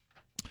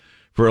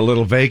for a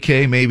little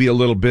vacay, maybe a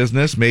little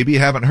business. Maybe you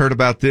haven't heard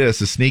about this.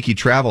 A sneaky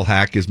travel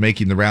hack is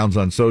making the rounds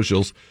on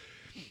socials.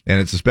 And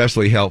it's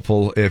especially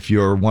helpful if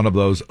you're one of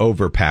those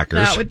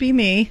overpackers. That would be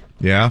me.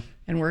 Yeah.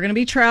 And we're going to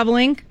be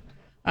traveling.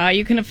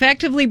 You can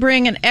effectively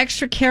bring an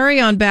extra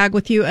carry-on bag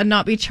with you and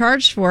not be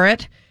charged for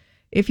it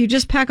if you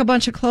just pack a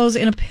bunch of clothes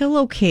in a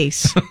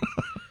pillowcase.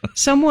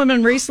 Some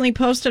woman recently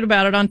posted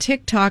about it on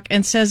TikTok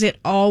and says it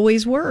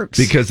always works.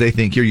 Because they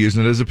think you're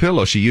using it as a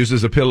pillow. She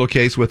uses a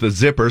pillowcase with a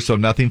zipper so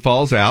nothing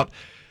falls out.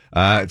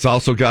 It's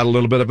also got a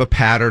little bit of a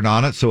pattern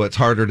on it, so it's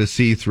harder to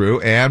see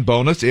through. And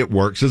bonus, it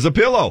works as a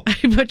pillow.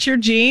 Put your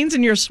jeans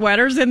and your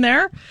sweaters in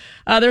there.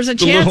 There's a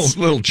chance. A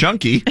little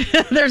chunky.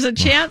 There's a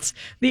chance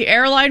the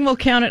airline will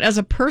count it as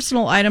a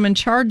personal item and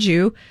charge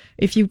you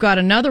if you've got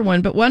another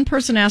one. But one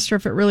person asked her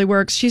if it really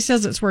works. She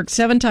says it's worked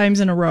 7 times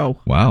in a row.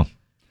 Wow.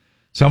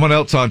 Someone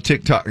else on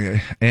TikTok,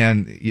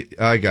 and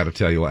I got to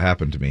tell you what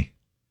happened to me.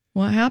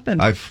 What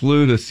happened? I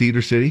flew to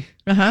Cedar City.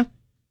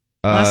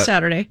 Last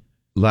Saturday.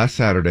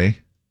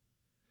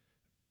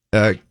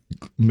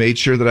 Made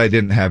sure that I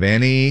didn't have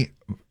any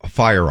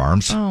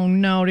firearms. Oh,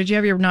 no. Did you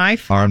have your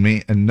knife? On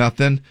me and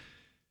nothing.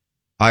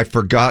 I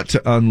forgot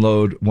to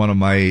unload one of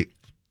my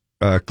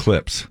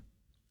clips.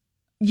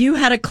 You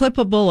had a clip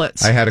of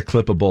bullets. I had a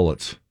clip of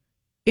bullets.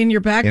 In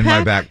your backpack? In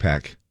my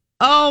backpack.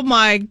 Oh,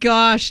 my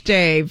gosh,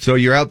 Dave. So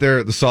you're out there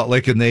at the Salt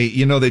Lake, and they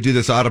do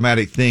this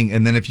automatic thing,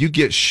 and then if you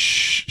get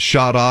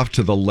shot off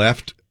to the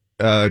left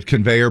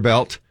conveyor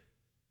belt,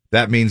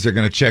 that means they're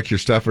going to check your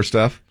stuff or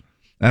stuff.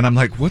 And I'm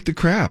like, what the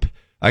crap?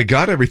 I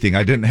got everything.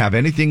 I didn't have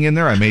anything in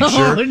there. I made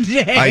sure.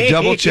 Dave. I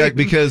double checked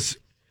because,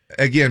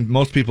 again,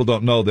 most people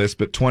don't know this,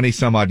 but 20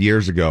 some odd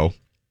years ago,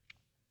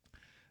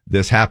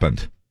 this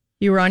happened.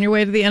 You were on your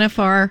way to the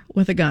NFR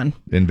with a gun.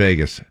 In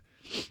Vegas.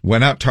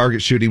 Went out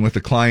target shooting with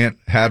a client,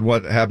 had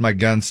my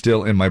gun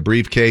still in my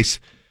briefcase.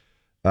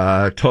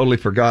 Totally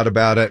forgot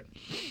about it.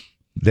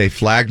 They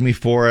flagged me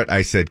for it.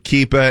 I said,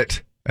 keep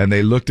it. And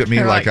they looked at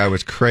me like I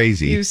was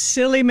crazy. You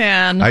silly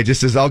man. I just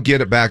says, I'll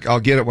get it back.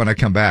 I'll get it when I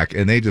come back.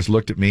 And they just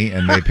looked at me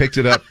and they picked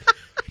it up.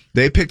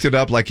 They picked it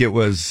up like it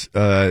was,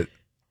 the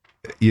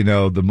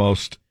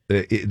most,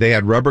 they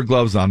had rubber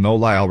gloves on, no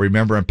lie. I'll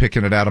remember them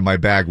picking it out of my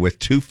bag with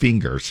 2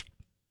 fingers,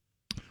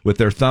 with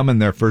their thumb and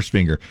their first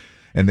finger.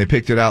 And they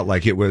picked it out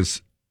like it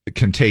was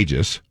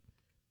contagious.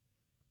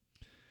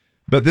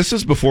 But this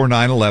is before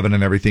 9/11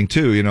 and everything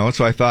too,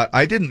 So I thought,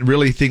 I didn't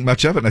really think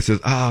much of it. And I said,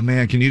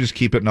 man, can you just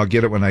keep it and I'll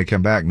get it when I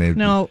come back? And the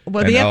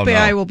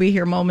FBI will be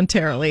here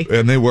momentarily.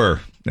 And they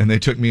were. And they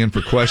took me in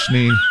for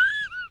questioning.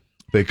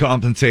 They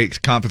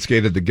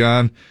confiscated the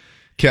gun,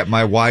 kept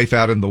my wife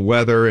out in the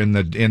weather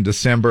in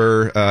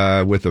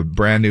December with a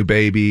brand new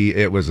baby.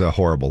 It was a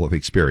horrible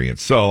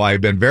experience. So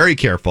I've been very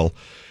careful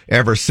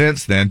ever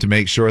since then to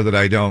make sure that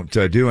I don't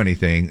do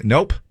anything.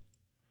 Nope.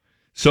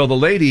 So the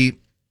lady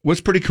was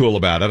pretty cool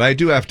about it. I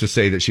do have to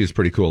say that she's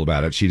pretty cool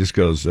about it. She just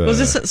goes... was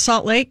this at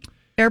Salt Lake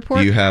Airport?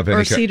 Do you have any...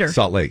 Or Cedar?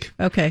 Salt Lake.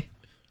 Okay.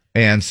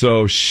 And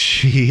so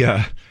she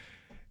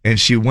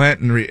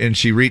went and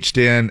she reached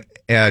in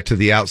to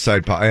the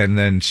outside, and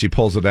then she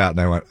pulls it out,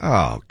 and I went,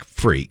 "Oh,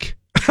 freak!"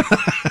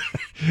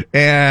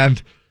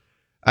 And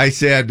I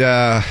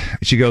said,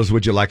 "She goes,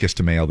 would you like us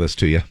to mail this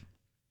to you?"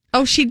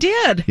 Oh, she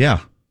did. Yeah.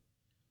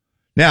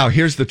 Now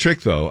here's the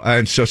trick, though,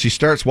 and so she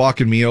starts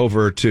walking me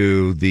over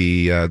to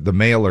the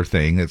mailer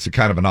thing. It's a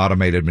kind of an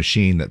automated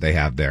machine that they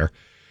have there,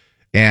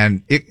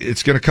 and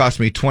it's going to cost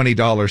me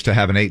 $20 to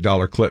have an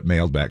 $8 clip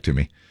mailed back to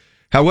me.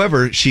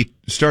 However, she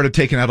started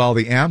taking out all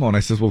the ammo, and I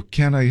says, "Well,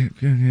 can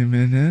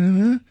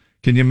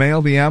you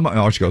mail the ammo?"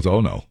 Oh, she goes,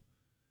 "Oh no."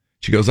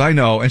 She goes, "I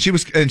know," and she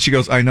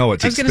goes, "I know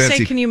it's expensive." I was going to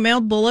say, can you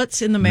mail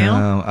bullets in the mail?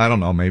 No, I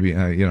don't know. Maybe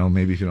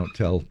maybe if you don't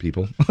tell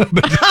people.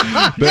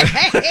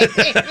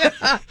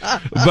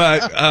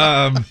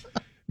 But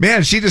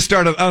man, she just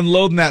started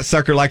unloading that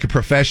sucker like a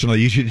professional.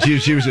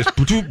 She was just.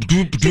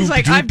 She's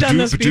like, "I've done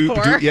this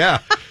before." Yeah.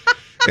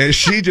 And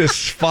she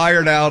just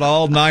fired out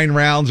all 9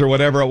 rounds or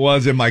whatever it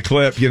was in my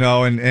clip,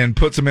 and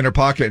puts them in her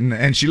pocket.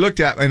 And she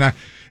looked at me, and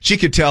she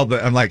could tell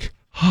that I'm like,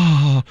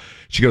 oh.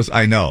 She goes,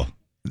 "I know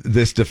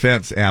this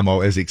defense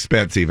ammo is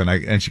expensive,"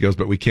 and she goes,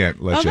 "But we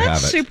can't let you have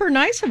it." That's super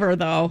nice of her,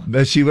 though.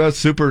 But she was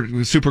super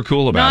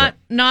cool about it.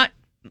 Not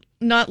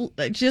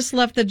just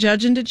left the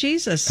judging to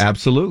Jesus.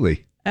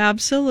 Absolutely.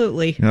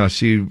 Absolutely.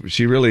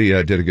 She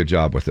really did a good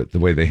job with it, the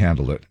way they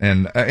handled it.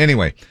 And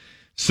anyway,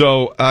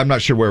 so I'm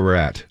not sure where we're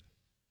at.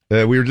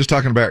 We were just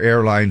talking about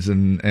airlines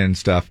and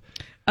stuff.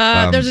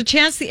 There's a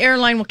chance the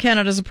airline will count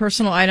it as a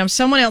personal item.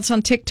 Someone else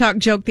on TikTok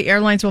joked the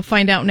airlines will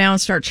find out now and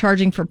start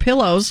charging for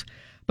pillows.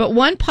 But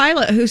one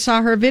pilot who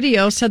saw her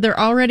video said they're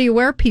already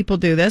aware people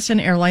do this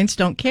and airlines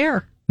don't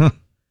care.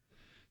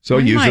 So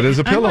use it as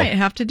a pillow. I might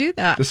have to do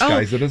that.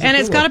 Disguise it as a pillow. And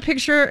it's got a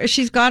picture.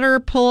 She's got her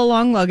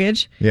pull-along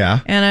luggage. Yeah.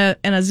 And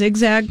a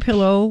zigzag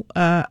pillow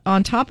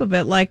on top of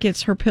it, like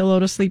it's her pillow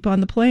to sleep on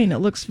the plane. It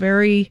looks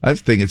very... I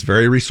think it's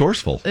very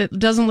resourceful. It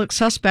doesn't look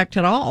suspect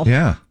at all.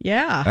 Yeah.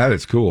 Yeah. That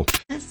is cool.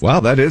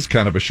 Wow, that is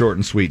kind of a short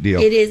and sweet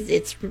deal. It is.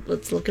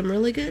 It's looking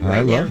really good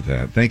right now. I love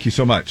that. Thank you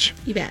so much.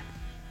 You bet.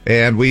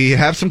 And we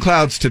have some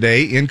clouds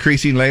today,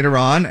 increasing later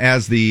on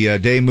as the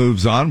day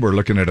moves on. We're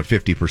looking at a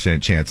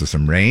 50% chance of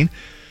some rain.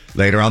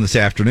 Later on this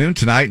afternoon,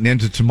 tonight and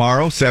into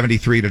tomorrow,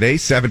 73 today,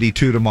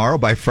 72 tomorrow.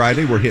 By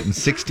Friday, we're hitting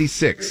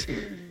 66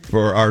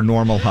 for our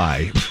normal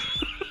high.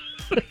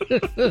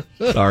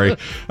 Sorry,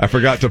 I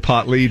forgot to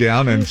pot Lee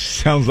down, and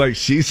sounds like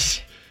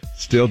she's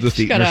still just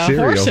eating her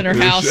cereal. She's got a horse in her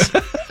house.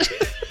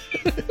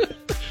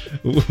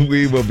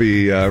 We will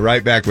be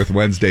right back with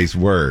Wednesday's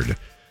word.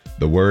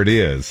 The word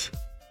is...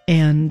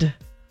 And...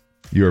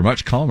 You were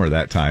much calmer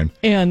that time.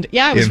 And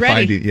I was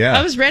ready.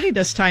 I was ready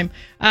this time.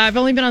 I've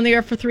only been on the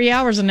air for 3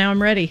 hours, and now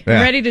I'm ready. Yeah.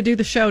 I'm ready to do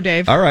the show,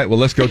 Dave. All right, well,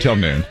 let's go till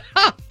noon.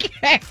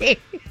 Okay.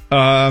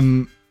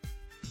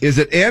 Is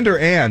it and or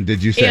and,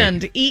 did you say?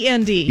 And,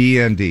 E-N-D.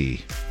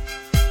 E-N-D.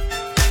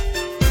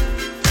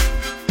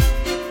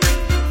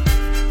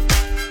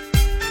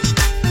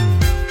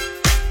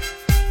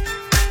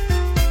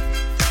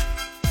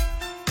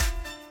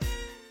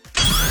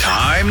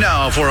 Time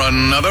now for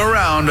another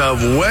round of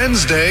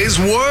Wednesday's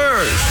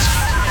Words.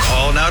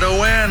 Call now to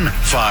win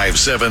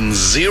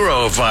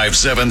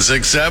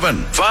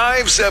 570-5767.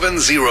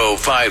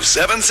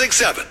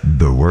 570-5767.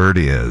 The word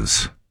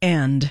is...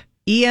 And.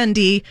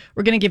 E-N-D.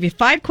 We're going to give you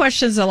 5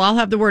 questions. They'll all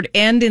have the word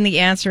end in the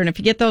answer. And if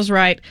you get those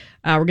right,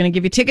 we're going to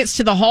give you tickets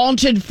to the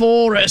Haunted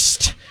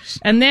Forest.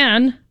 And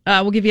then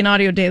we'll give you an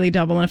audio daily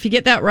double. And if you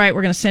get that right,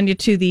 we're going to send you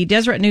to the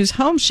Deseret News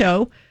Home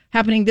Show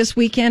happening this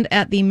weekend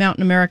at the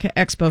Mountain America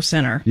Expo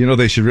Center.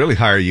 They should really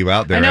hire you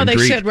out there. I know they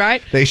should,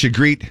 right? They should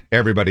greet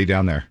everybody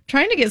down there.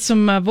 Trying to get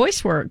some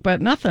voice work,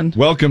 but nothing.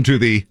 Welcome to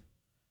the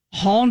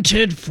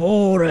Haunted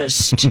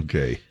Forest.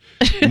 Okay.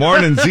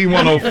 Morning,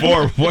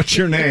 Z104. What's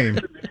your name?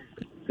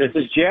 This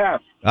is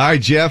Jeff. Hi,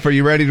 Jeff. Are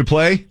you ready to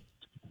play?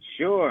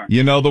 Sure.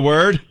 You know the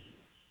word?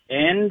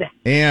 And.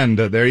 And.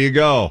 There you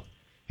go.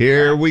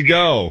 Here we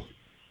go.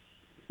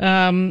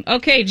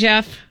 Okay,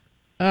 Jeff.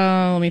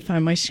 Let me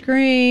find my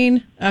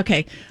screen.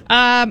 Okay.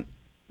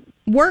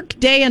 Work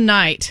day and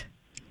night.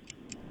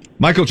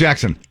 Michael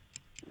Jackson.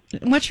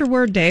 What's your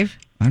word, Dave?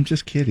 I'm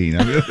just kidding.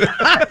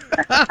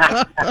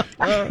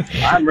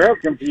 I'm real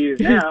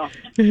confused now.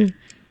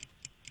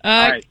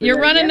 Right, you're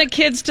running the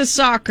kids to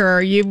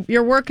soccer.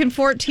 You're working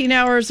 14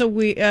 hours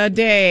a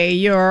day.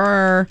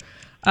 You've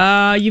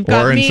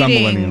got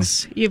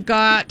meetings. You've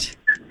got.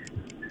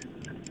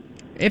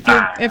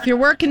 If you're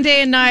working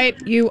day and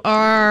night, you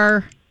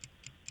are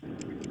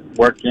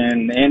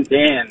working end to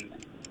end.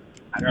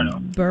 I don't know.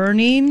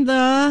 Burning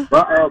the.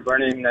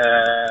 Burning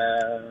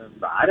the.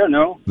 I don't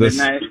know.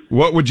 Midnight.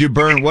 What would you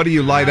burn? What do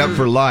you light up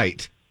for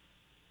light?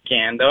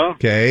 Candle.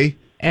 Okay.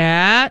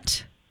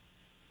 At.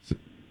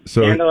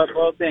 So, candle at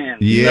both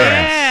ends.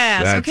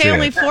 Yes. Okay,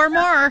 only 4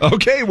 more.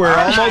 Okay, we're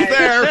almost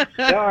there.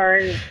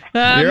 Sorry.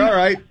 You're all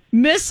right.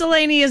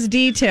 Miscellaneous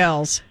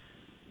details.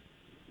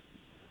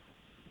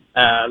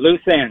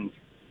 Loose ends.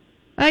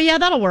 Yeah,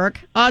 that'll work.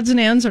 Odds and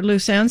ends or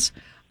loose ends.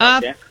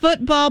 Okay.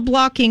 Football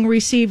blocking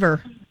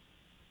receiver.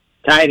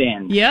 Tight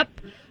end.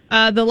 Yep.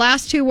 The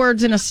last 2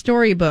 words in a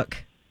storybook.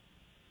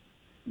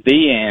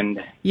 The end.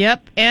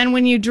 Yep. And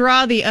when you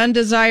draw the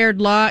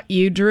undesired lot,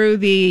 you drew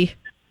the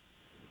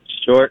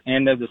short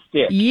end of the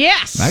stick.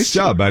 Yes. Nice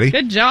job, buddy.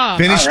 Good job.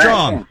 Finish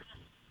strong.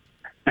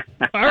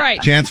 All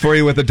right. Chance for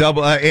you with a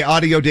double,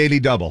 audio daily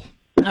double.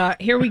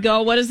 Here we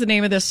go. What is the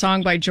name of this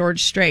song by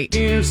George Strait?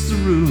 Oh,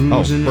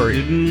 for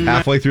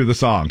halfway through the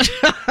song.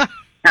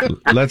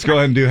 Let's go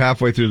ahead and do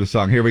halfway through the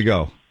song. Here we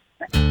go.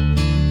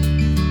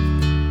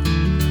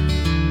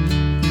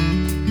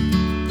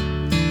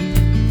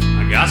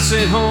 I got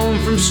sent home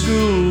from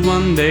school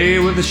one day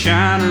with a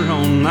shiner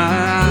on my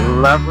eye.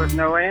 Love with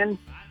no end?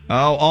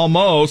 Oh,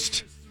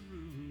 almost.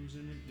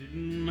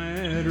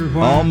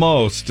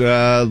 Almost.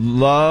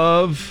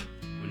 Love.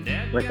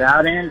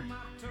 Without end?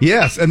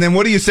 Yes, and then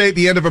what do you say at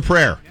the end of a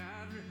prayer?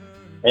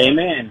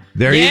 Amen.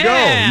 There you go.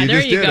 You there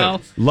just you did go.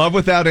 it. Love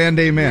without end,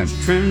 amen.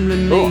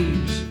 Cool.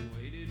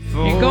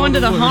 You're going to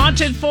the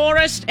Haunted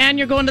Forest, and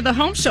you're going to the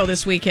home show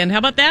this weekend. How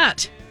about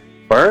that?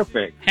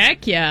 Perfect.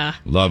 Heck yeah.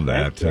 Love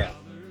that.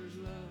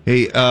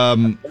 Hey,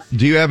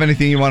 do you have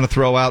anything you want to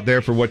throw out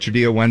there for What's Your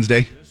Deal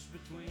Wednesday?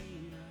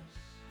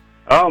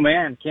 Oh,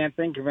 man. Can't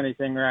think of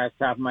anything right off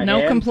the top of my head.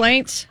 No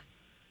complaints?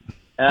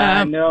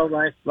 No,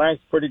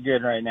 life's pretty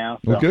good right now.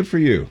 So. Well, good for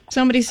you.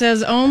 Somebody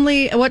says,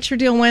 What's Your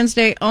Deal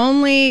Wednesday?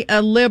 Only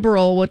a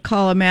liberal would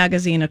call a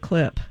magazine a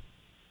clip.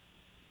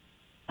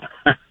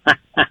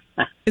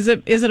 Is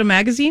it a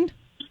magazine?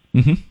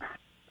 Mm-hmm.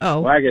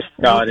 Well, Oh. I guess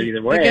you call it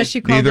either way. I guess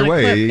you call Either it a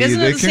way. clip.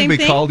 Isn't it It the can same be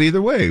thing? called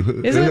either way.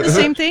 Isn't it the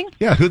same thing?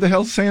 Yeah, who the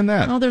hell's saying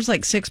that? Oh, there's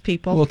like 6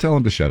 people. Well, tell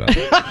them to shut up.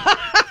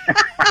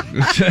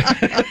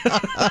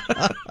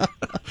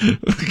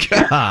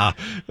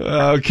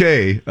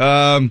 Okay.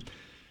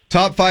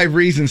 Top 5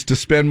 reasons to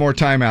spend more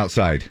time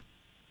outside.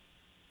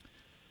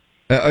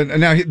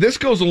 Now, this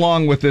goes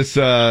along with this.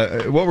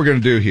 What we're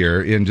going to do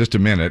here in just a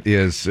minute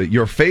is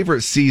your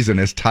favorite season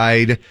is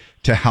tied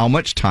to how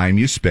much time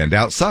you spend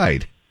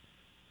outside.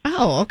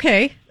 Oh,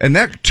 okay. And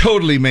that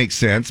totally makes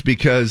sense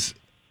because...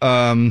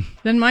 then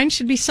mine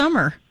should be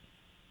summer.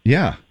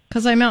 Yeah.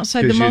 Because I'm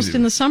outside the most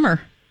in the summer.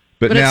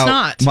 But now, it's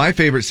not. My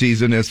favorite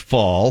season is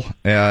fall,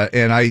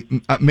 and I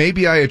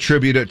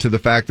attribute it to the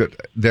fact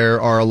that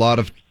there are a lot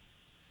of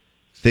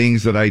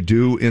things that I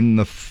do in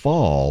the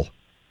fall.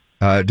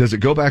 Does it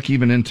go back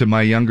even into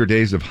my younger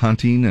days of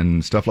hunting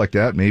and stuff like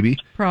that? Maybe.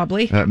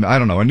 Probably. I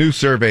don't know. A new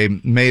survey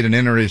made an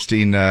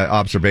interesting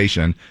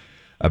observation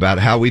about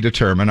how we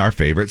determine our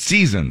favorite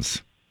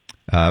seasons.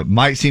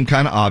 Might seem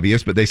kind of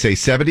obvious, but they say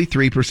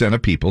 73%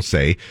 of people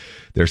say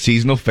their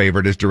seasonal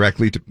favorite is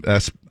directly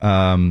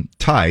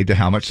tied to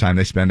how much time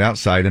they spend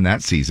outside in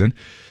that season.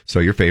 So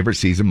your favorite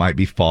season might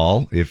be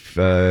fall if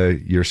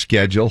your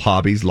schedule,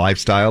 hobbies,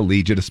 lifestyle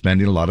lead you to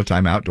spending a lot of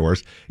time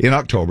outdoors in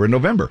October and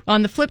November.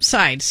 On the flip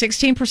side,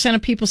 16%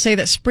 of people say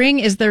that spring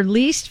is their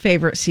least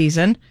favorite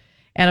season.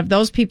 And of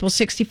those people,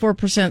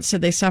 64%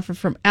 said they suffer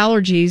from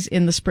allergies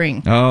in the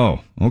spring.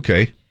 Oh,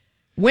 okay.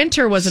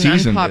 Winter was an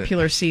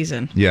unpopular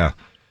season. Yeah.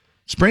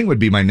 Spring would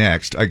be my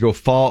next. I go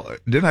fall.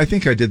 I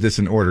think I did this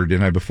in order,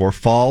 didn't I, before?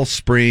 Fall,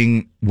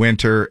 spring,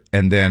 winter,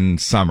 and then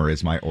summer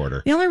is my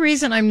order. The only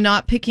reason I'm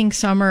not picking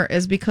summer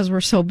is because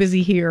we're so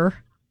busy here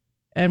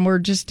and we're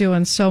just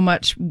doing so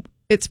much.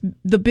 It's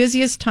the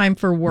busiest time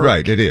for work.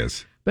 Right, it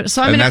is. But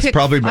so I'm going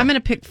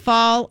to pick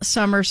fall,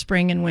 summer,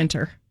 spring, and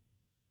winter.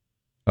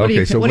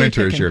 Okay, so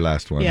winter is your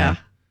last one. Yeah.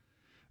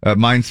 Huh?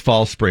 Mine's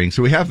fall, spring.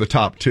 So we have the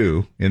top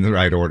 2 in the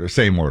right order,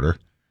 same order.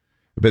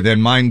 But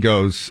then mine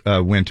goes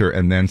winter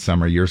and then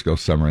summer. Yours goes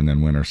summer and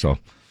then winter. So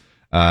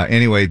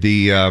anyway,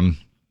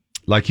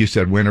 like you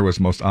said, winter was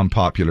most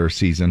unpopular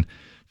season.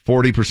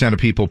 40% of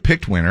people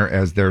picked winter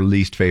as their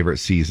least favorite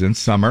season.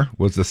 Summer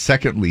was the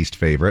second least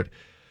favorite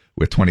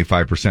with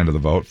 25% of the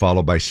vote,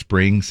 followed by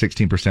spring,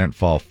 16%,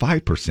 fall,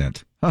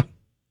 5%. Huh.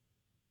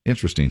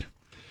 Interesting.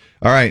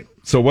 All right.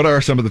 So what are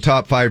some of the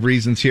top 5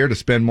 reasons here to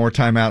spend more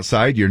time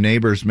outside? Your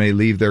neighbors may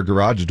leave their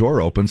garage door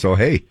open. So,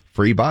 hey,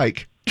 free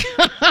bike.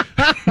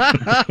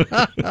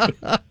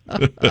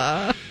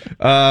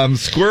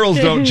 Squirrels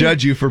don't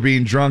judge you for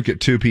being drunk at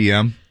 2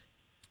 p.m.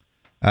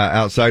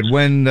 Outside.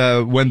 When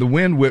the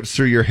wind whips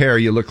through your hair,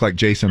 you look like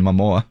Jason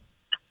Momoa.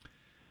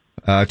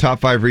 Top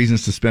 5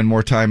 reasons to spend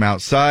more time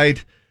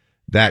outside.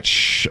 That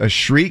a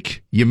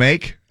shriek you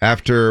make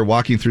after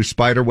walking through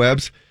spider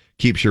webs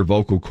keeps your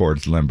vocal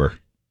cords limber.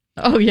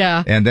 Oh,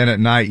 yeah. And then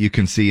at night, you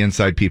can see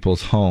inside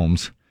people's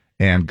homes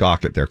and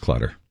gawk at their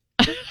clutter.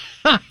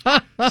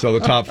 So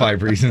the top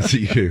 5 reasons that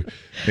you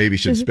maybe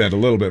should spend a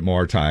little bit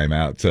more time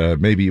out,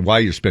 maybe why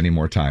you're spending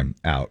more time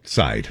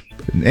outside.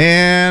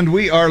 And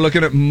we are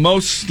looking at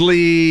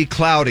mostly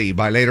cloudy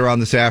by later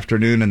on this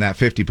afternoon and that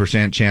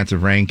 50% chance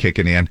of rain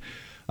kicking in.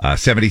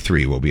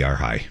 73 will be our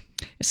high.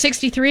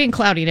 63 and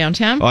cloudy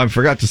downtown. Oh, I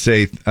forgot to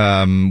say,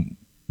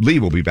 Lee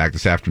will be back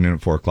this afternoon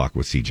at 4 o'clock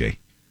with CJ.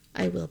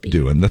 I will be.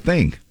 Doing the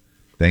thing.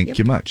 Thank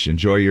you much.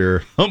 Enjoy your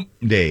hump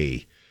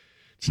day.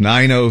 It's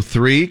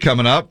 9:03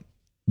 coming up.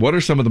 What are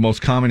some of the most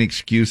common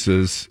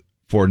excuses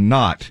for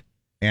not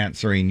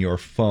answering your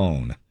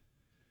phone?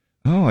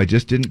 Oh, I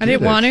just didn't. I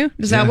didn't want to.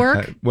 Does that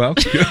work? Well,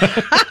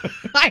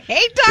 I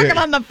hate talking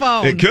on the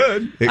phone. It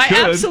could.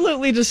 I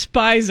absolutely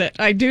despise it.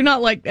 I do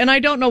not like, and I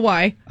don't know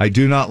why. I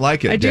do not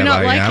like it. I do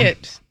not like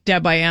it,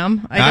 Deb. I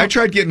am. I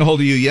tried getting a hold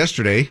of you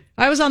yesterday.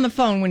 I was on the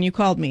phone when you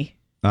called me.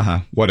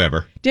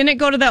 Whatever. Didn't it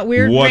go to that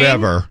weird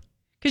Whatever.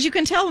 Because you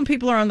can tell when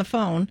people are on the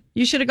phone.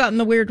 You should have gotten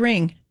the weird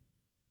ring.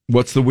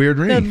 What's the weird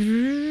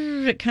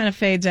ring? It kind of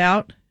fades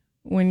out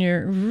when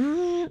you're.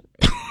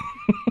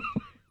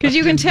 Because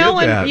you can tell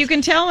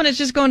when it's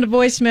just going to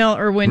voicemail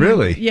or when.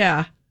 Really?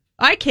 Yeah,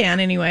 I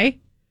can anyway.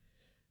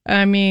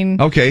 I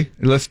mean. Okay,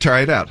 let's try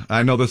it out.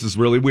 I know this is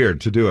really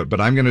weird to do it, but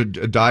I'm going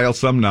to dial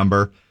some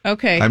number.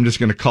 Okay. I'm just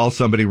going to call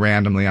somebody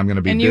randomly. I'm going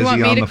to be busy on the phone. And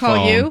you want me to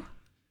call you?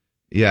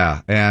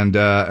 Yeah, and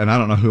I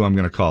don't know who I'm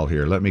going to call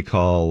here. Let me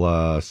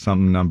call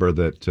some number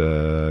that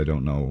I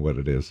don't know what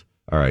it is.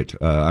 All right,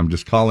 I'm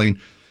just calling.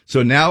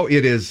 So now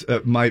it is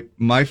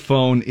my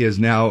phone is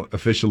now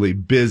officially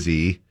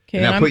busy. Okay,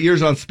 now put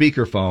yours on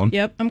speakerphone.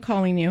 Yep, I'm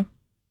calling you.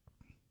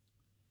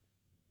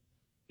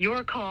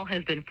 Your call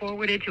has been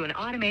forwarded to an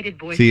automated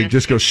voice. See, it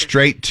just goes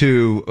straight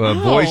to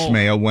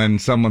voicemail when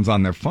someone's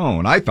on their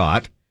phone. I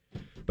thought,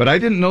 but I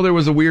didn't know there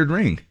was a weird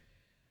ring.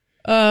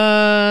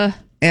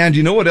 And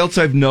you know what else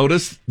I've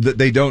noticed that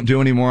they don't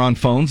do anymore on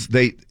phones?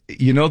 The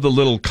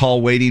little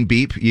call waiting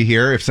beep you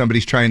hear if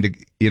somebody's trying to,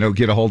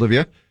 get a hold of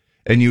you,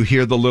 and you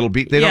hear the little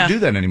beep. They don't do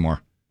that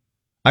anymore.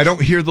 I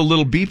don't hear the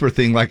little beeper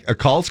thing like a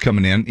call's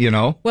coming in,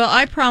 Well,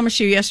 I promise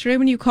you, yesterday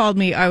when you called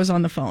me, I was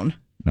on the phone.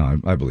 No,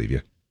 I believe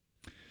you.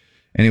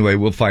 Anyway,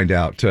 we'll find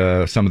out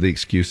some of the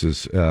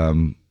excuses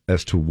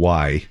as to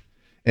why.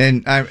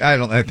 And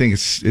I think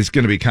it's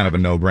going to be kind of a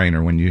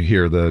no-brainer when you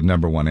hear the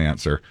number one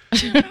answer.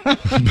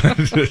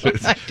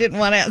 I didn't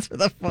want to answer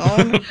the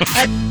phone.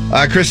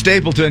 Chris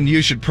Stapleton,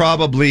 you should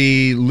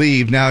probably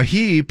leave. Now,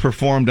 he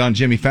performed on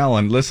Jimmy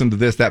Fallon. Listen to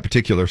that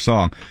particular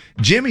song.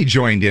 Jimmy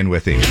joined in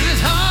with him.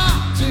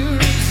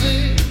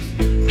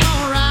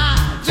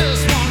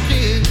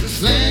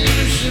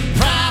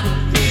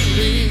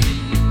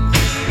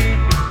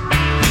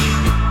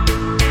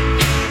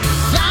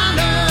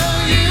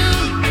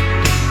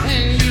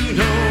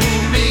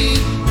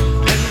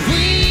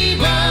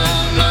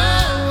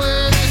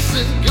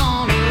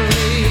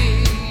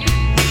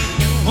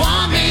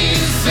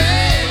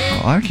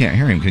 I can't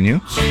hear him. Can you?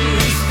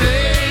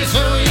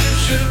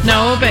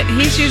 No, but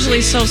he's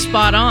usually so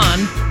spot on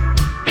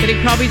that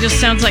he probably just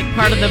sounds like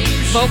part of the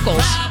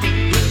vocals.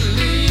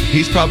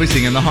 He's probably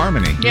singing the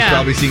harmony. Yeah. He's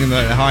probably singing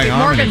the high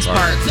harmony Morgan's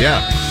part.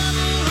 Yeah.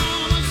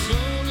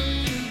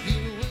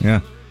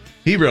 Yeah.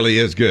 He really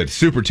is good.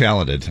 Super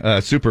talented.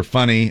 Super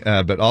funny,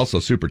 but also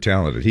super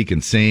talented. He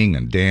can sing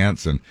and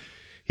dance, and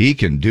he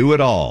can do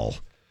it all.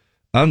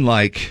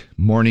 Unlike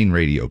morning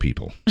radio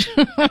people.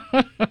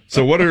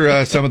 So what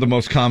are some of the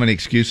most common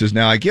excuses?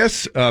 Now, I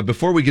guess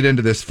before we get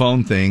into this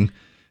phone thing,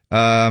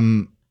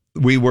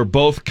 we were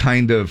both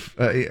kind of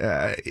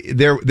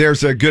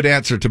there's a good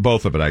answer to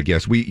both of it, I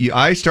guess.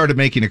 I started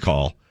making a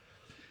call,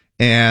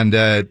 and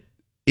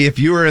if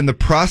you are in the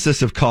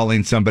process of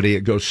calling somebody,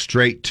 it goes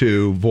straight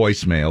to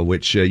voicemail,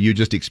 which you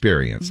just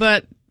experienced.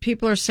 But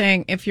people are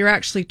saying if you're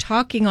actually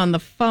talking on the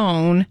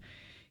phone,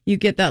 you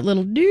get that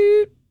little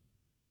doot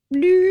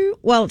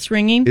while it's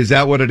ringing. Is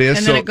that what it is?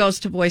 And then it goes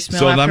to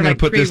voicemail after like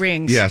 3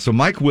 rings. Yeah, so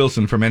Mike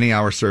Wilson from Any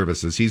Hour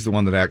Services, he's the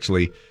one that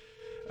actually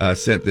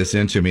sent this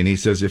in to me, and he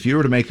says, if you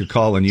were to make a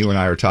call and you and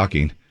I are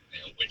talking,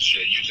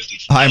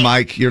 hi,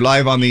 Mike, you're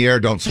live on the air,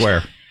 don't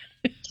swear.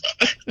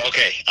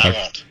 Okay, I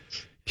won't.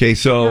 Okay,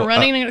 so... We're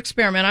running an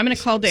experiment. I'm going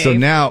to call Dave. So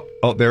now...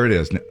 Oh, there it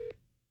is.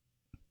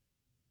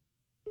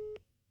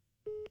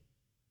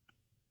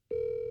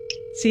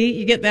 See,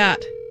 you get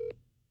that.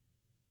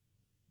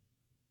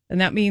 And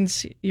that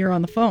means you're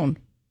on the phone.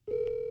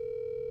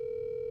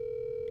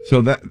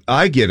 So that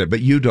I get it,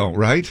 but you don't,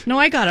 right? No,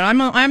 I got it.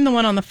 I'm the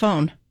one on the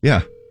phone.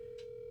 Yeah.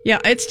 Yeah,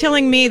 it's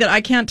telling me that I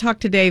can't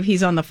talk to Dave.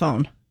 He's on the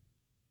phone.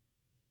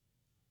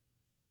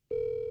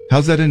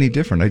 How's that any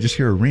different? I just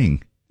hear a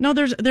ring. No,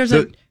 there's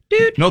a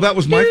dude. No, that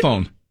was my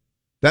phone.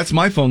 That's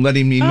my phone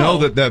letting me know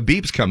that the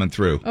beep's coming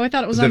through. Oh, I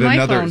thought it was on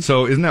my phone.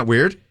 So isn't that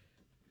weird?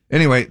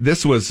 Anyway,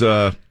 this was...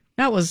 that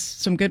was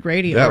some good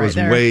radio. That was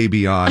way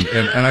beyond.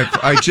 And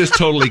I just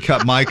totally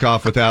cut Mike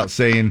off without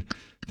saying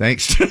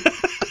thanks.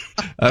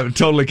 I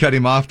totally cut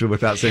him off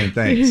without saying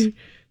thanks.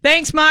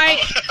 Thanks, Mike.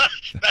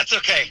 That's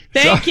okay.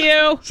 Thank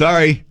you.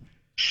 Sorry.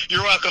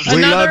 You're welcome.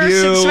 We love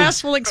you.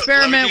 Successful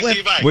experiment with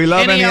We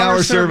love Any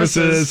Hour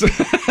Services.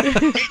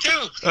 Me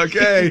too.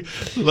 Okay.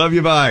 Love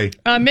you. Bye.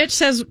 Mitch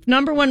says,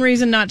 number 1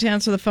 reason not to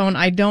answer the phone,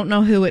 I don't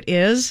know who it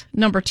is.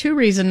 Number 2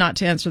 reason not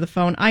to answer the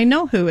phone, I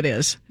know who it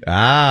is.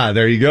 Ah,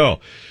 there you go.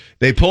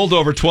 They polled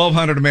over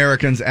 1,200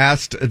 Americans,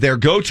 asked their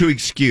go-to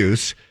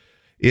excuse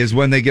is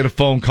when they get a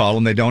phone call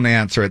and they don't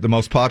answer it. The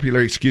most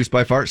popular excuse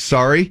by far,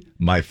 sorry,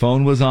 my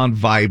phone was on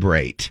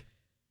vibrate.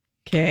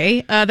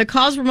 Okay. The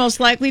calls we're most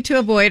likely to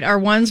avoid are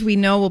ones we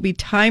know will be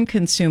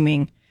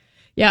time-consuming.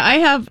 Yeah,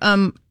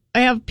 I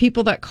have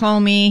people that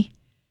call me,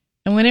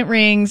 and when it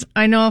rings,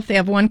 I know if they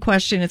have one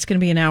question, it's going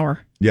to be an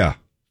hour. Yeah.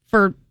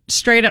 For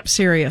straight up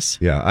serious.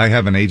 Yeah, I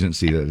have an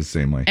agency that is the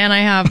same way. And I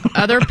have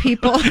other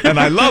people. And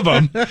I love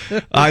them.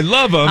 I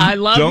love them. I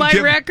love my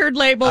record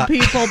label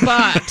people,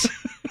 but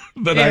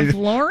if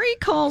Lori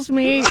calls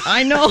me,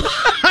 I know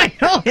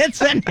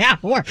it's an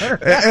hour.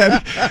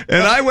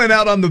 and I went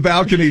out on the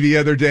balcony the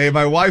other day.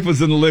 My wife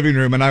was in the living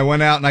room, and I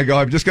went out and I go,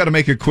 I've just got to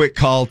make a quick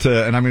call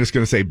to, and I'm just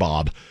going to say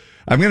Bob.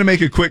 I'm going to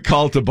make a quick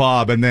call to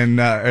Bob. And then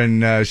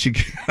I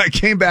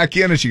came back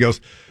in, and she goes,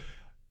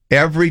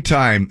 every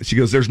time, she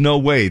goes, there's no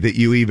way that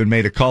you even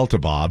made a call to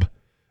Bob,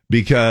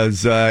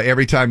 because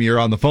every time you're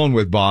on the phone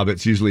with Bob,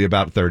 it's usually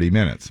about 30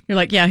 minutes. You're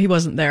like, yeah, he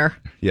wasn't there.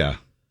 Yeah.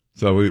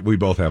 So we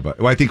both have,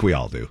 I think we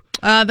all do.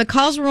 The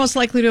calls we're most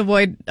likely to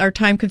avoid are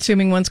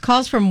time-consuming ones.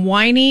 Calls from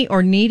whiny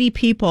or needy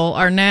people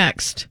are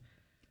next.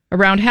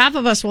 Around half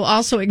of us will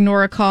also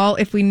ignore a call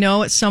if we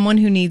know it's someone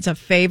who needs a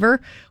favor,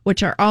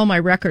 which are all my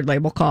record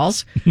label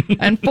calls.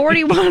 And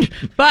 41,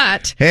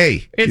 but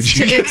hey, it's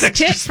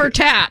tit for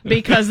tat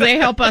because they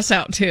help us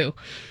out too.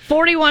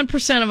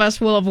 41% of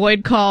us will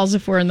avoid calls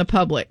if we're in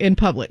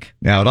public.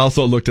 Now, it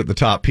also looked at the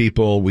top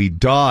people we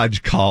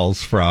dodge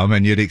calls from,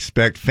 and you'd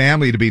expect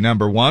family to be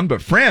number one,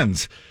 but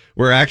friends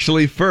were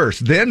actually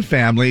first. Then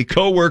family,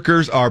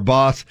 coworkers, our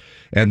boss,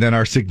 and then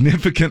our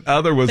significant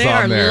other was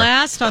on there. They are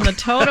last on the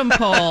totem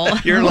pole.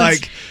 You're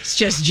like, it's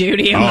just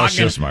Judy. I'm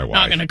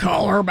not going to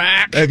call her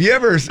back. Have you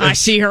ever? I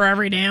see her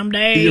every damn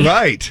day.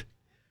 Right.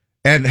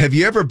 And have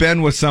you ever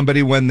been with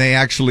somebody when they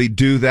actually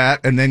do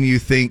that, and then you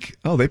think,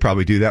 oh, they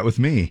probably do that with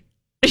me?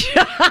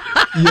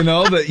 You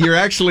know, that you're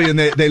actually, and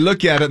they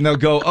look at it and they'll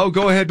go, oh,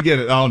 go ahead and get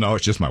it. Oh, no,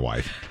 it's just my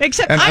wife.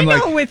 Except I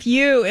know with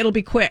you, it'll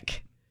be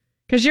quick.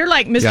 Because you're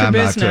like Mr.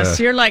 Business.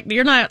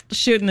 You're not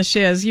shooting the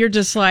shiz. You're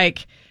just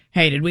like,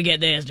 hey, did we get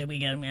this? Did we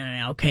get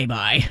okay,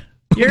 bye.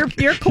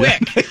 You're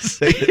quick. I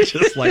say it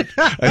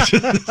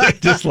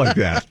just like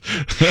that.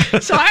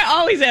 So I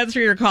always answer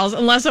your calls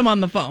unless I'm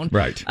on the phone.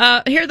 Right.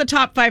 Here are the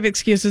top 5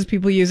 excuses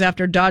people use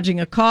after dodging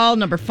a call.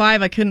 Number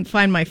 5, I couldn't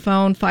find my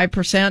phone,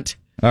 5%.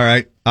 All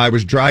right. I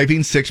was driving,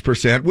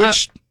 6%,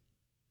 which...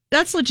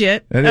 that's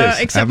legit. It is.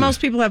 Except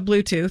most people have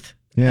Bluetooth.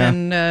 Yeah.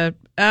 And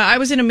I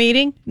was in a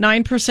meeting,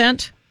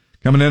 9%.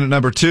 Coming in at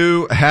number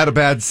 2, had a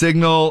bad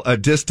signal, a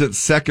distant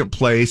second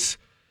place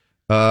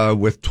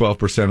with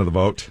 12% of the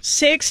vote.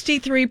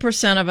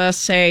 63% of us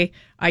say,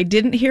 I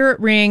didn't hear it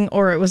ring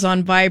or it was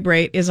on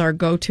vibrate is our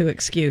go-to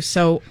excuse.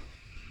 So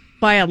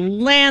by a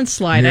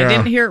landslide, I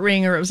didn't hear it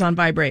ring or it was on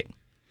vibrate.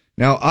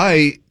 Now,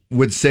 I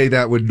would say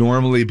that would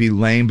normally be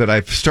lame, but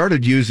I've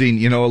started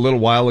using, a little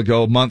while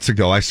ago, months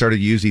ago, I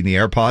started using the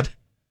AirPod.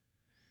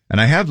 And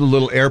I have the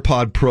little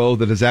AirPod Pro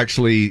that is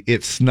actually,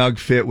 it's snug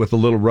fit with a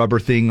little rubber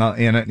thing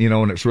in it,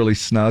 and it's really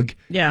snug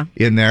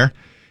in there.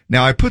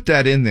 Now, I put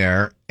that in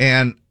there,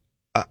 and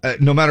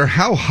no matter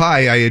how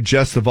high I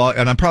adjust the volume,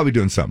 and I'm probably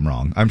doing something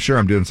wrong. I'm sure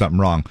I'm doing something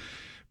wrong.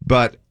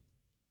 But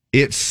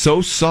it's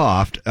so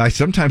soft, I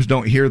sometimes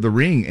don't hear the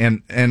ring.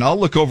 And I'll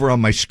look over on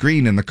my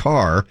screen in the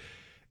car,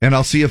 and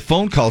I'll see a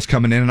phone call's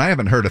coming in, and I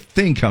haven't heard a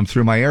thing come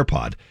through my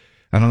AirPod.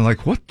 And I'm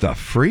like, what the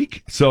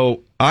freak?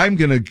 So I'm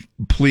going to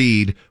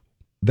plead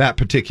that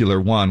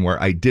particular one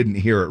where I didn't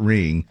hear it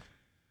ring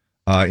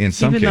in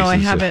some cases. Even though I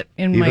have it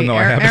in my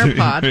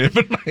AirPod.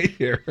 In my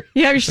ear.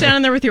 Yeah, you're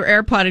standing there with your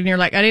AirPod and you're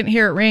like, I didn't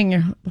hear it ring.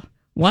 You're,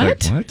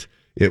 what? Like, what?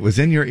 It was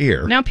in your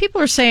ear. Now,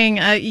 people are saying,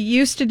 you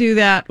used to do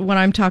that when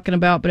I'm talking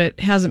about, but it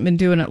hasn't been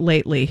doing it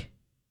lately.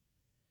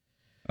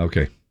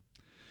 Okay.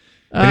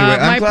 Anyway,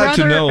 I'm glad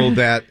to know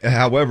that,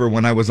 however,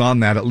 when I was on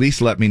that, at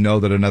least let me know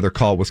that another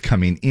call was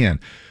coming in.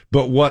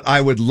 But what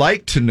I would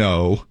like to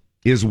know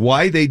is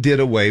why they did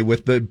away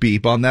with the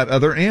beep on that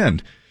other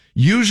end.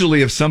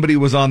 Usually, if somebody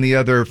was on the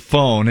other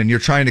phone and you're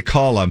trying to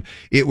call them,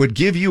 it would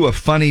give you a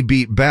funny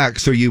beep back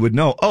so you would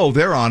know, oh,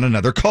 they're on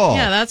another call.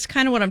 Yeah, that's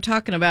kind of what I'm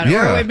talking about.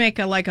 Yeah. Or it would make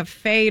a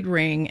fade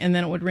ring, and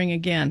then it would ring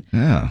again.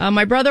 Yeah.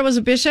 My brother was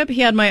a bishop.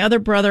 He had my other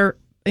brother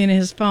in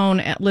his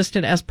phone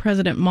listed as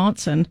President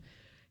Monson.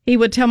 He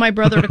would tell my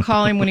brother to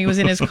call him when he was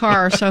in his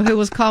car, so who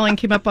was calling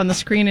came up on the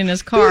screen in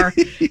his car,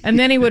 and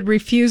then he would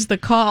refuse the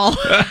call.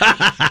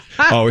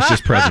 Oh, it's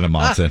just President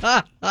Monson.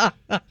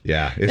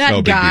 Yeah, it's that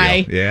no big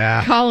guy deal.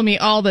 Yeah, calling me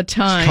all the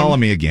time. He's calling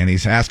me again.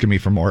 He's asking me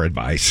for more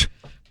advice.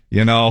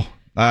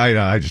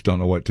 I just don't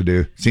know what to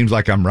do. Seems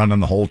like I'm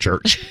running the whole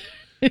church.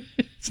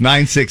 It's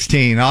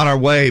 9:16 on our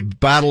way.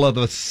 Battle of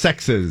the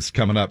Sexes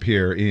coming up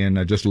here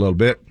in just a little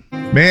bit.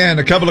 Man,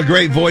 a couple of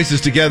great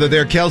voices together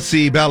there.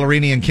 Kelsey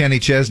Ballerini and Kenny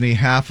Chesney,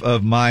 half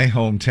of my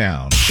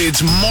hometown.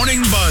 It's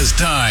Morning Buzz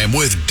time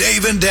with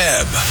Dave and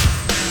Deb.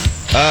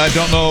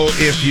 Don't know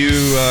if you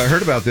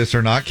heard about this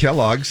or not.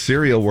 Kellogg's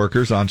cereal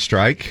workers on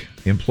strike.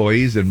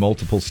 Employees in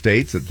multiple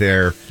states at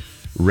their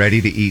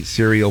ready-to-eat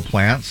cereal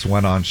plants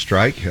went on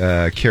strike.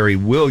 Carrie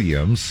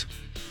Williams,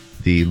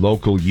 the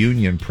local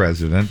union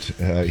president,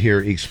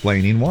 here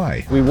explaining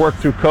why. We worked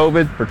through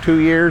COVID for 2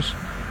 years.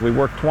 We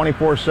work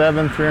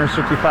 24/7,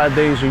 365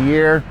 days a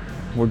year.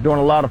 We're doing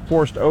a lot of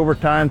forced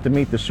overtime to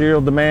meet the cereal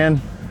demand,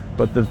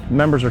 but the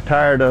members are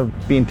tired of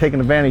being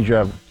taken advantage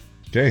of.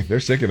 Okay, they're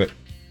sick of it.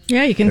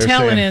 Yeah, you can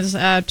tell in his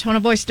tone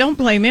of voice. Don't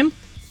blame him.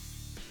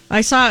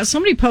 I saw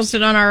somebody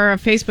posted on our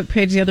Facebook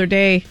page the other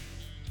day.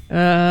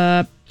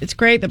 It's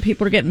great that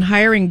people are getting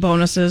hiring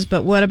bonuses,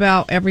 but what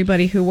about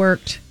everybody who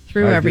worked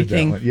through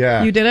everything?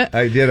 Yeah. You did it?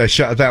 I did. I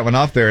shot that one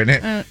off there. And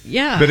it,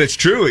 yeah. But it's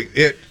true.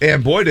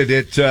 And boy, did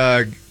it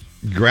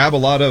grab a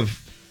lot of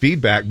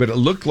feedback, but it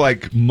looked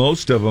like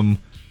most of them,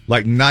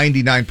 like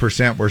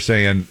 99% were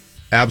saying,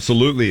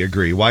 absolutely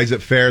agree. Why is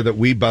it fair that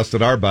we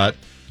busted our butt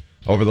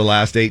over the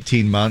last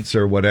 18 months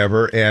or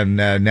whatever, and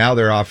now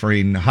they're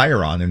offering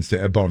higher on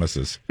instead of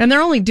bonuses? And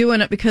they're only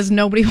doing it because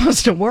nobody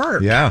wants to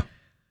work. Yeah.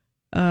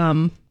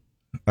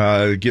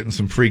 Getting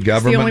some free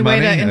government money. It's the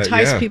only way to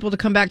entice people to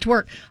come back to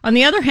work. On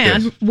the other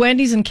hand, Yes.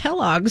 Wendy's and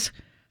Kellogg's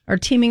are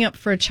teaming up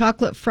for a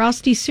chocolate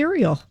frosty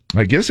cereal.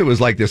 I guess it was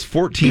like this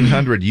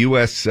 1,400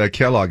 U.S.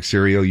 Kellogg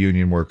cereal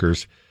union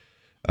workers.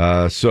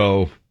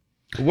 So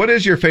what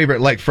is your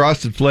favorite? Like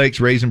Frosted Flakes,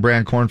 Raisin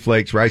Bran Corn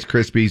Flakes, Rice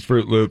Krispies,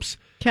 Fruit Loops?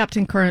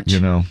 Captain Crunch. You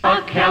know.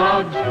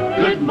 Kellogg's,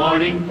 good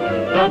morning.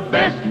 The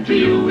best to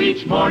you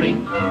each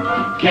morning.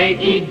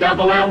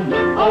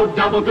 K-E-double-L,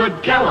 double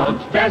good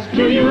Kellogg's, best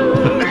to you.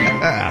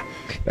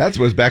 That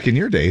was back in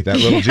your day, that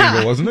little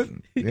jingle, wasn't it?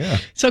 Yeah.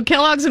 So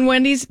Kellogg's and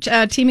Wendy's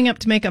teaming up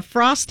to make a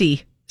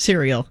frosty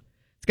cereal.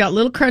 It's got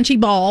little crunchy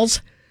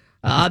balls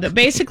that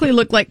basically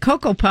look like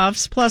Cocoa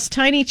Puffs, plus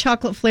tiny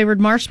chocolate-flavored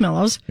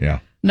marshmallows. Yeah.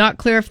 Not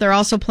clear if they're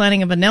also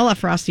planning a vanilla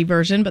frosty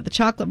version, but the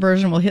chocolate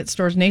version will hit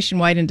stores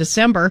nationwide in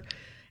December.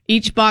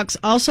 Each box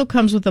also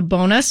comes with a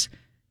bonus.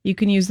 You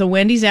can use the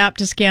Wendy's app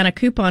to scan a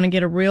coupon and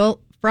get a real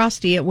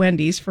frosty at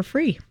Wendy's for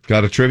free.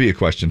 Got a trivia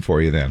question for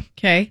you then.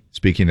 Okay.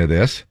 Speaking of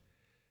this,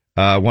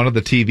 one of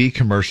the TV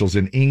commercials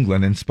in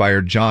England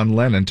inspired John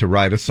Lennon to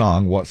write a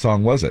song. What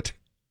song was it?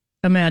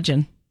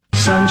 Imagine.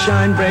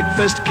 Sunshine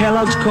breakfast,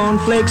 Kellogg's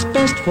cornflakes,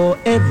 best for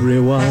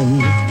everyone.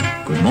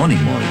 Good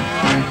morning, Molly.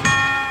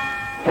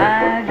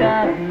 I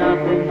got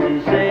nothing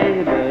to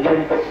say, but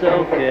it's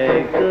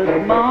okay.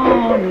 Good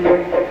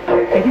morning.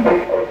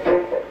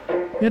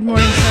 Good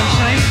morning,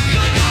 sunshine.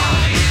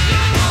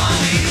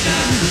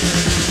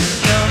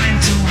 Going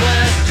to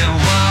work,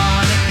 don't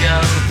wanna go,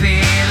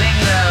 feeling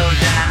low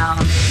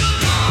down.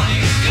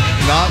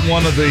 Not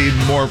one of the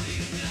more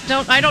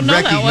I don't know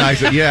that one.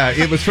 recognize it. Yeah,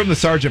 it was from the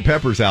Sgt.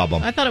 Pepper's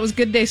album. I thought it was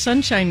Good Day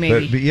Sunshine,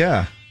 maybe. But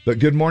yeah, but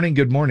Good Morning,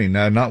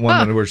 not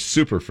one that we're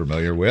super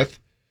familiar with.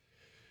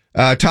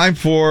 Time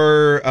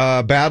for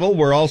battle.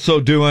 We're also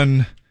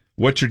doing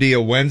What's Your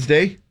Deal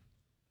Wednesday.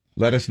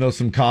 Let us know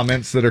some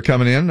comments that are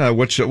coming in.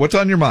 What's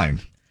on your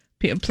mind?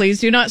 Please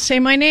do not say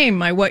my name.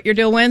 My What Your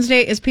Deal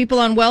Wednesday is people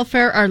on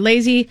welfare are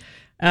lazy.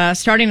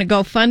 Starting a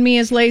GoFundMe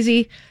is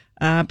lazy.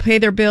 Pay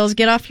their bills.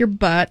 Get off your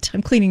butt.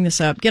 I'm cleaning this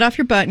up. Get off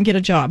your butt and get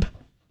a job.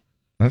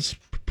 That's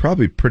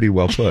probably pretty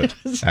well put,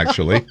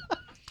 actually.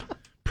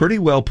 Pretty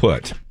well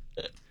put.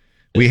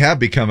 We have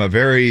become a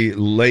very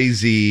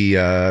lazy,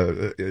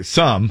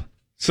 some,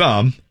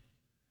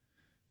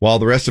 while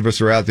the rest of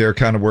us are out there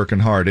kind of working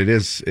hard.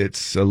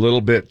 It's a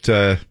little bit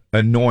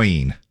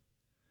annoying,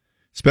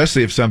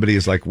 especially if somebody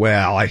is like,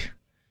 well, I'm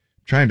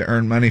trying to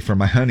earn money for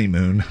my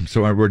honeymoon,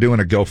 so we're doing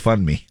a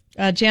GoFundMe.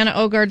 Jana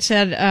Ogard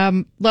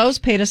said Lowe's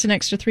paid us an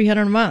extra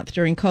 $300 a month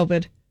during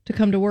COVID to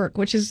come to work,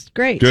 which is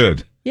great.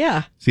 Good.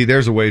 Yeah. See,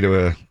 there's a way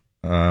to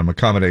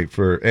accommodate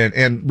for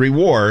and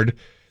reward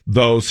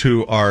those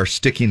who are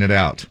sticking it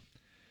out.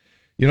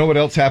 You know what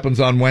else happens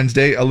on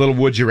Wednesday? A little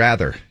Would You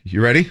Rather.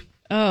 You ready?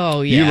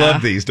 Oh, yeah. You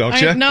love these,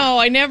 don't you? No,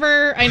 I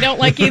don't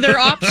like either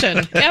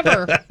option,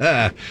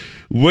 ever.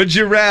 Would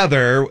you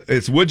rather,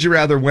 it's Would You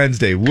Rather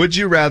Wednesday. Would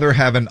you rather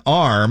have an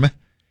arm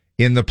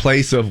in the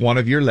place of one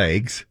of your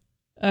legs?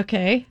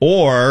 Okay.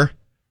 Or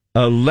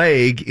a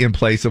leg in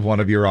place of one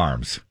of your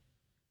arms?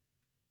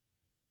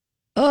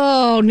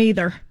 Oh,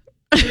 neither.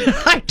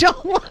 I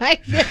don't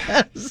like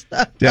this.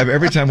 Deb,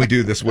 every time we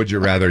do this, Would You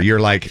Rather, you're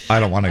like, I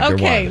don't want to go on.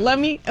 Okay.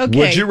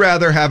 Would you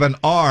rather have an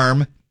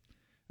arm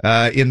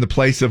in the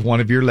place of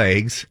one of your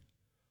legs,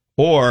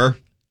 or,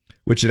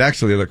 which would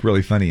actually look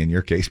really funny in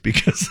your case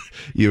because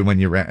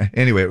anyway,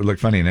 it would look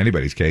funny in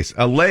anybody's case,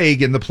 a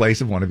leg in the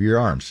place of one of your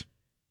arms?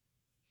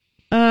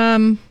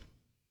 I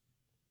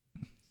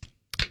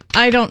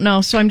don't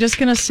know. So I'm just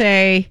going to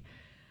say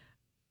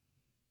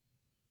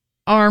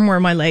arm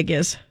where my leg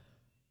is.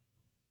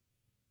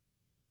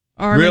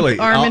 Arm in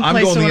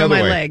place of one of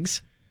my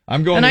legs.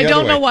 I'm going and the I other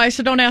don't way. know why,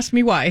 so don't ask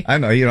me why. I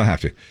know, you don't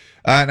have to.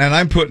 And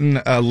I'm putting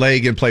a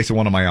leg in place of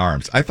one of my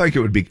arms. I think it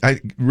would be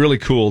really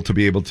cool to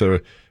be able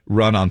to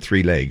run on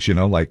three legs,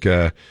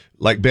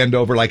 like bend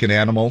over like an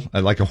animal,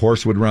 like a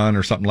horse would run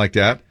or something like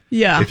that.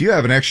 Yeah. If you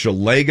have an extra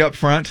leg up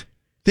front,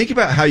 think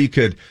about how you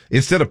could,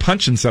 instead of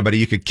punching somebody,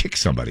 you could kick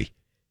somebody.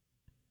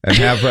 And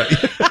have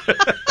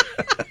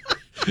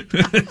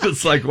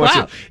it's like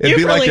it'd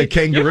be like a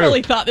kangaroo. You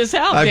really thought this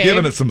out, I've Dave.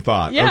 given it some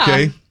thought. Yeah.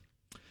 Okay,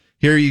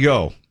 here you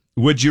go.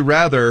 Would you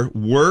rather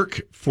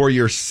work for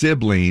your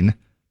sibling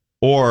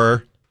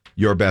or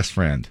your best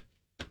friend?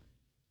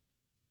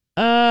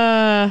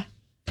 Probably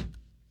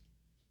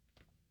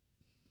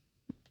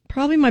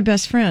my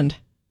best friend.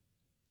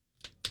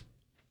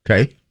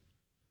 Okay.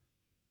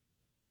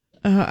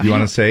 You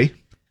want to say?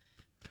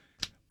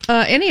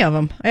 Any of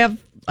them. I have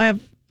a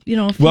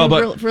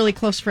few really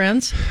close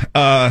friends.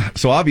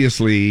 So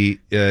obviously,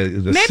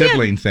 the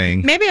sibling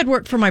thing. Maybe I'd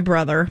work for my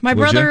brother. My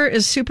brother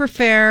is super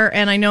fair,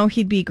 and I know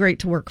he'd be great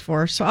to work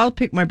for, so I'll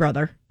pick my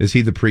brother. Is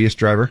he the Prius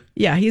driver?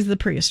 Yeah, he's the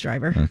Prius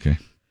driver. Okay.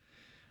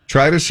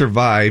 Try to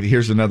survive.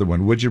 Here's another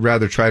one. Would you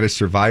rather try to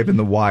survive in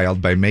the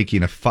wild by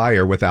making a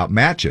fire without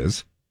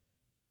matches,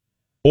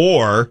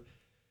 or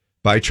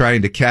by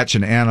trying to catch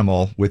an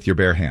animal with your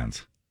bare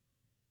hands?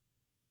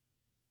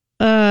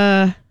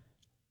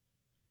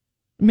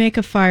 Make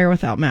a fire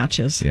without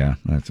matches. Yeah,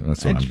 that's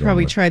what I'm I'd going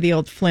probably with. try the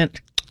old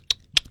flint.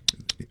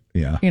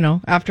 Yeah.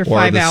 After or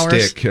 5 hours. Or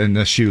the stick and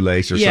the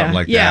shoelace or something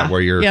like that,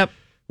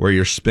 where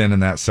you're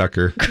spinning that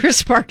sucker.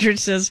 Chris Partridge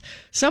says,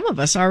 some of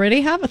us already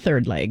have a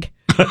third leg.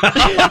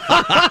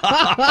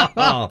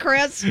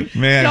 Chris,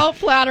 man, don't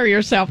flatter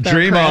yourself there,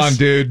 Dream Chris. on,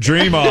 dude.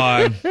 Dream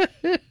on.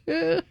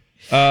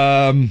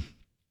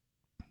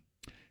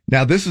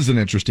 Now, this is an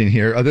interesting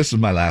here. This is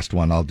my last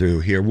one I'll do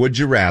here. Would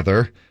you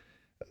rather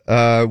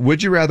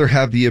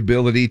have the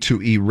ability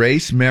to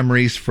erase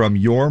memories from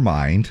your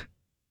mind,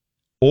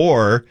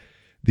 or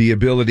the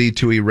ability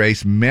to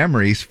erase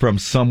memories from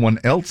someone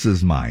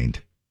else's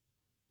mind?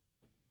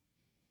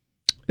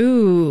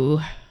 Ooh.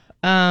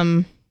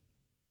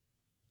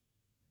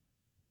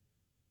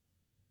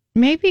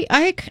 Maybe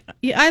I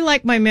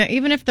like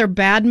even if they're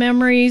bad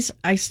memories,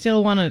 I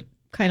still want to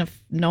kind of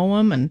know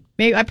them, and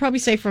maybe I'd probably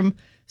say from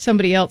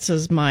somebody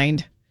else's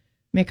mind,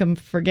 make them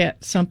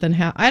forget something.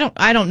 I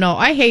don't know.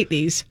 I hate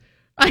these.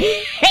 I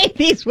hate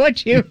these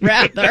would you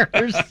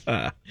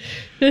rathers.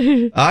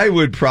 I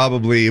would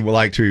probably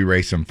like to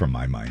erase them from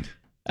my mind.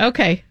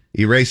 Okay.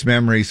 Erase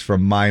memories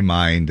from my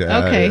mind.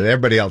 Okay.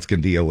 Everybody else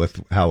can deal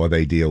with how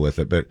they deal with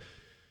it, but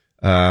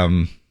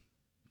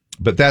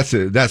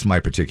that's my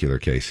particular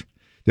case.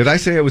 Did I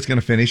say I was going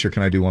to finish, or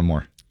can I do one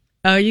more?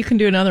 You can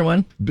do another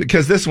one.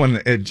 Because this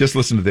one, just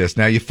listen to this.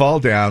 Now you fall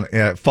down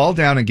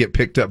and get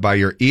picked up by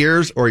your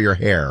ears or your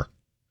hair.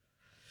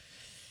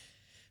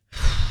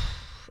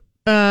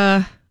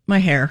 My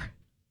hair.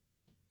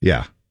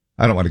 Yeah.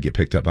 I don't want to get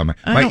picked up by my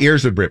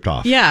ears have ripped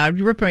off. Yeah, I'd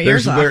rip my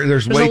ears off.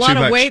 There's way a lot too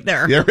much of weight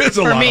there. There is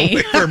a lot of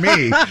weight for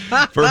me.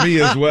 For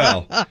me as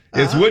well.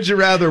 It's Would You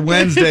Rather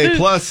Wednesday.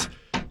 Plus,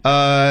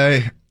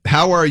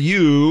 how are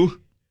you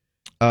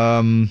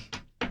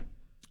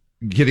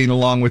getting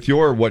along with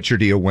your What's Your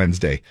Deal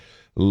Wednesday?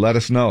 Let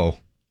us know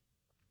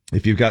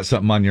if you've got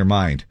something on your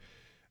mind.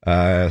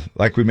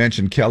 Like we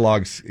mentioned,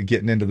 Kellogg's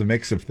getting into the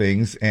mix of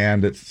things,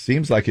 and it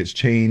seems like it's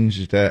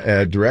changed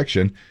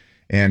direction,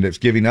 and it's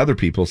giving other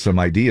people some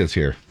ideas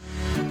here.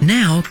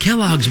 Now,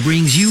 Kellogg's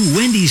brings you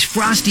Wendy's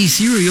Frosty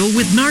cereal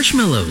with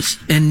marshmallows.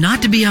 And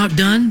not to be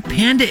outdone,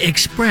 Panda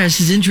Express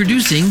is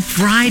introducing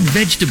fried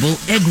vegetable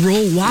egg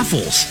roll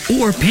waffles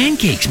or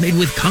pancakes made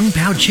with Kung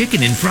Pao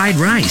chicken and fried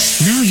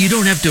rice. Now you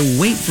don't have to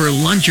wait for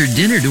lunch or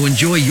dinner to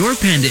enjoy your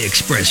Panda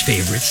Express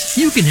favorites.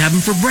 You can have them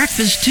for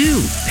breakfast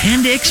too.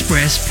 Panda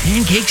Express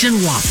pancakes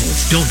and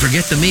waffles. Don't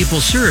forget the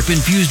maple syrup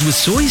infused with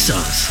soy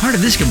sauce. Part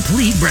of this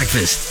complete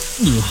breakfast.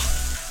 Ugh.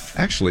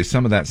 Actually,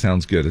 some of that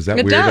sounds good. Is that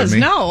it weird does. of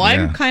me? No,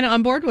 I'm kind of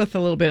on board with a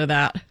little bit of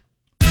that.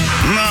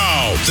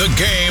 Now, the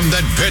game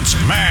that pits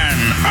man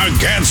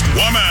against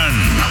woman.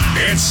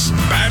 It's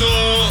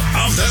Battle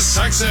of the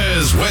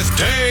Sexes with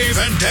Dave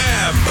and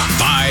Deb.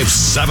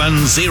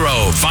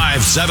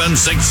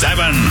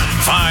 570-5767.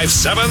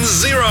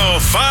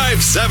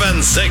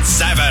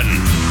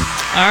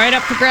 570-5767. All right,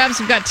 up for grabs.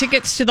 We've got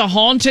tickets to the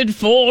Haunted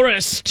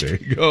Forest. There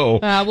you go.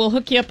 We'll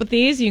hook you up with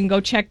these. You can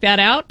go check that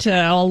out.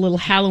 All a little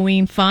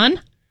Halloween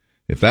fun.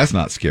 If that's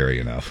not scary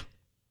enough.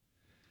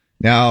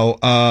 Now,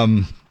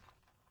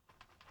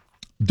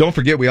 don't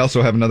forget, we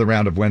also have another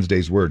round of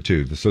Wednesday's Word,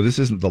 too. So this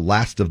isn't the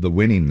last of the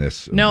winning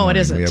this No, morning.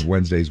 it isn't. We have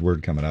Wednesday's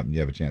Word coming up, and you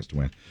have a chance to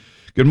win.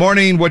 Good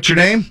morning. What's your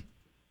name?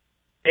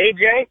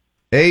 AJ?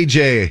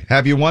 AJ.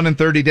 Have you won in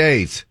 30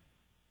 days?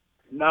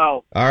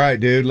 No. All right,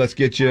 dude. Let's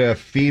get you a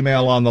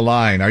female on the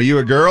line. Are you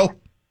a girl?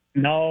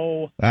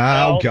 No.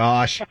 Oh,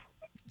 gosh.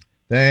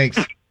 Thanks.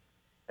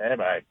 Hey,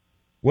 bye.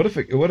 What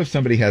if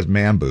somebody has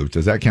man boobs?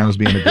 Does that count as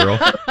being a girl?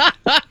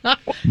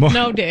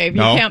 No, Dave.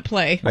 No? You can't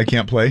play. I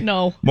can't play?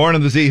 No.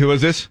 Morning, the Z. Who is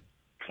this?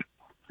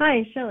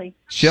 Hi, Shelly.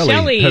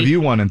 Shelly. Have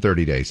you won in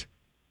 30 days?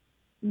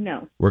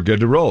 No. We're good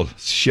to roll.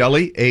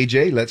 Shelly,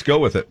 AJ, let's go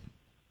with it.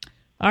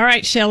 All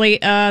right, Shelly.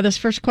 This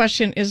first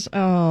question is...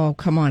 Oh,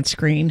 come on,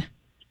 screen.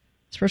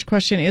 This first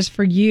question is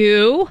for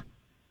you.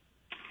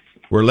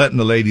 We're letting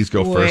the ladies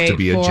go first to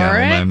be a Wait for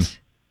gentleman. it.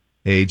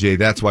 AJ,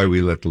 that's why we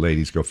let the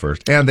ladies go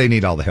first. And they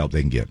need all the help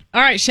they can get.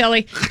 All right,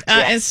 Shelly.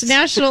 It's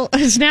National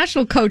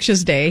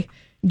Coaches Day.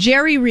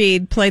 Jerry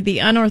Reed played the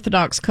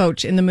unorthodox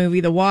coach in the movie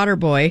The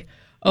Waterboy,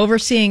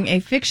 overseeing a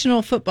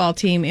fictional football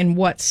team in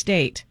what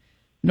state?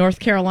 North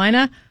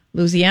Carolina,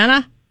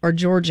 Louisiana, or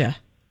Georgia?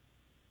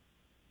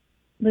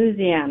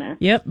 Louisiana.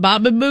 Yep,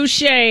 Bobby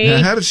Boucher.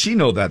 Now, how does she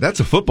know that? That's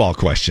a football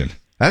question.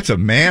 That's a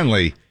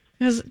manly...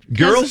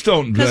 Girls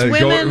don't... Because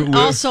women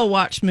also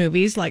watch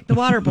movies like The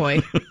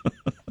Waterboy.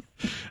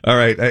 All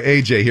right,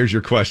 AJ, here's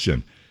your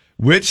question.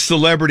 Which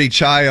celebrity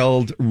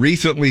child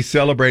recently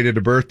celebrated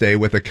a birthday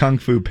with a Kung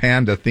Fu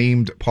Panda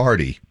themed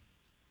party?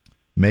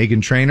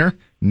 Meghan Trainor,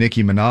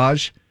 Nicki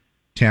Minaj,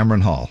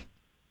 Tamron Hall.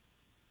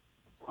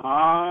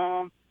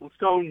 Let's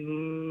go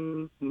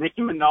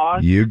Nicki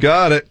Minaj. You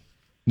got it.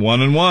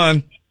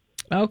 1-1.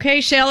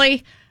 Okay,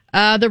 Shelley.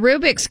 The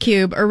Rubik's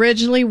Cube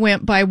originally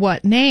went by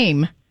what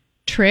name?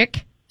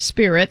 Trick,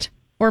 Spirit,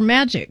 or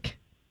Magic?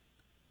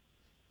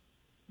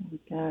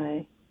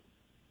 Okay.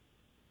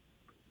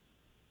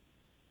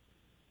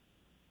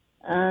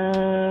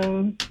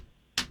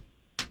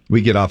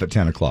 We get off at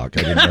 10 o'clock.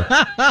 I didn't know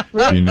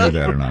if you knew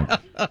that or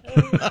not.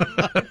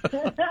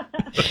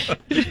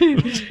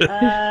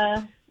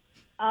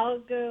 I'll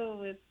go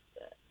with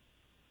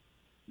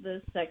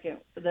the second.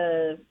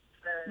 The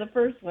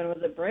first one was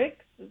a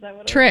Bricks. Is that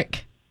what?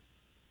 Trick.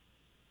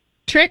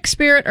 Trick,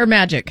 Spirit, or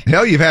Magic?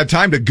 Hell, you've had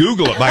time to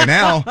Google it by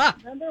now.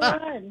 Number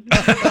one.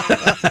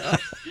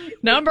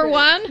 Number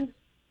one?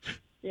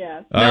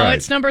 Yeah. All no, right.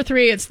 it's number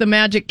 3. It's the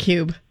Magic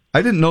Cube.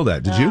 I didn't know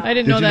that. Did you? I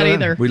didn't know that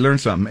either. We learned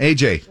something.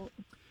 AJ.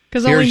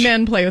 Because only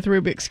men play with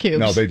Rubik's Cubes.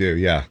 No, they do,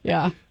 yeah.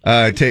 Yeah.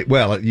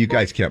 Well, you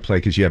guys can't play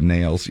because you have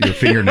nails, your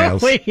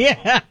fingernails.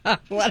 Yeah,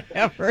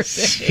 whatever.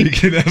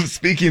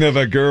 Speaking of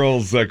a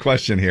girl's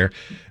question here,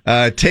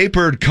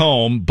 tapered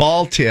comb,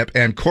 ball tip,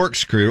 and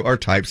corkscrew are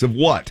types of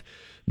what?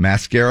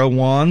 Mascara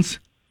wands,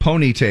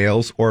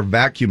 ponytails, or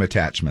vacuum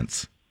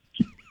attachments?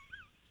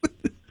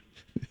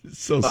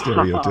 So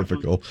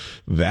stereotypical.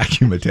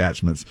 Vacuum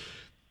attachments.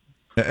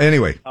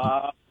 Anyway.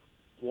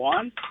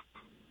 One?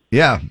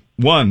 Yeah,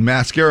 one,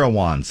 mascara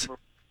wands.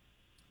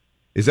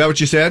 Is that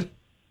what you said?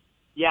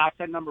 Yeah, I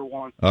said number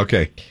one.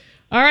 Okay.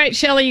 All right,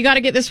 Shelley, you got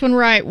to get this one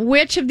right.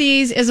 Which of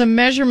these is a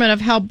measurement of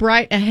how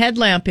bright a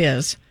headlamp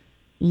is?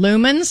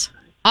 Lumens,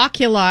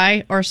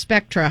 oculi, or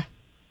spectra?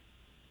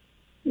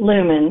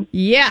 Lumen.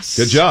 Yes.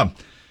 Good job.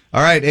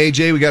 All right,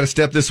 AJ, we got to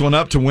step this one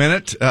up to win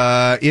it.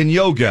 In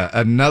yoga,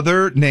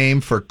 another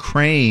name for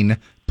crane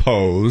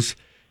pose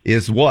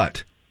is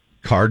what?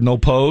 Cardinal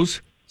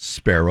pose,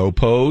 sparrow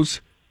pose,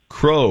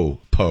 crow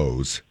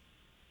pose.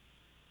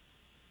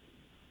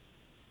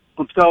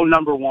 Let's go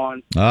number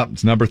one.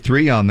 It's number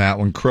 3 on that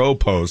one, crow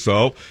pose.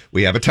 So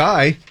we have a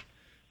tie.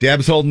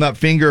 Deb's holding up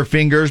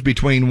fingers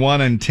between 1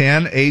 and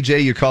 10.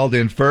 AJ, you called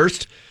in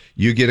first.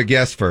 You get a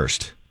guess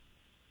first.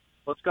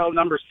 Let's go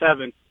number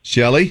 7.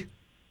 Shelley?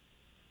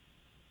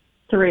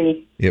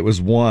 3. It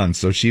was 1,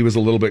 so she was a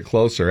little bit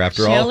closer.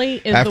 After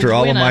Shelley is after the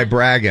all of winner. my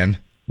bragging,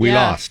 we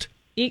lost.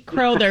 Eat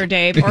crow there,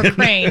 Dave, or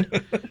crane.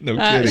 No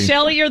kidding.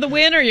 Shelley, you're the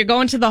winner. You're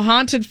going to the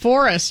haunted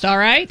forest, all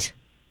right?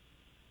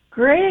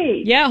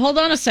 Great. Yeah, hold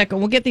on a second.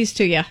 We'll get these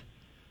to you.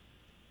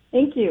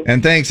 Thank you.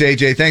 And thanks,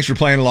 AJ. Thanks for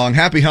playing along.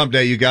 Happy Hump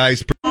Day, you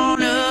guys.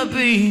 Wanna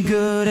be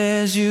good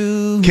as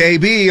you.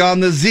 KB on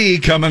the Z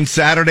coming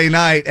Saturday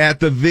night at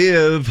the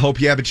Viv.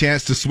 Hope you have a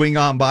chance to swing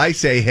on by,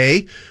 say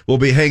hey. We'll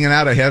be hanging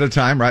out ahead of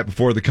time right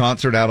before the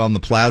concert out on the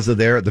plaza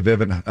there at the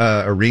Vivint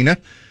Arena.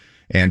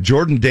 And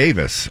Jordan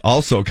Davis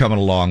also coming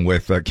along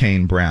with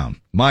Kane Brown.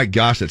 My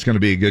gosh, it's going to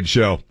be a good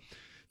show.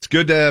 It's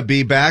good to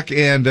be back.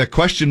 And a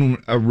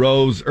question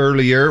arose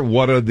earlier.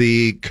 What are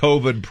the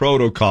COVID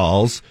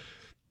protocols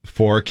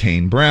for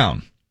Kane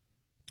Brown?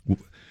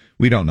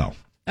 We don't know.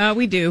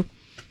 We do.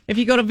 If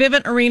you go to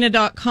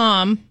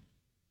vivintarena.com,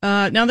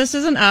 now this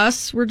isn't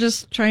us. We're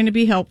just trying to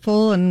be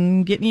helpful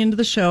and getting you into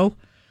the show.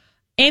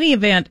 Any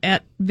event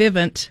at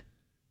Vivint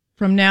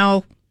from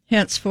now,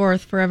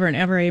 henceforth, forever and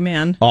ever,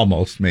 amen.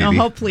 Almost, maybe. No,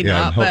 hopefully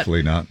not.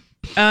 Hopefully not.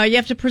 You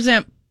have to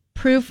present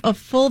proof of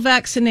full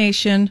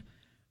vaccination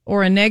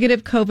or a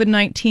negative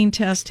COVID-19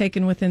 test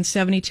taken within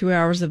 72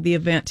 hours of the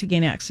event to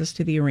gain access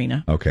to the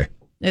arena. Okay.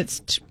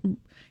 It's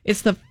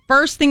the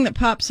first thing that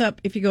pops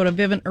up if you go to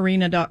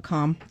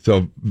vivintarena.com.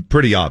 So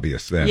pretty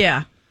obvious then.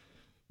 Yeah.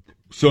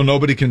 So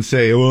nobody can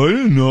say, "Oh, I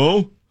didn't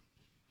know."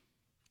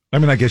 I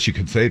mean, I guess you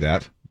can say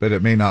that, but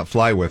it may not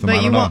fly with them. But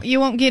I don't know. You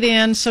won't get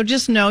in. So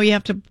just know you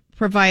have to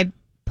provide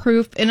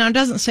proof. And it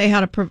doesn't say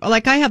how to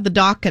like I have the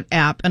Docket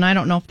app, and I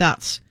don't know if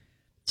that's.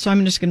 So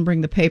I'm just going to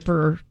bring the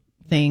paper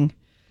thing.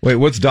 Wait,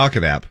 what's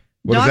Docket app?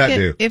 What does that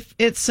do? If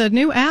it's a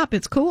new app,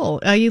 it's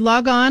cool. You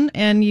log on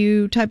and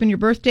you type in your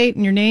birth date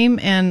and your name,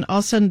 and all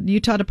of a sudden,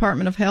 Utah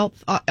Department of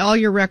Health, all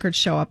your records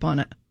show up on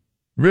it.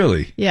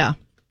 Really? Yeah.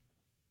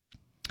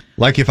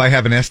 Like if I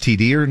have an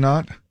STD or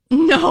not?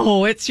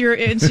 No, it's your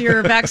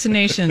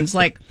vaccinations,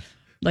 like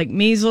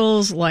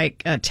measles,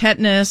 like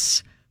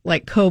tetanus,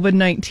 like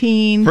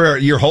COVID-19 For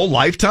your whole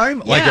lifetime?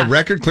 Like a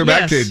record clear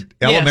back to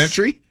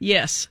elementary?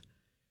 Yes.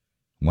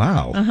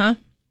 Wow. Uh-huh.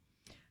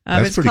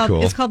 That's pretty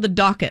cool. It's called the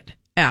Docket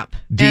app.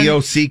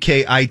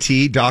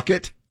 DOCKIT,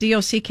 Docket?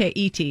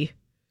 DOCKET.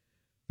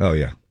 Oh,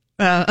 yeah.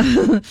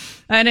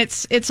 And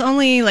it's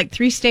only like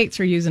 3 states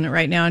are using it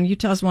right now, and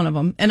Utah's one of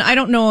them. And I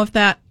don't know if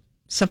that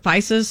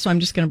suffices, so I'm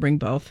just going to bring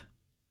both.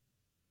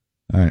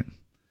 All right.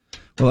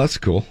 Well, that's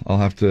cool. I'll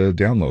have to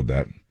download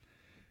that.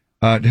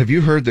 Have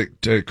you heard that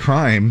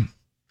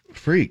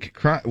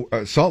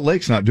Salt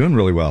Lake's not doing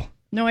really well?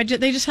 No,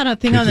 they just had a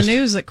thing on the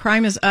news that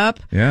crime is up.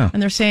 Yeah.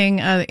 And they're saying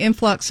the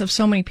influx of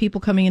so many people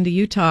coming into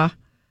Utah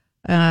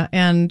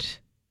and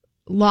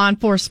law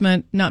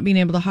enforcement not being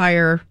able to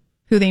hire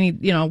who they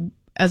need,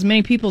 as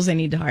many people as they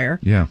need to hire.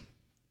 Yeah.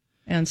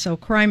 And so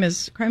crime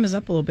is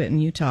up a little bit in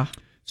Utah.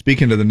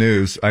 Speaking of the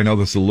news, I know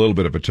this is a little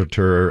bit of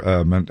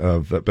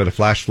a but a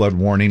flash flood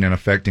warning in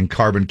effect in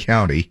Carbon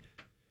County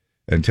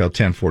until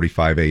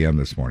 10:45 a.m.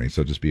 this morning.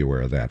 So just be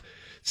aware of that.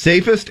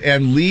 Safest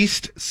and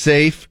least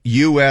safe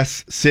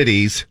U.S.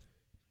 cities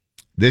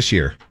this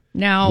year.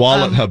 Now,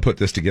 Wallet Hub put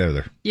this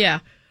together. Yeah.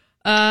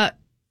 The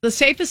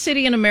safest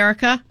city in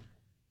America,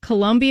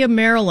 Columbia,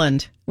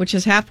 Maryland, which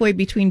is halfway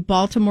between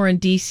Baltimore and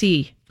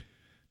D.C.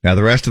 Now,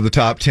 the rest of the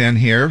top 10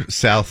 here,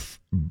 South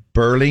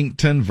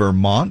Burlington,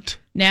 Vermont.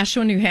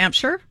 Nashua, New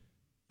Hampshire.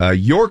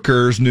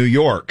 Yorkers, New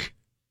York.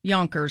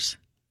 Yonkers.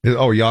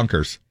 Oh,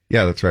 Yonkers.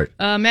 Yeah, that's right.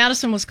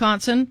 Madison,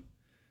 Wisconsin.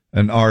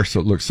 An R, so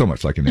it looks so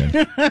much like an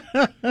N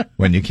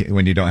when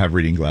you don't have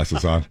reading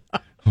glasses on.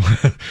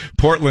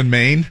 Portland,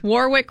 Maine.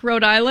 Warwick,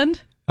 Rhode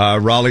Island.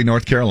 Raleigh,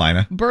 North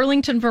Carolina.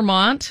 Burlington,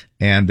 Vermont.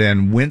 And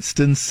then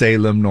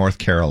Winston-Salem, North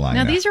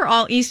Carolina. Now, these are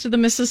all east of the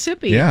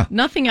Mississippi. Yeah.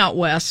 Nothing out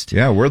west.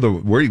 Yeah,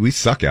 we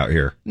suck out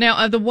here.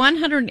 Now, of the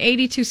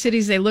 182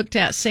 cities they looked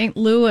at, St.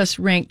 Louis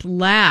ranked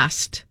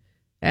last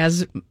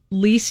as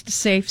least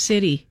safe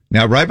city.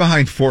 Now, right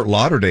behind Fort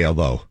Lauderdale,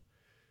 though,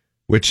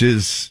 which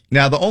is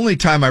now the only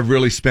time I've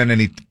really spent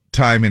any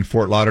time in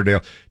Fort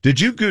Lauderdale. Did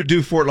you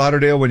do Fort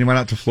Lauderdale when you went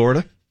out to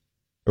Florida?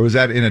 Or was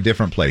that in a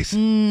different place?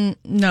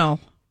 No.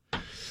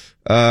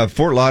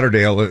 Fort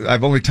Lauderdale,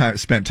 I've only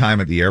spent time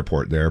at the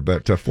airport there,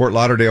 but Fort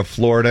Lauderdale,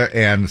 Florida,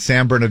 and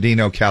San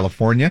Bernardino,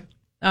 California.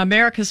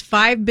 America's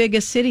 5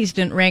 biggest cities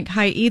didn't rank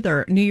high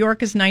either. New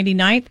York is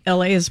 99th,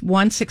 LA is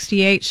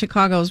 168,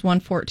 Chicago is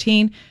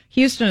 114,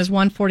 Houston is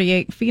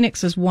 148,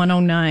 Phoenix is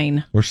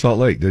 109. Where's Salt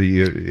Lake? Do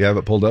you have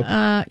it pulled up?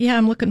 Yeah,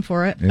 I'm looking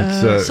for it.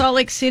 Salt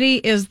Lake City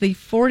is the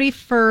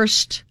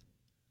 41st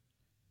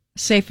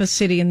safest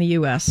city in the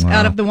U.S.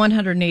 out of the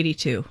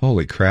 182.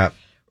 Holy crap.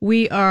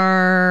 We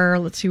are,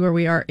 let's see where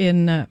we are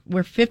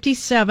we're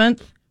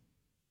 57th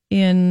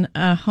in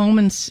home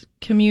and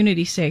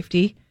community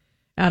safety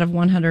out of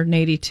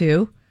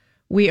 182.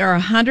 We are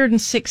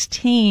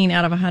 116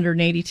 out of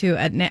 182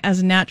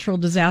 as natural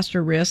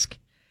disaster risk.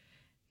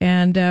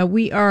 And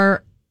we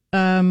are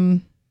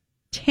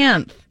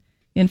 10th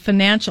in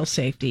financial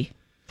safety.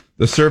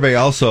 The survey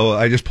also,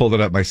 I just pulled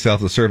it up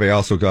myself, the survey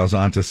also goes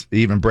on to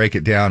even break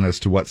it down as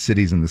to what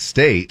cities in the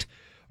state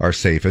are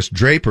safest.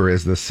 Draper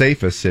is the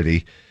safest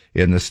city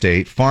in the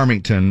state.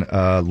 Farmington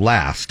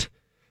last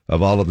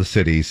of all of the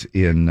cities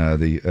in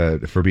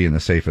for being the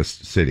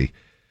safest city.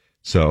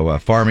 So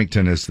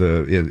Farmington is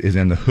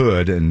in the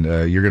hood, and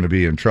you're going to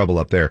be in trouble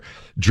up there.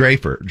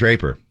 Draper,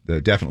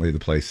 definitely the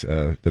place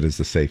that is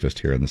the safest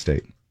here in the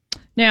state.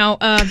 Now,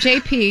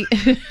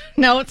 JP,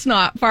 no, it's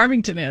not.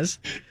 Farmington is.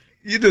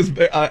 You just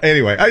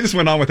anyway. I just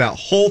went on with that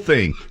whole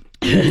thing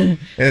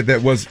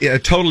that was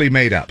totally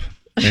made up.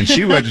 And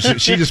she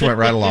just went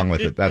right along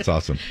with it. That's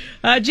awesome.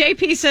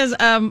 JP says,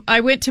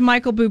 I went to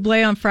Michael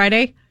Bublé on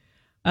Friday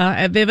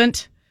at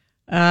Vivint.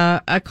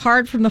 A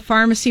card from the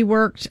pharmacy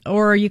worked,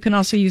 or you can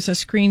also use a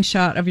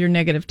screenshot of your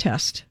negative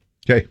test.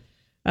 Okay.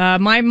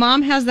 My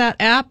mom has that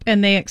app,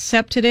 and they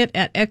accepted it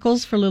at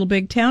Eccles for Little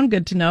Big Town.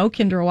 Good to know.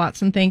 Kendra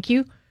Watson, thank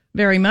you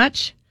very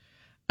much.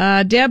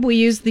 Deb, we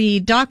used the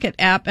Docket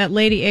app at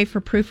Lady A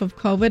for proof of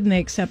COVID, and they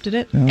accepted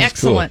it. Oh,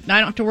 excellent. Cool. I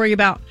don't have to worry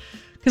about...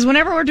 Because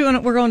whenever we're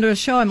going to a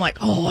show, I'm like,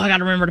 I got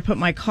to remember to put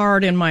my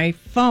card in my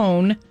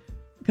phone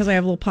because I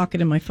have a little pocket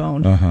in my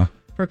phone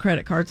for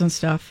credit cards and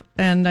stuff.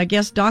 And I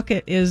guess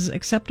Docket is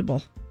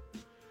acceptable.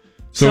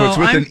 So it's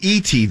with an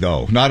ET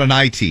though, not an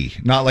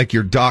IT, not like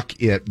your doc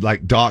it.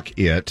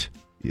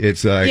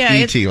 It's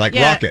ET, like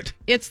rocket.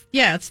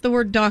 It's the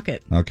word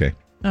Docket. Okay.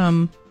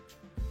 All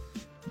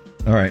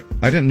right.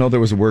 I didn't know there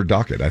was a word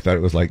docket. I thought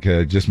it was like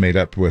just made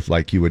up with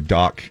like you would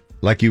dock.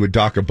 Like you would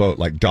dock a boat,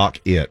 like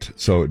dock it.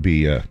 So it'd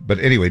be, but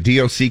anyway,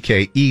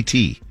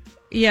 DOCKET.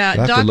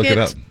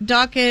 Yeah,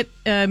 docket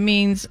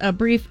means a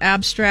brief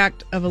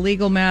abstract of a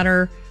legal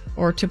matter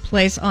or to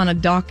place on a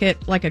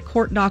docket, like a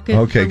court docket.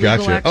 Okay,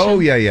 gotcha. Action. Oh,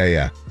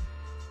 yeah.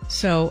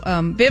 So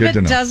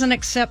Vivint doesn't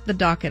accept the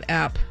Docket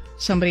app,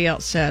 somebody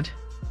else said.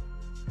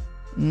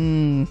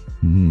 I'm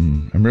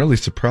really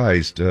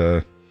surprised.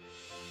 You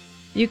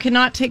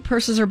cannot take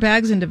purses or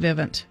bags into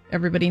Vivint.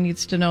 Everybody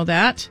needs to know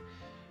that.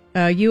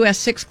 US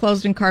 6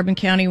 closed in Carbon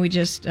County. We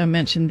just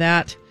mentioned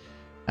that.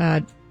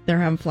 They're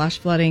having flash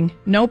flooding.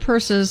 No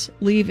purses.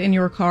 Leave in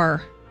your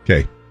car.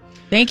 Okay.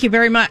 Thank you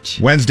very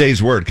much.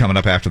 Wednesday's word coming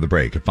up after the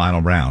break. A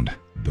final round.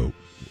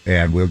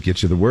 And we'll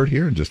get you the word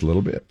here in just a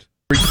little bit.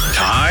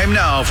 Time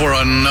now for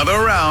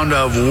another round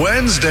of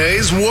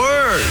Wednesday's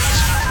words.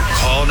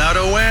 Call now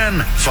to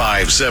win.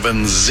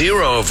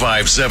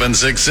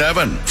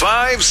 570-5767.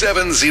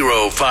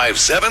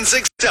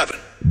 570-5767.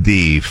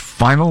 The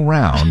final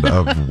round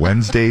of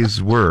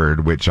Wednesday's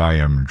word, which I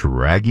am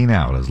dragging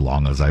out as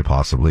long as I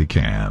possibly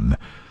can.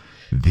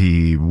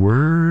 The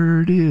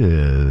word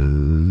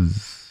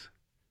is...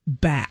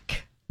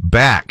 back.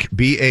 Back.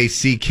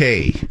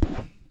 B-A-C-K.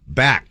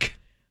 Back.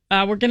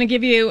 We're going to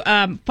give you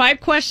 5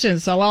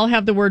 questions. So I'll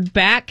have the word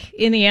back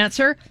in the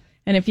answer.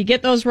 And if you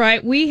get those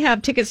right, we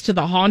have tickets to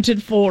the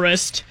Haunted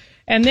Forest.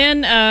 And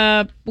then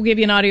we'll give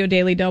you an audio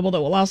daily double that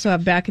will also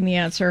have back in the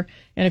answer.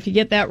 And if you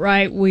get that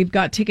right, we've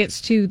got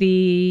tickets to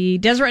the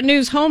Deseret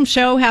News Home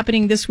Show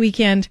happening this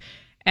weekend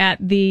at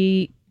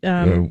the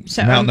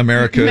Mountain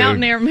America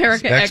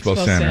Expo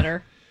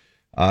Center.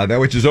 That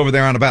which is over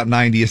there on about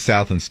 90th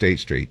South and State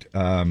Street.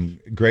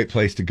 Great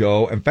place to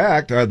go. In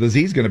fact, the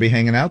Z's going to be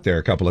hanging out there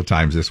a couple of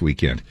times this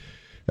weekend.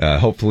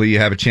 Hopefully you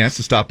have a chance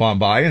to stop on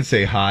by and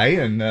say hi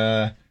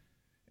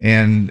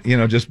and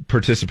just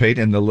participate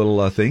in the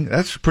little thing.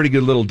 That's a pretty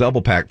good little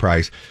double pack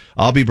price.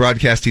 I'll be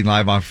broadcasting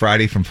live on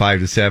Friday from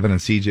 5 to 7, and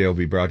CJ will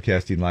be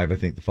broadcasting live, I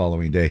think, the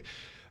following day.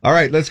 All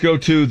right, let's go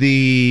to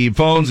the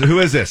phones. Who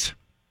is this?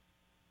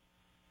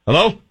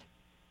 Hello?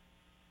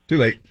 Too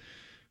late.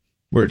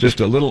 We're just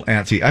a little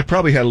antsy. I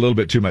probably had a little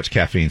bit too much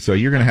caffeine, so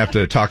you're going to have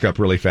to talk up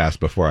really fast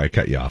before I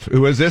cut you off.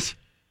 Who is this?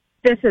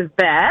 This is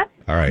Beth.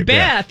 All right,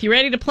 Beth, you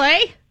ready to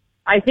play?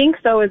 I think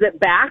so. Is it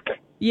back?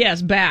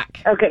 Yes,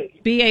 back. Okay.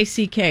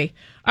 B-A-C-K.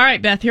 All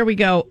right, Beth, here we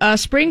go.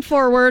 Spring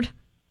forward.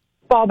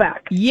 Fall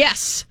back.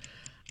 Yes.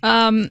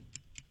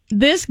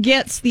 This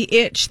gets the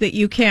itch that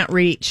you can't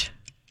reach.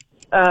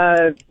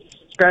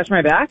 Scratch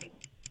my back?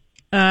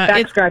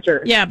 Back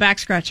scratcher. Yeah, back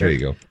scratcher. There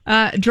you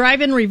go.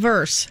 Drive in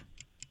reverse.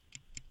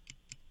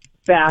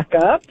 Back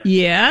up.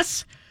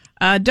 Yes.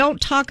 Don't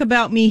talk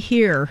about me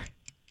here.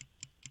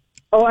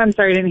 Oh, I'm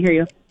sorry, I didn't hear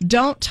you.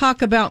 Don't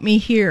talk about me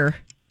here.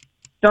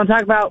 Don't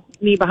talk about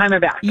me behind my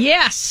back.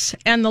 Yes.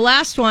 And the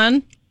last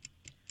one,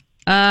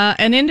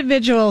 an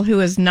individual who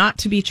is not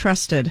to be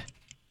trusted.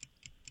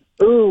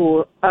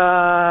 Ooh,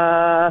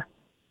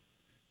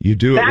 you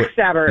do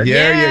backstabber.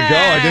 There you go.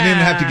 I didn't even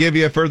have to give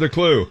you a further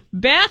clue.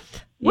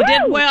 Beth, you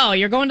did well.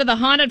 You're going to the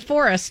Haunted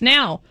Forest.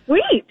 Now,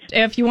 sweet.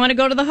 If you want to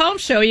go to the home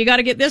show, you got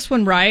to get this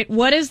one right.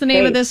 What is the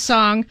name of this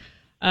song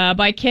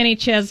by Kenny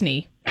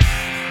Chesney?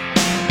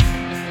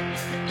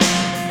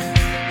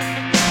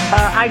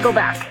 I go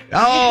back.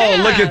 Oh,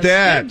 yes, look at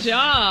that. Good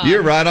job.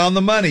 You're right on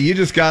the money. You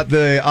just got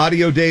the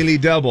audio daily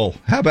double.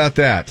 How about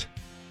that?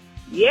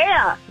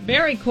 Yeah.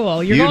 Very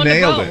cool. You going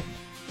nailed to it.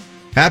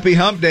 Happy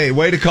Hump Day.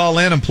 Way to call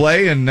in and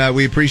play, and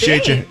we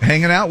appreciate you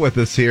hanging out with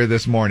us here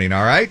this morning,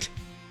 all right?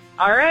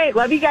 All right.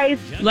 Love you guys.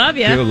 Love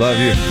you. Love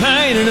you.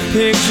 Painted a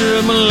picture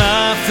of my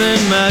life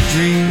and my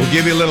dream. We'll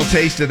give you a little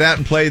taste of that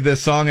and play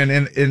this song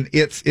in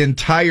its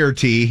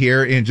entirety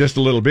here in just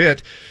a little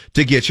bit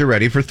to get you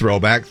ready for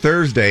Throwback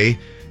Thursday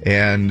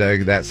and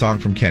that song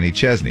from Kenny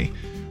Chesney.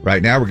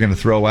 Right now, we're going to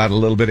throw out a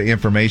little bit of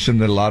information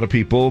that a lot of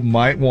people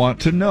might want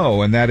to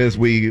know, and that is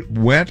we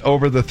went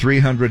over the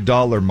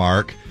 $300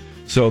 mark,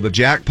 so the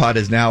jackpot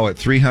is now at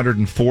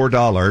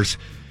 $304.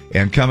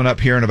 And coming up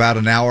here in about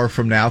an hour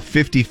from now,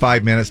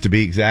 55 minutes to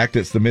be exact,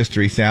 it's the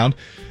Mystery Sound.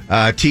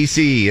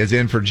 TC is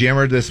in for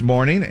Jimmer this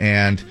morning,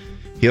 and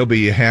he'll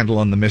be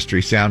handling the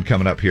Mystery Sound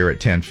coming up here at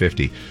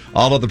 10:50.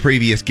 All of the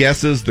previous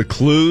guesses, the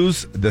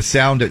clues, the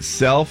sound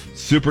itself,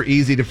 super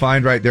easy to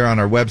find right there on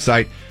our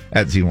website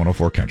at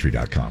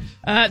Z104country.com.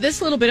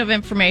 This little bit of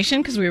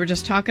information, because we were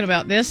just talking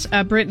about this.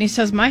 Brittany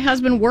says, my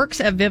husband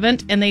works at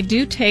Vivint, and they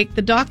do take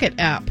the Docket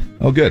app.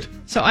 Oh, good.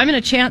 So I'm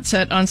going to chance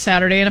it on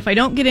Saturday, and if I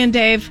don't get in,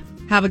 Dave,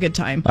 have a good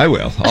time. I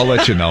will. I'll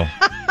let you know.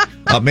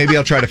 Maybe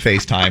I'll try to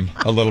FaceTime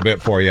a little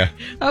bit for you.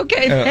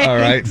 Okay,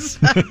 thanks.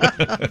 All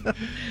right.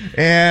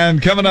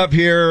 And coming up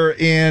here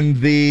in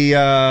the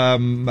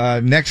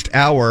next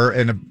hour,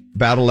 in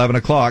about 11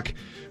 o'clock,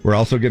 we're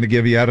also going to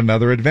give you out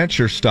another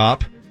adventure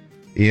stop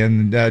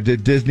in the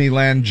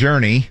Disneyland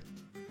Journey.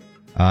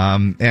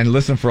 And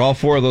listen for all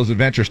 4 of those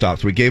adventure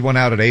stops. We gave one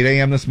out at 8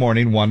 a.m. this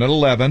morning, one at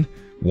 11,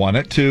 one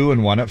at 2,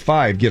 and one at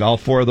 5. Get all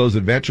 4 of those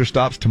adventure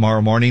stops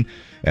tomorrow morning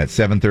at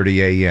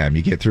 7:30 a.m.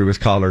 You get through with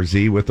Caller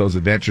Z with those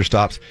adventure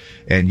stops,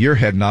 and you're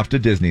heading off to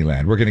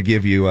Disneyland. We're going to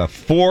give you a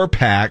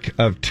 4-pack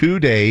of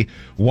 2-day,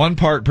 1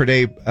 park per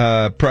day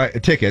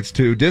tickets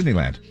to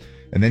Disneyland.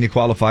 And then you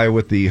qualify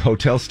with the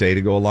hotel stay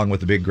to go along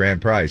with the big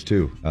grand prize,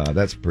 too.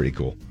 That's pretty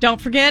cool.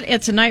 Don't forget,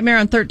 it's a Nightmare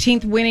on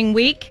 13th winning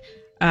week.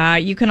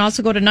 You can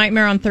also go to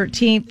Nightmare on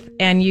 13th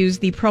and use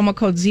the promo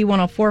code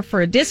Z104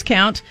 for a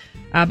discount.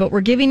 But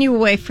we're giving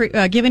away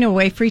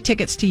free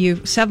tickets to you,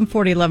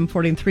 7:40,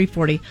 11:40, and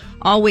 3:40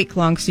 all week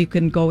long, so you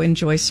can go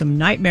enjoy some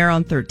Nightmare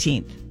on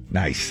 13th.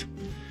 Nice.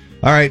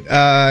 All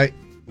right.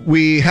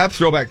 We have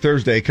Throwback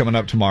Thursday coming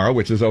up tomorrow,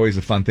 which is always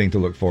a fun thing to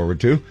look forward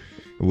to.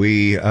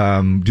 We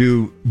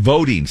do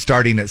voting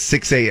starting at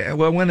 6 a.m.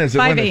 Well, when is it?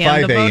 5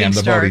 a.m.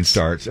 The voting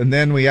starts. And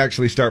then we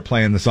actually start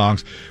playing the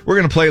songs. We're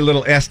going to play a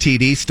little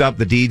STD, Stump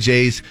the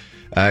DJs,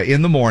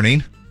 in the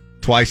morning.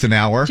 Twice an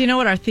hour. Do you know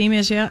what our theme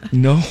is yet?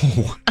 No.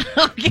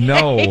 Okay.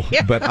 No,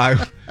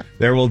 but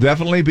there will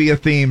definitely be a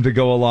theme to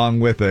go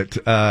along with it,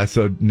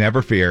 so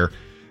never fear.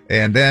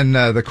 And then,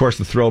 of course,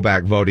 the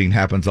throwback voting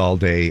happens all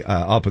day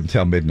up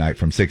until midnight,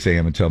 from 6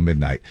 a.m. until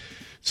midnight.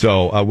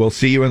 So we'll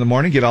see you in the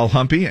morning. Get all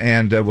humpy,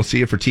 and we'll see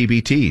you for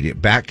TBT.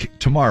 Back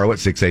tomorrow at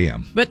 6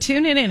 a.m. But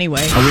tune in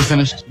anyway. Are we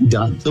finished?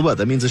 Done. So what?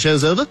 That means the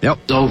show's over? Yep.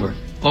 It's over.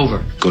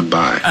 Over.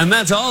 Goodbye. And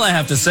that's all I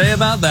have to say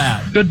about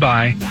that.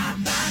 Goodbye.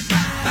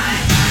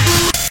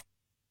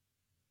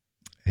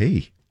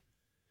 Hey.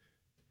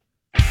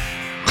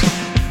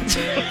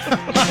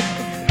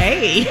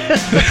 Hey.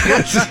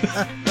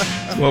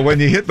 Well, when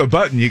you hit the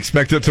button, you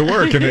expect it to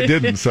work, and it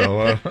didn't.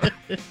 So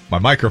my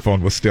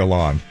microphone was still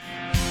on.